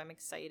big, so I'm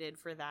excited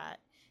for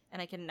that.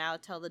 And I can now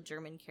tell the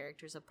German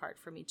characters apart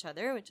from each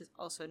other, which is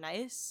also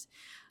nice.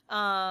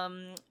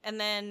 And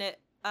then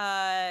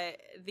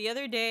the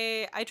other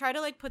day I try to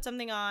like put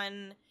something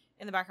on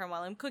in the background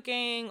while I'm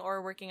cooking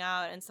or working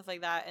out and stuff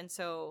like that,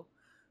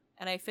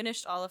 and I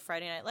finished all of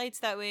Friday Night Lights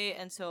that way,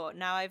 and so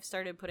now I've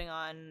started putting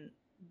on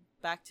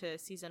back to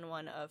season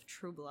 1 of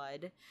True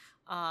Blood,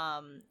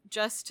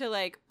 just to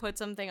like put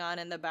something on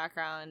in the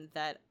background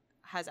that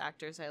has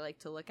actors I like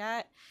to look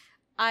at.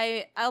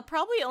 I'll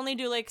probably only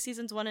do like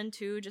seasons 1 and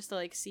 2 just to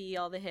like see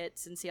all the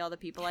hits and see all the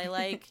people I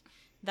like.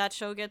 That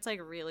show gets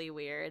like really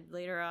weird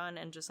later on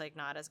and just like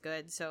not as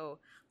good. So,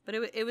 but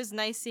it was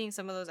nice seeing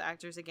some of those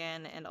actors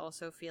again, and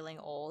also feeling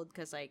old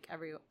because like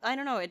I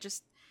don't know, it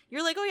just.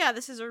 You're like, oh yeah,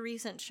 this is a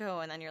recent show,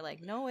 and then you're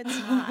like, no, it's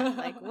not.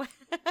 Like, what?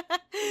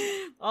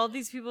 All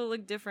these people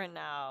look different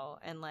now,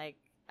 and like,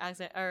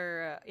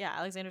 Alexander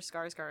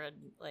Skarsgård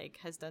like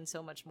has done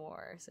so much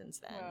more since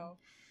then. Wow.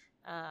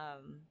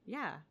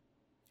 Yeah,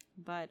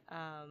 but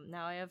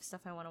now I have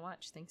stuff I want to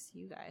watch thanks to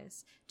you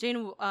guys. Jane,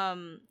 do you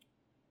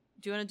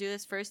want to do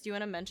this first? Do you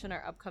want to mention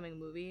our upcoming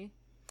movie?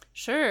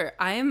 Sure.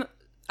 I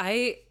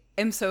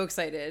am so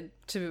excited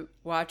to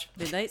watch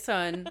Midnight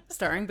Sun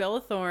starring Bella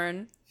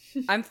Thorne.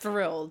 I'm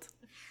thrilled.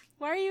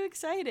 Why are you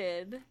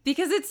excited?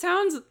 Because it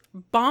sounds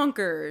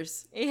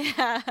bonkers.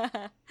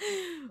 Yeah.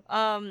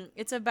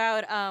 It's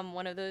about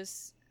one of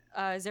those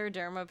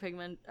xeroderma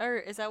pigment, or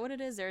is that what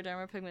it is?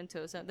 Xeroderma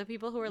pigmentosa. The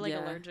people who are like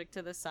Yeah. allergic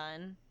to the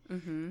sun.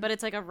 Mm-hmm. But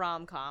it's like a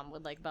rom-com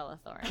with like Bella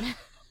Thorne.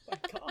 My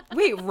God.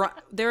 Wait,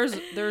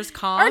 there's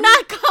calm Or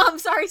not com.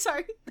 Sorry.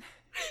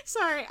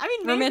 I mean,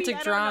 maybe, romantic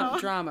I don't know.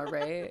 drama,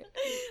 right?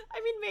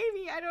 I mean,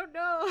 maybe, I don't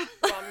know.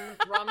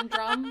 Rom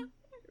drum.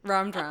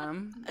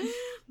 Rom.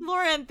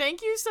 Lauren,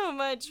 thank you so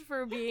much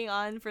for being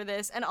on for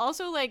this, and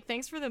also like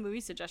thanks for the movie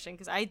suggestion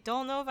because I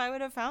don't know if I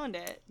would have found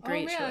it.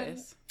 Great Oh, man.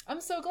 choice.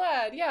 I'm so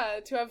glad, yeah,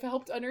 to have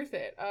helped unearth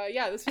it.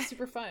 Yeah, this was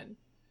super fun.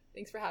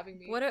 Thanks for having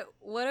me.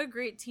 What a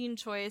great teen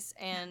choice,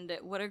 and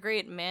what a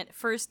great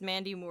first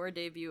Mandy Moore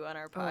debut on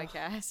our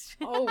podcast.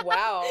 Oh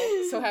wow,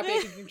 so happy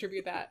I could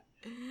contribute that.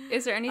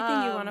 Is there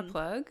anything you want to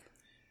plug?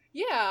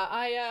 Yeah,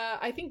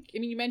 I think, I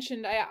mean, you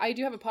mentioned I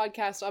do have a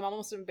podcast. I'm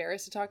almost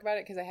embarrassed to talk about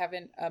it because I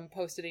haven't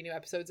posted any new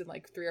episodes in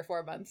like 3 or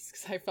 4 months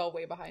because I fell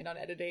way behind on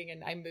editing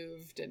and I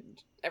moved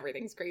and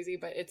everything's crazy.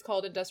 But it's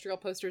called Industrial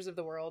Posters of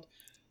the World.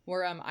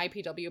 We're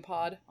IPW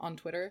Pod on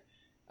Twitter.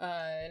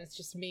 And it's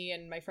just me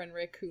and my friend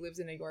Rick, who lives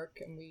in New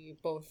York, and we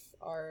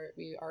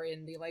are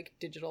in the like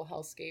digital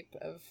hellscape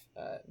of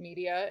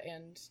media,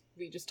 and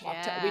we just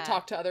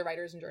talk to other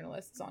writers and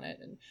journalists on it.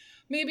 And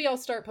maybe I'll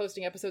start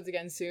posting episodes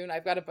again soon.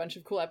 I've got a bunch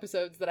of cool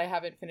episodes that I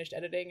haven't finished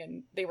editing,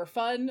 and they were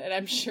fun, and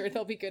I'm sure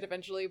they'll be good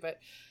eventually. But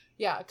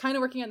yeah, kind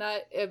of working on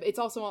that. It's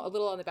also a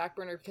little on the back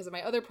burner because of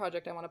my other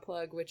project I want to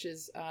plug, which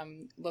is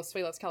Los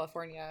Suelos,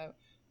 California.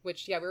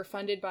 Which, yeah, we were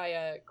funded by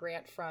a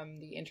grant from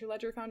the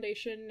Interledger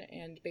Foundation,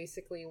 and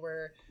basically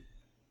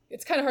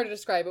it's kind of hard to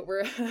describe, but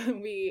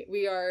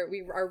we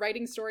are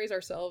writing stories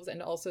ourselves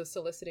and also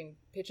soliciting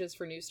pitches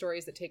for news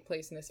stories that take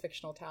place in this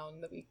fictional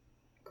town that we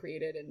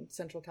created in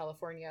Central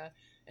California,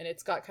 and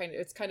it's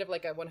kind of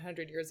like a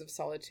 100 Years of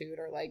Solitude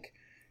or like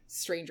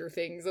Stranger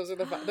Things. Those are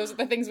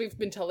the things we've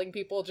been telling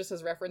people just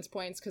as reference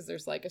points because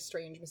there's like a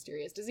strange,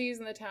 mysterious disease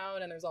in the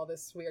town, and there's all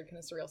this weird kind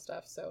of surreal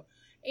stuff. So.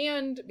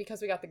 And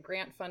because we got the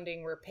grant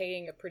funding, we're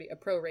paying a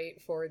pro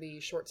rate for the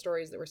short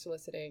stories that we're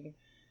soliciting,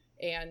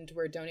 and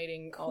we're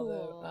donating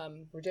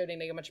we're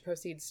donating a bunch of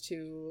proceeds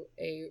to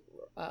a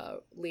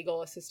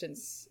legal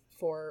assistance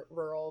for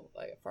rural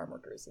farm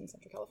workers in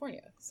Central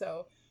California.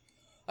 So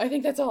I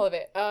think that's all of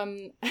it.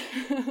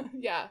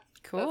 Yeah,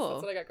 cool.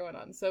 That's what I got going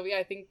on. So yeah,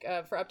 I think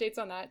for updates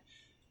on that,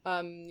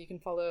 you can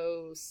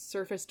follow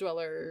Surface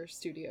Dweller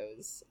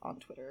Studios on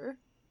Twitter,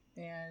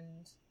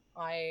 and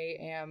I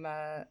am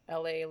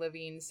LA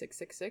Lavin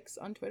 666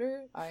 on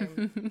Twitter.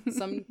 I'm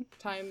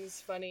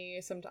sometimes funny.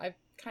 I've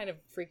kind of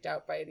freaked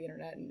out by the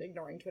internet and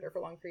ignoring Twitter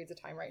for long periods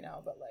of time right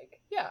now. But like,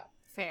 yeah.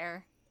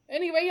 Fair.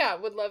 Anyway, yeah,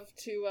 would love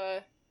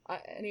to.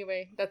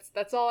 Anyway,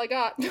 that's all I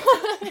got.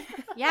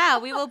 Yeah,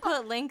 we will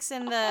put links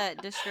in the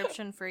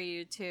description for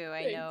you too.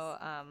 I Thanks. know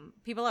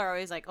people are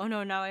always like, oh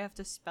no, now I have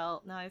to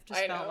spell my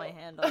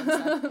handle and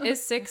stuff.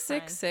 Is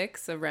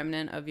 666 a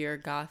remnant of your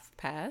goth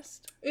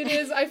past? It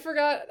is. I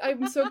forgot.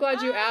 I'm so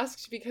glad you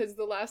asked, because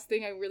the last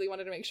thing I really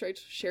wanted to make sure I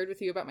shared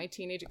with you about my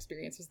teenage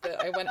experience was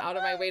that I went out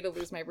of my way to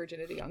lose my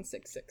virginity on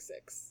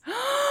 666.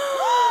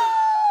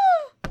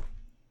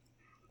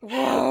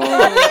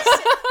 Whoa.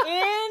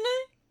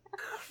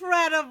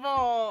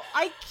 Incredible.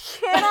 I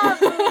cannot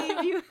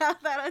believe you had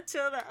that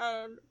until the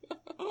end.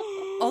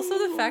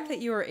 Also, the fact that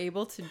you were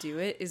able to do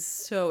it is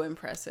so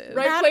impressive.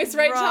 Right place,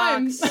 right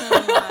time. So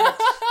much.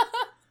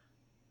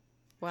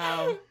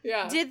 Wow.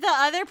 Yeah. Did the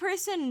other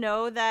person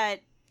know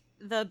that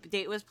the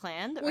date was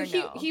planned, or Well,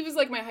 no? he was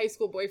like my high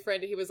school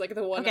boyfriend. He was like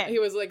the one. Okay. He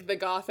was like the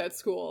goth at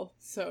school.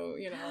 So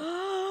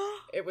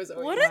it was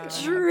always What a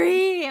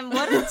dream!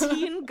 What a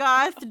teen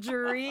goth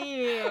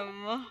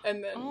dream!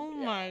 And then, Oh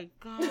yeah. my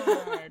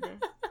god!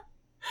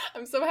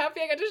 I'm so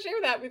happy I got to share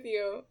that with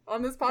you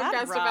on this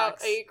podcast about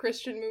rocks. a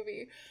Christian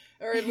movie,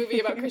 or a movie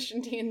about Christian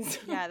teens.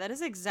 Yeah, that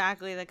is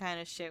exactly the kind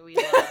of shit we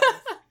love.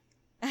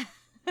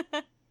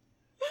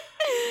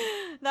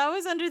 That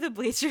was Under the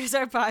Bleachers,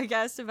 our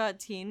podcast about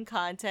teen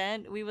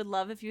content. We would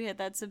love if you hit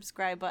that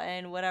subscribe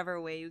button, whatever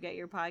way you get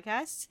your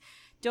podcasts.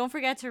 Don't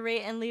forget to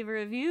rate and leave a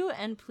review,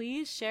 and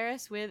please share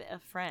us with a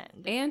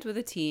friend. And with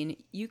a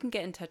teen, you can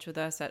get in touch with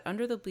us at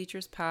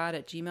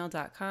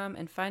underthebleacherspod@gmail.com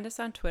and find us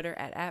on Twitter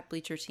at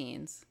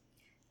 @bleacherteens.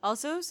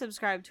 Also,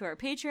 subscribe to our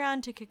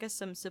Patreon to kick us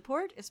some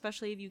support,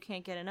 especially if you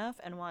can't get enough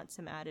and want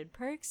some added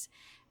perks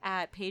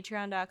at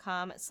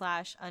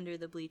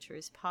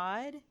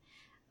patreon.com/underthebleacherspod.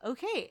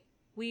 Okay,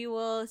 we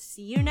will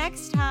see you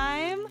next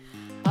time.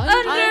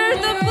 Under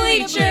the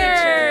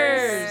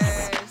Bleachers!